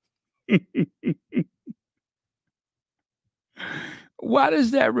Candelabra. Why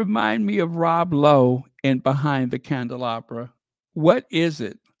does that remind me of Rob Lowe in Behind the Candelabra? What is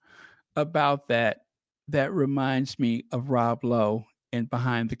it about that that reminds me of Rob Lowe in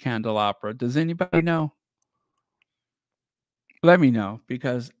Behind the Candelabra? Does anybody know? Let me know,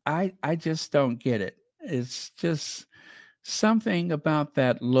 because I just don't get it. It's just something about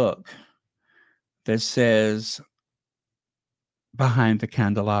that look that says Behind the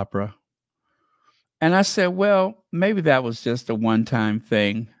Candelabra. And I said, well, maybe that was just a one-time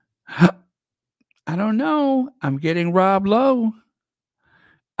thing. I don't know. I'm getting Rob Lowe.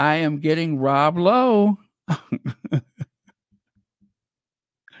 I am getting Rob Lowe.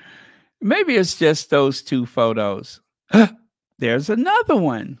 Maybe it's just those two photos. There's another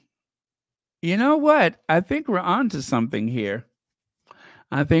one. You know what? I think we're on to something here.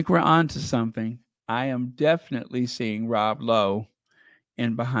 I think we're on to something. I am definitely seeing Rob Lowe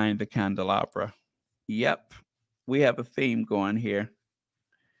in Behind the Candelabra. Yep. We have a theme going here.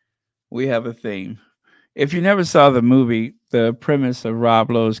 We have a theme. If you never saw the movie, the premise of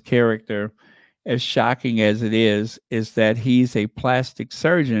Rob Lowe's character, as shocking as it is that he's a plastic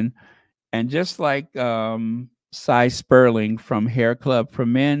surgeon. And just like Cy Sperling from Hair Club for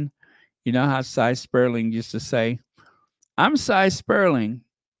Men, you know how Cy Sperling used to say, I'm Cy Sperling,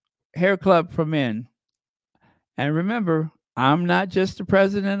 Hair Club for Men. And remember, I'm not just the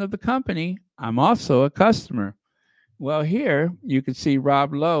president of the company, I'm also a customer. Well, here you can see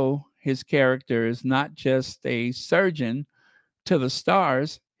Rob Lowe. His character is not just a surgeon, to the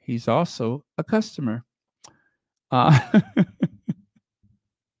stars, he's also a customer. Uh,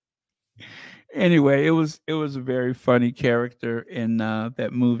 anyway, it was a very funny character in that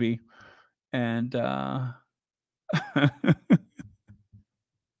movie, and the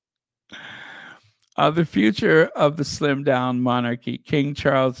future of the slimmed down monarchy. King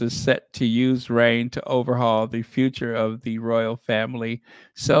Charles is set to use reign to overhaul the future of the royal family.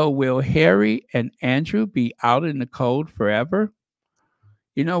 So, will Harry and Andrew be out in the cold forever?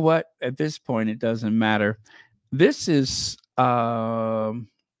 You know what? At this point, it doesn't matter. This is, I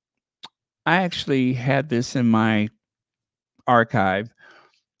actually had this in my archive,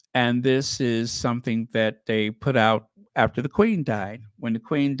 and this is something that they put out after the Queen died. When the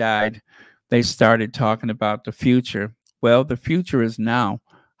Queen died, they started talking about the future. Well, the future is now.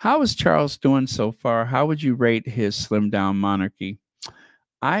 How is Charles doing so far? How would you rate his slimmed down monarchy?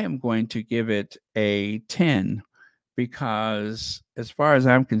 I am going to give it a 10 because, as far as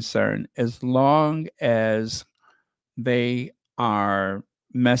I'm concerned, as long as they are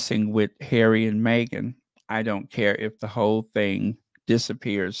messing with Harry and Meghan, I don't care if the whole thing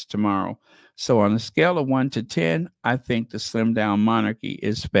disappears tomorrow. So on a scale of 1 to 10, I think the slim down monarchy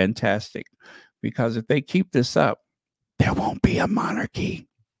is fantastic, because if they keep this up, there won't be a monarchy.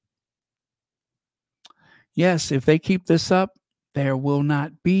 Yes, if they keep this up, there will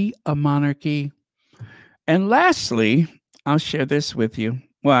not be a monarchy. And lastly, I'll share this with you.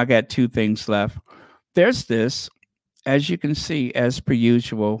 Well, I got 2 things left. There's this, as you can see, as per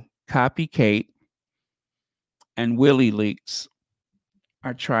usual, Copy Kate and Willie Leaks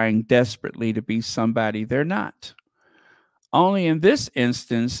are trying desperately to be somebody they're not. Only in this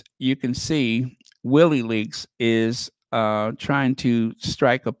instance, you can see Willie Leaks is trying to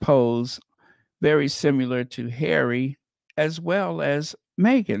strike a pose very similar to Harry as well as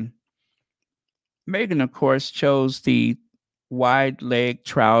Meghan. Meghan, of course, chose the wide leg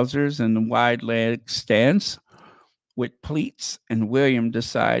trousers and the wide leg stance with pleats, and William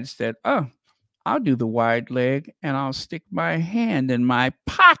decides that, oh, I'll do the wide leg and I'll stick my hand in my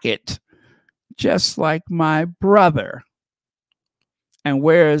pocket just like my brother. And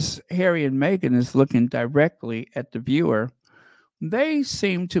whereas Harry and Meghan is looking directly at the viewer, they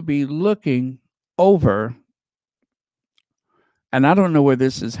seem to be looking over. And I don't know where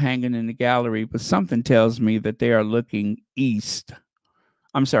this is hanging in the gallery, but something tells me that they are looking east.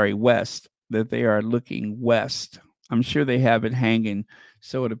 I'm sorry, west, that they are looking west. I'm sure they have it hanging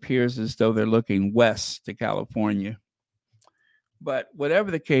so it appears as though they're looking west to California. But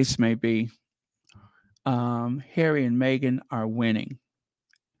whatever the case may be, Harry and Meghan are winning.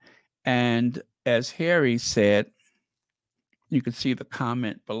 And as Harry said, you can see the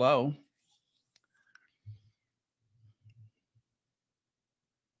comment below.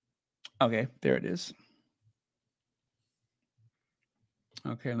 Okay, there it is.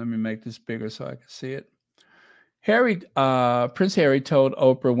 Okay, let me make this bigger so I can see it. Prince Harry told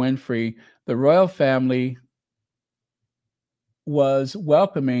Oprah Winfrey the royal family was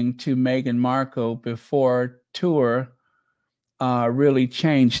welcoming to Meghan Markle before tour really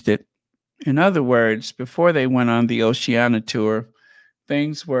changed it. In other words, before they went on the Oceania tour,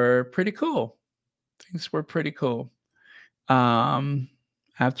 things were pretty cool. Things were pretty cool.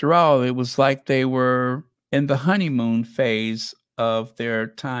 After all, it was like they were in the honeymoon phase of their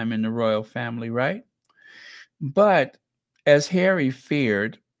time in the royal family, right? But as Harry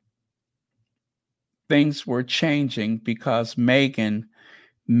feared, things were changing because Meghan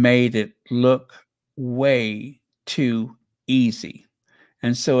made it look way too easy.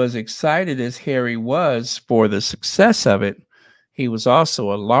 And so as excited as Harry was for the success of it, he was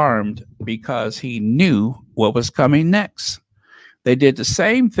also alarmed because he knew what was coming next. They did the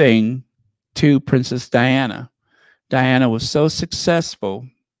same thing to Princess Diana. Diana was so successful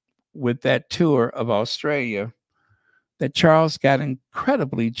with that tour of Australia that Charles got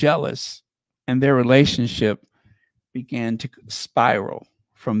incredibly jealous, and their relationship began to spiral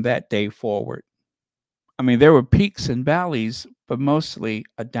from that day forward. I mean, there were peaks and valleys, but mostly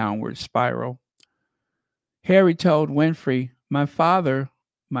a downward spiral. Harry told Winfrey, my father,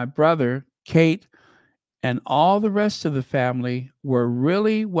 my brother, Kate, and all the rest of the family were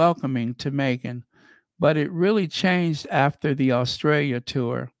really welcoming to Meghan, but it really changed after the Australia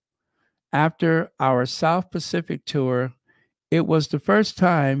tour. After our South Pacific tour, it was the first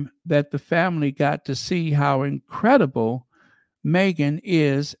time that the family got to see how incredible Meghan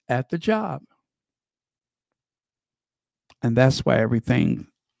is at the job. And that's why everything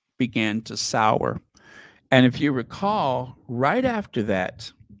began to sour. And if you recall, right after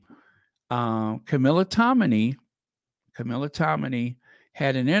that, Camilla Tominey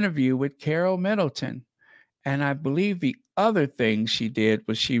had an interview with Carol Middleton. And I believe the other thing she did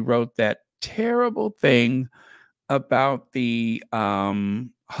was she wrote that terrible thing about the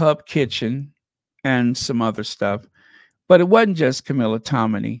Hub Kitchen and some other stuff. But it wasn't just Camilla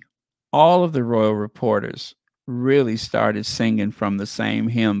Tominey. All of the royal reporters really started singing from the same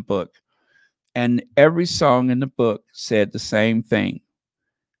hymn book. And every song in the book said the same thing.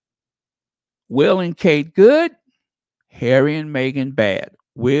 Will and Kate good, Harry and Meghan bad.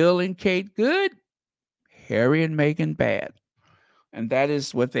 Will and Kate good, Harry and Meghan bad. And that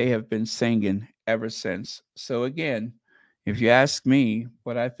is what they have been singing ever since. So again, if you ask me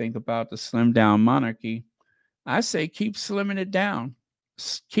what I think about the slim down monarchy, I say keep slimming it down.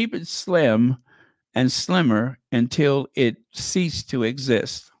 Keep it slim and slimmer until it ceases to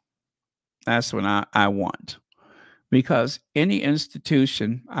exist. That's what I want. Because any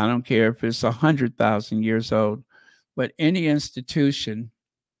institution, I don't care if it's 100,000 years old, but any institution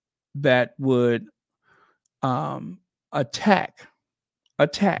that would attack,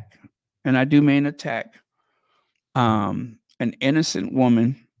 and I do mean attack, an innocent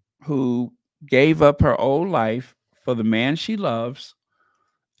woman who gave up her old life for the man she loves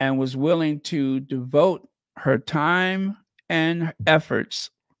and was willing to devote her time and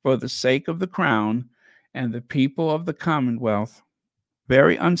efforts for the sake of the crown and the people of the Commonwealth.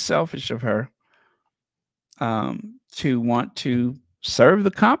 Very unselfish of her to want to serve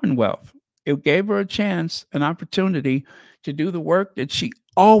the Commonwealth. It gave her a chance, an opportunity to do the work that she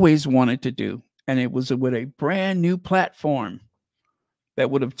always wanted to do. And it was with a brand new platform that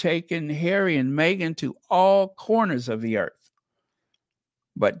would have taken Harry and Meghan to all corners of the earth.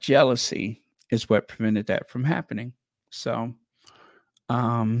 But jealousy is what prevented that from happening. So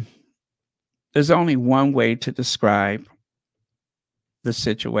there's only one way to describe the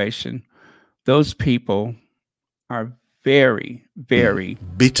situation. Those people are very, very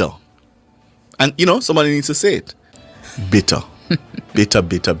bitter. And, you know, somebody needs to say it. Bitter. Bitter,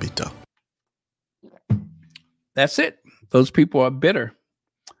 bitter, bitter. That's it. Those people are bitter.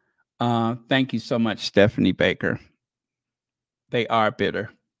 Thank you so much, Stephanie Baker. They are bitter.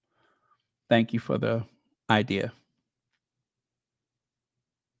 Thank you for the idea.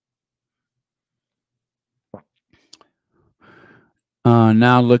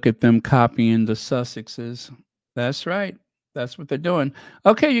 Now look at them copying the Sussexes. That's right. That's what they're doing.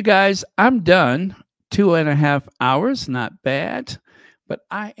 Okay, you guys, I'm done. 2.5 hours, not bad, but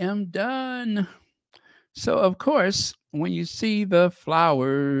I am done. So, of course, when you see the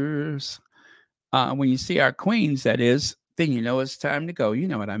flowers, when you see our queens, that is, then you know it's time to go. You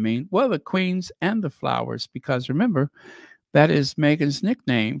know what I mean? Well, the queens and the flowers, because remember, that is Meghan's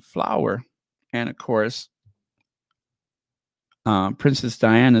nickname, Flower. And, of course, Princess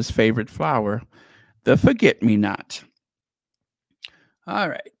Diana's favorite flower, the forget-me-not. All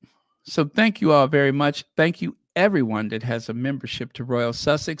right. So thank you all very much. Thank you, everyone that has a membership to Royal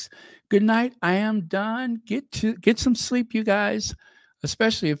Sussex. Good night. I am done. Get some sleep, you guys,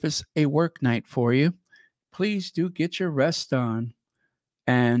 especially if it's a work night for you. Please do get your rest on.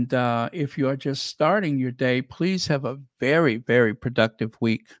 And if you are just starting your day, please have a very, very productive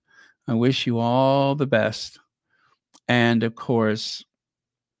week. I wish you all the best. And of course,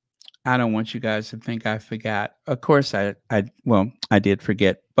 I don't want you guys to think I forgot. Of course, I did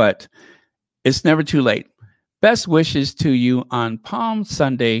forget, but it's never too late. Best wishes to you on Palm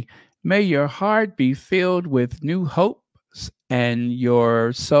Sunday. May your heart be filled with new hopes and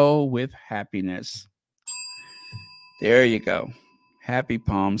your soul with happiness. There you go. Happy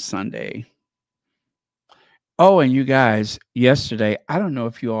Palm Sunday. Oh, and you guys, yesterday, I don't know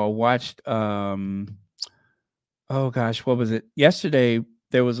if you all watched, oh gosh, what was it? Yesterday,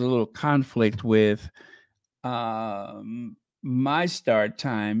 there was a little conflict with my start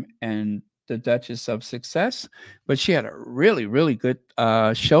time and the Duchess of Success, but she had a really, really good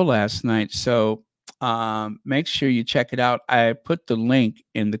show last night. So make sure you check it out. I put the link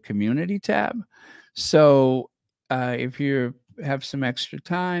in the community tab. So if you have some extra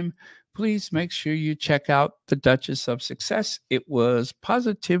time, please make sure you check out the Duchess of Success. It was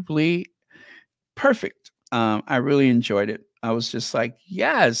positively perfect. I really enjoyed it. I was just like,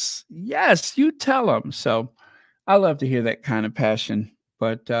 yes, you tell them. So I love to hear that kind of passion.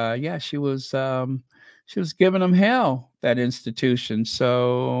 But yeah, she was giving them hell, that institution.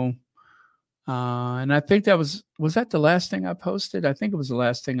 So, and I think was that the last thing I posted? I think it was the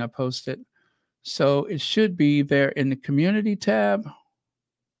last thing I posted. So it should be there in the community tab.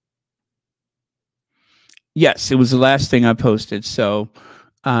 Yes, it was the last thing I posted. So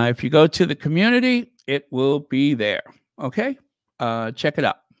if you go to the community, it will be there. Okay, check it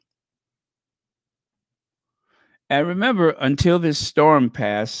out. And remember, until this storm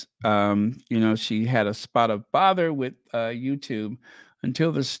passed, she had a spot of bother with YouTube.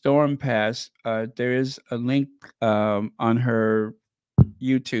 Until the storm passed, there is a link on her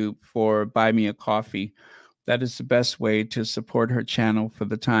YouTube for Buy Me a Coffee. That is the best way to support her channel for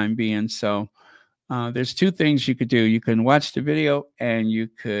the time being. So there's two things you could do. You can watch the video, and you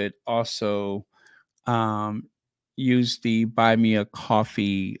could also use the Buy Me a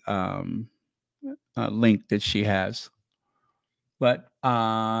Coffee link that she has. But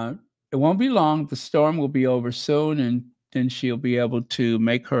it won't be long. The storm will be over soon, and then she'll be able to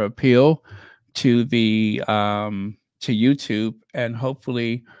make her appeal to the to YouTube, and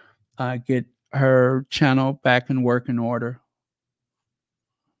hopefully get her channel back in working order.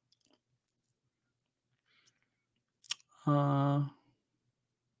 Oh,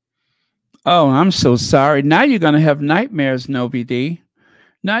 I'm so sorry. Now you're going to have nightmares, Nobi D.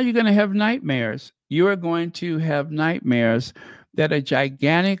 Now you're going to have nightmares. You are going to have nightmares that a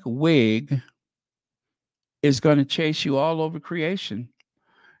gigantic wig is going to chase you all over creation.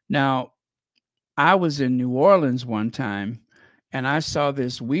 Now, I was in New Orleans one time, and I saw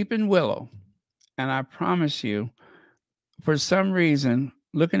this weeping willow. And I promise you, for some reason,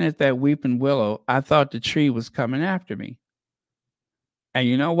 looking at that weeping willow, I thought the tree was coming after me. And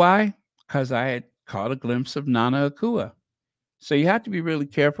you know why? Because I had caught a glimpse of Nana Akua. So you have to be really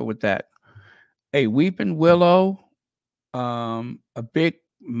careful with that. A weeping willow, a big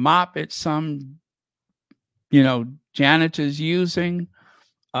mop at some, janitor's using,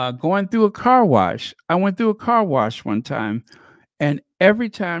 going through a car wash. I went through a car wash one time, and every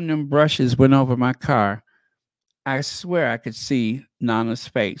time them brushes went over my car, I swear I could see Nana's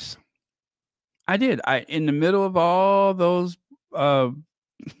face. I did. In the middle of all those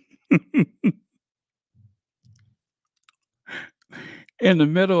in the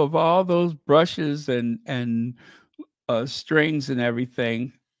middle of all those brushes and strings and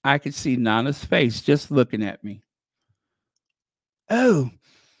everything, I could see Nana's face just looking at me. Oh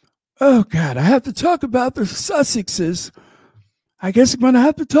God, I have to talk about the Sussexes. I guess I'm going to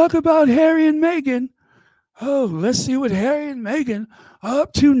have to talk about Harry and Meghan. Oh, let's see what Harry and Meghan are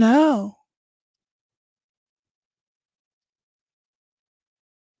up to now.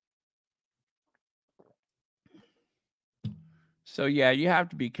 So, yeah, you have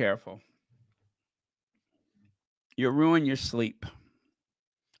to be careful. You'll ruin your sleep.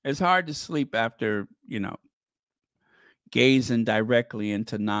 It's hard to sleep after, gazing directly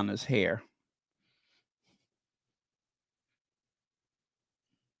into Nana's hair.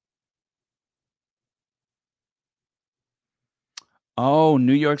 Oh,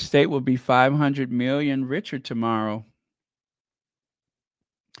 New York State will be 500 million richer tomorrow.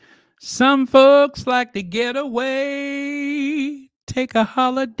 Some folks like to get away, take a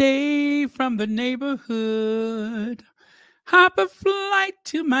holiday from the neighborhood, hop a flight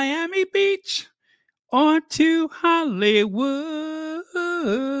to Miami Beach or to Hollywood.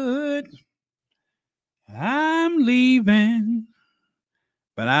 I'm leaving,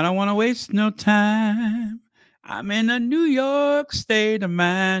 but I don't want to waste no time. I'm in a New York state of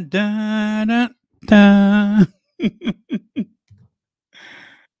mind. Dun, dun, dun.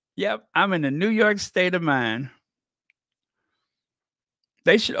 Yep, I'm in a New York state of mind.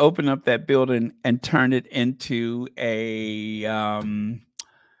 They should open up that building and turn it into a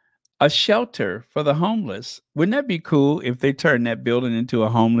shelter for the homeless. Wouldn't that be cool if they turned that building into a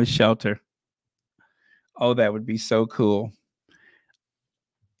homeless shelter? Oh, that would be so cool.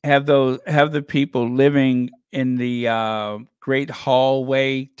 Have the people living in the great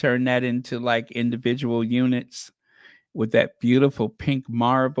hallway turn that into like individual units with that beautiful pink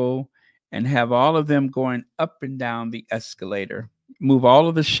marble, and have all of them going up and down the escalator. Move all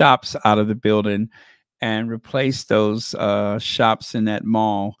of the shops out of the building and replace those shops in that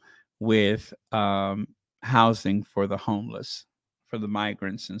mall with housing for the homeless, for the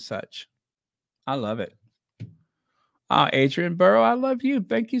migrants and such. I love it. Adrian Burrow, I love you.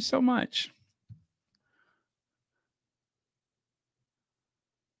 Thank you so much.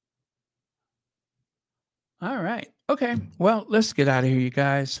 All right. Okay. Well, let's get out of here, you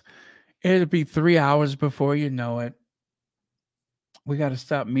guys. It'll be 3 hours before you know it. We got to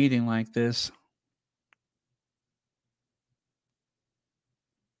stop meeting like this.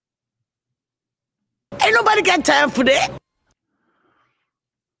 Ain't nobody got time for that.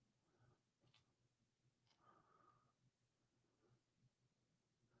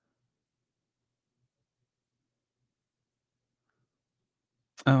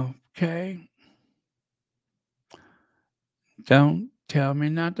 Okay. Don't Tell me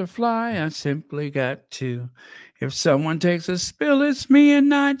not to fly, I simply got to. If someone takes a spill, it's me and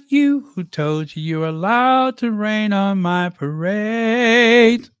not you. Who told you you're allowed to rain on my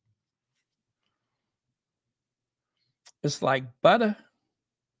parade? It's like butter.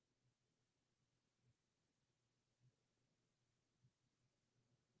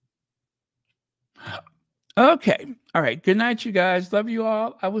 Okay. All right. Good night, you guys. Love you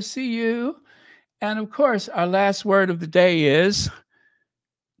all. I will see you. And of course, our last word of the day is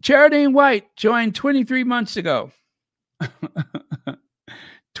Charity White joined 23 months ago.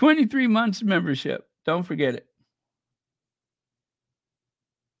 23 months membership. Don't forget it.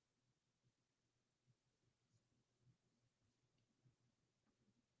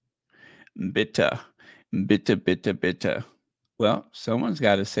 Bitter. Bitter, bitter, bitter. Well, someone's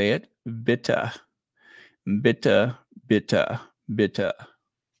got to say it. Bitter. Bitter, bitter, bitter.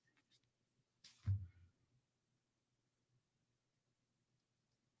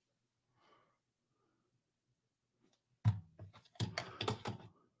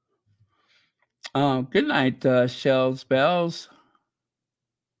 Good night, Shells Bells.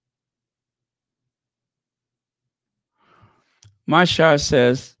 Mashar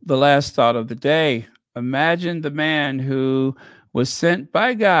says, the last thought of the day. Imagine the man who was sent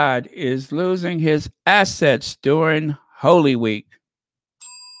by God is losing his assets during Holy Week.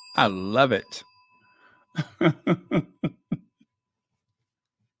 I love it.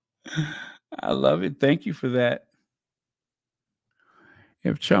 I love it. Thank you for that.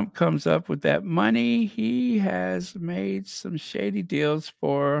 If Trump comes up with that money, he has made some shady deals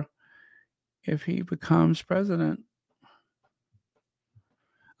for if he becomes president.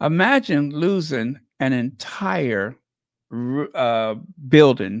 Imagine losing an entire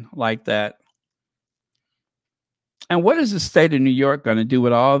building like that. And what is the state of New York going to do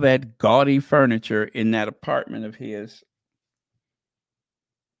with all that gaudy furniture in that apartment of his?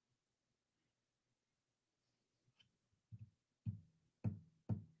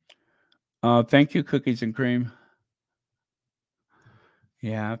 Thank you, Cookies and Cream.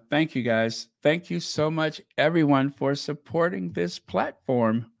 Yeah, thank you, guys. Thank you so much, everyone, for supporting this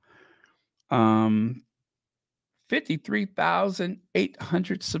platform.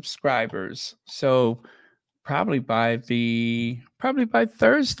 53,800 subscribers. So probably by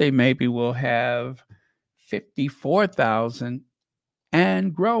Thursday, maybe we'll have 54,000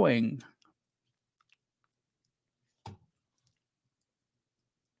 and growing.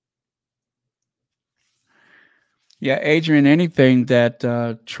 Yeah, Adrian, anything that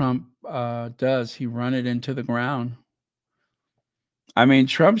Trump does, he run it into the ground. I mean,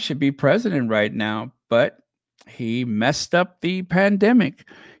 Trump should be president right now, but he messed up the pandemic.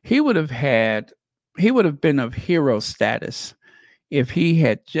 He would have been of hero status if he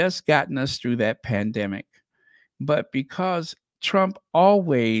had just gotten us through that pandemic. But because Trump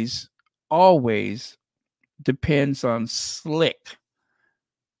always depends on slick,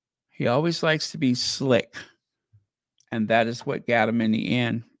 he always likes to be slick. And that is what got him in the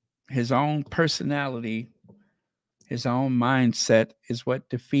end. His own personality, his own mindset is what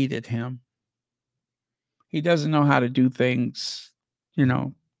defeated him. He doesn't know how to do things, in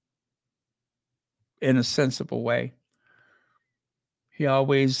a sensible way. He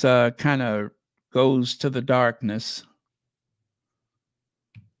always kind of goes to the darkness.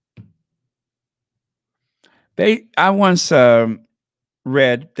 I once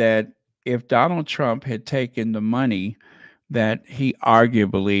read that if Donald Trump had taken the money that he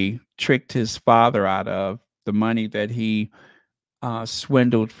arguably tricked his father out of, the money that he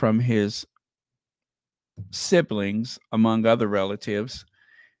swindled from his siblings, among other relatives,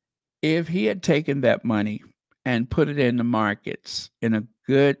 if he had taken that money and put it in the markets in a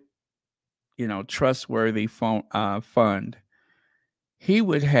good, trustworthy fund, he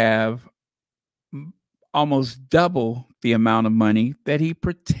would have almost double the amount of money that he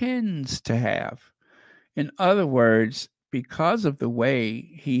pretends to have. In other words, because of the way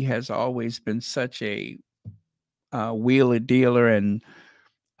he has always been such a wheeler dealer and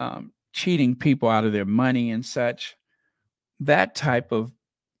cheating people out of their money and such, that type of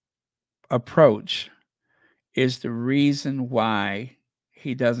approach is the reason why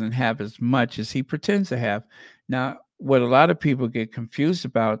he doesn't have as much as he pretends to have. Now, what a lot of people get confused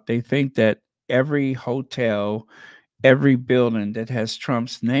about, they think that every hotel, every building that has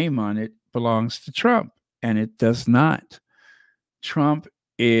Trump's name on it belongs to Trump, and it does not. Trump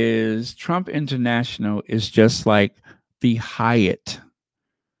International is just like the Hyatt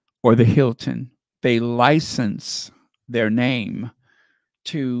or the Hilton. They license their name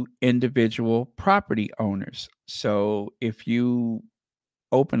to individual property owners. So if you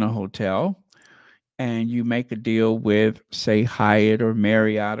open a hotel and you make a deal with, say, Hyatt or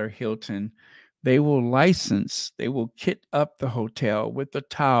Marriott or Hilton, they will kit up the hotel with the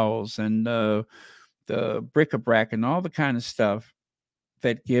towels and the bric-a-brac and all the kind of stuff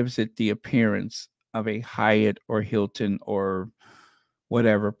that gives it the appearance of a Hyatt or Hilton or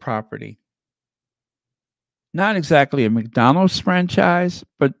whatever property. Not exactly a McDonald's franchise,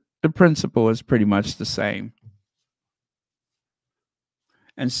 but the principle is pretty much the same.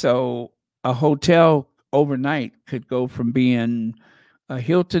 And so a hotel overnight could go from being a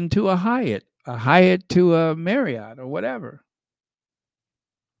Hilton to a Hyatt to a Marriott or whatever.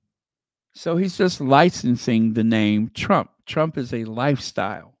 So he's just licensing the name Trump. Trump is a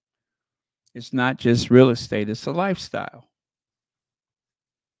lifestyle. It's not just real estate, it's a lifestyle.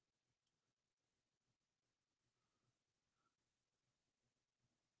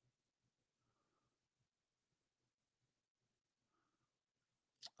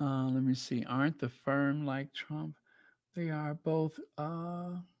 Let me see. Aren't the firm like Trump? They are both,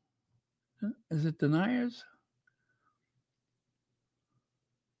 is it deniers?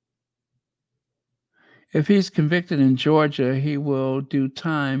 If he's convicted in Georgia, he will do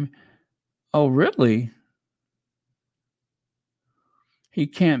time. Oh, really? He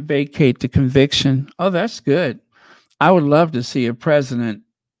can't vacate the conviction. Oh, that's good. I would love to see a president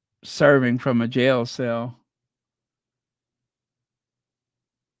serving from a jail cell.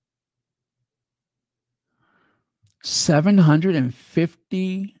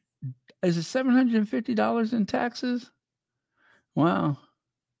 $750? Is it $750 in taxes? Wow.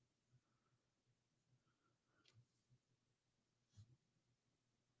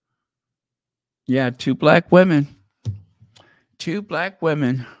 Yeah, 2 black women. 2 black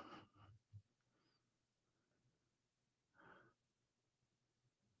women.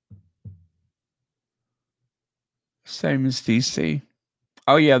 Same as DC.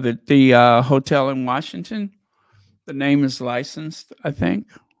 Oh yeah, the hotel in Washington. The name is licensed, I think.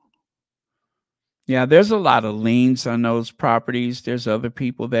 Yeah, there's a lot of liens on those properties. There's other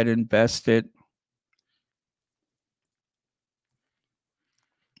people that invested.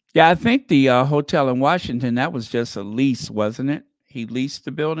 Yeah, I think the hotel in Washington, that was just a lease, wasn't it? He leased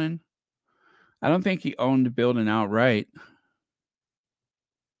the building. I don't think he owned the building outright.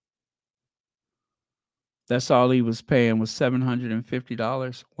 That's all he was paying was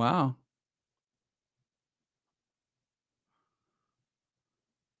 $750. Wow.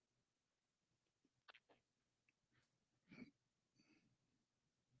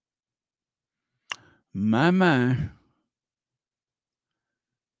 My.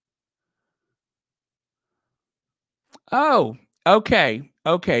 Oh, okay.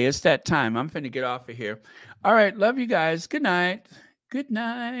 Okay, it's that time. I'm finna get off of here. All right, love you guys. Good night. Good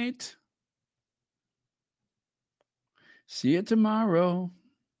night. See you tomorrow.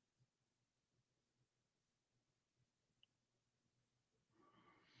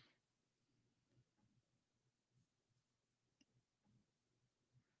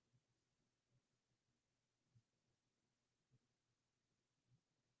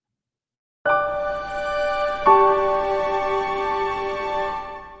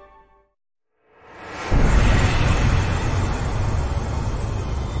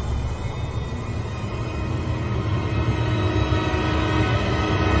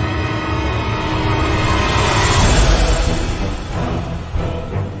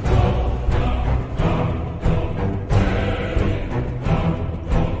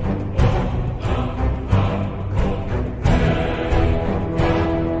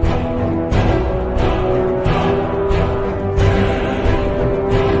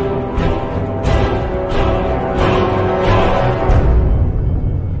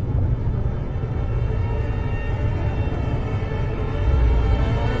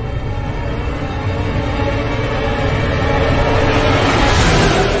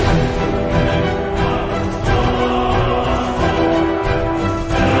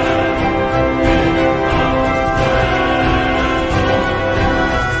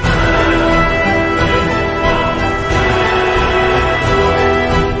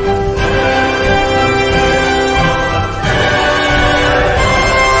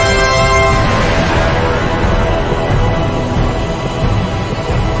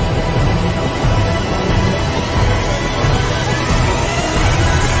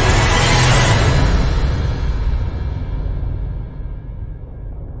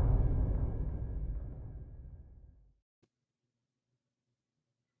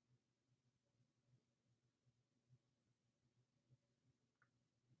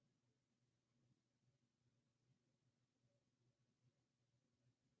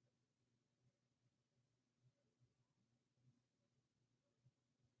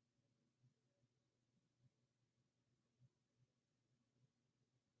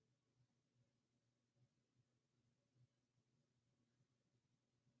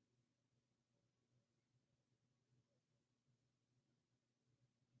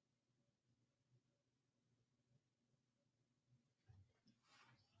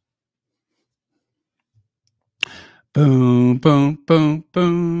 Boom, boom, boom,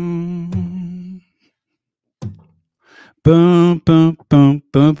 boom. Boom, boom, boom,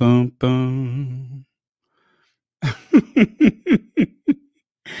 boom, boom, boom.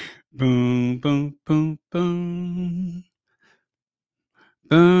 Boom, boom, boom, boom.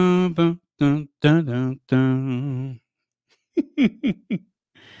 Boom, boom, dun, dun, dun, dun.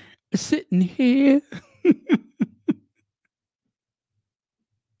 Sitting here.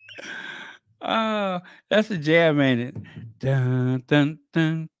 Oh, that's a jam, ain't it? Dun, dun,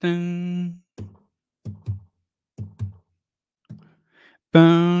 dun, dun.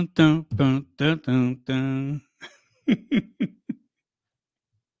 Dun, dun, dun, dun, dun, dun.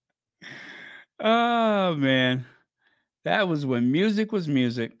 Oh, man. That was when music was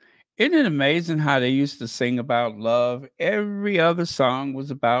music. Isn't it amazing how they used to sing about love? Every other song was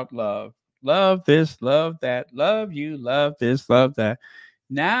about love. Love this, love that, love you, love this, love that.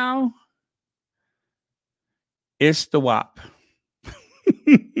 Now it's the WAP.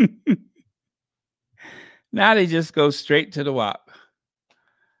 Now they just go straight to the WAP.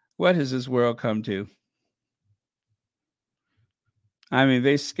 What has this world come to? I mean,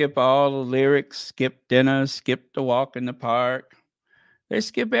 they skip all the lyrics, skip dinner, skip the walk in the park. They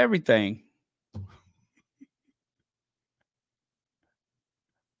skip everything.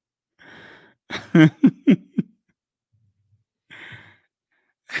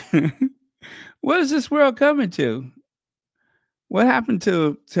 What is this world coming to? What happened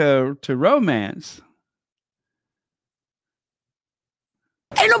to romance?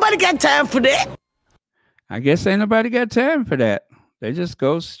 Ain't nobody got time for that. I guess ain't nobody got time for that. They just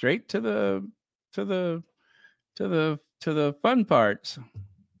go straight to the fun parts.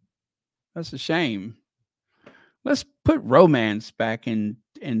 That's a shame. Let's put romance back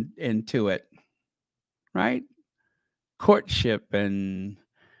into it, right? Courtship and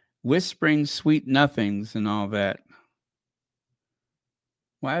whispering sweet nothings and all that.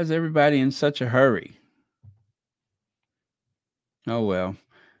 Why is everybody in such a hurry? Oh well.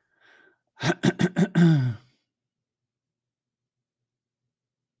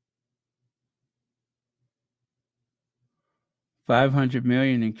 500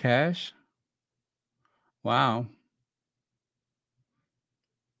 million in cash. Wow.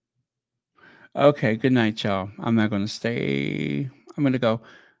 Okay, good night, y'all. I'm not going to stay. I'm going to go.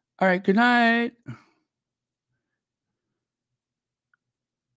 All right, good night.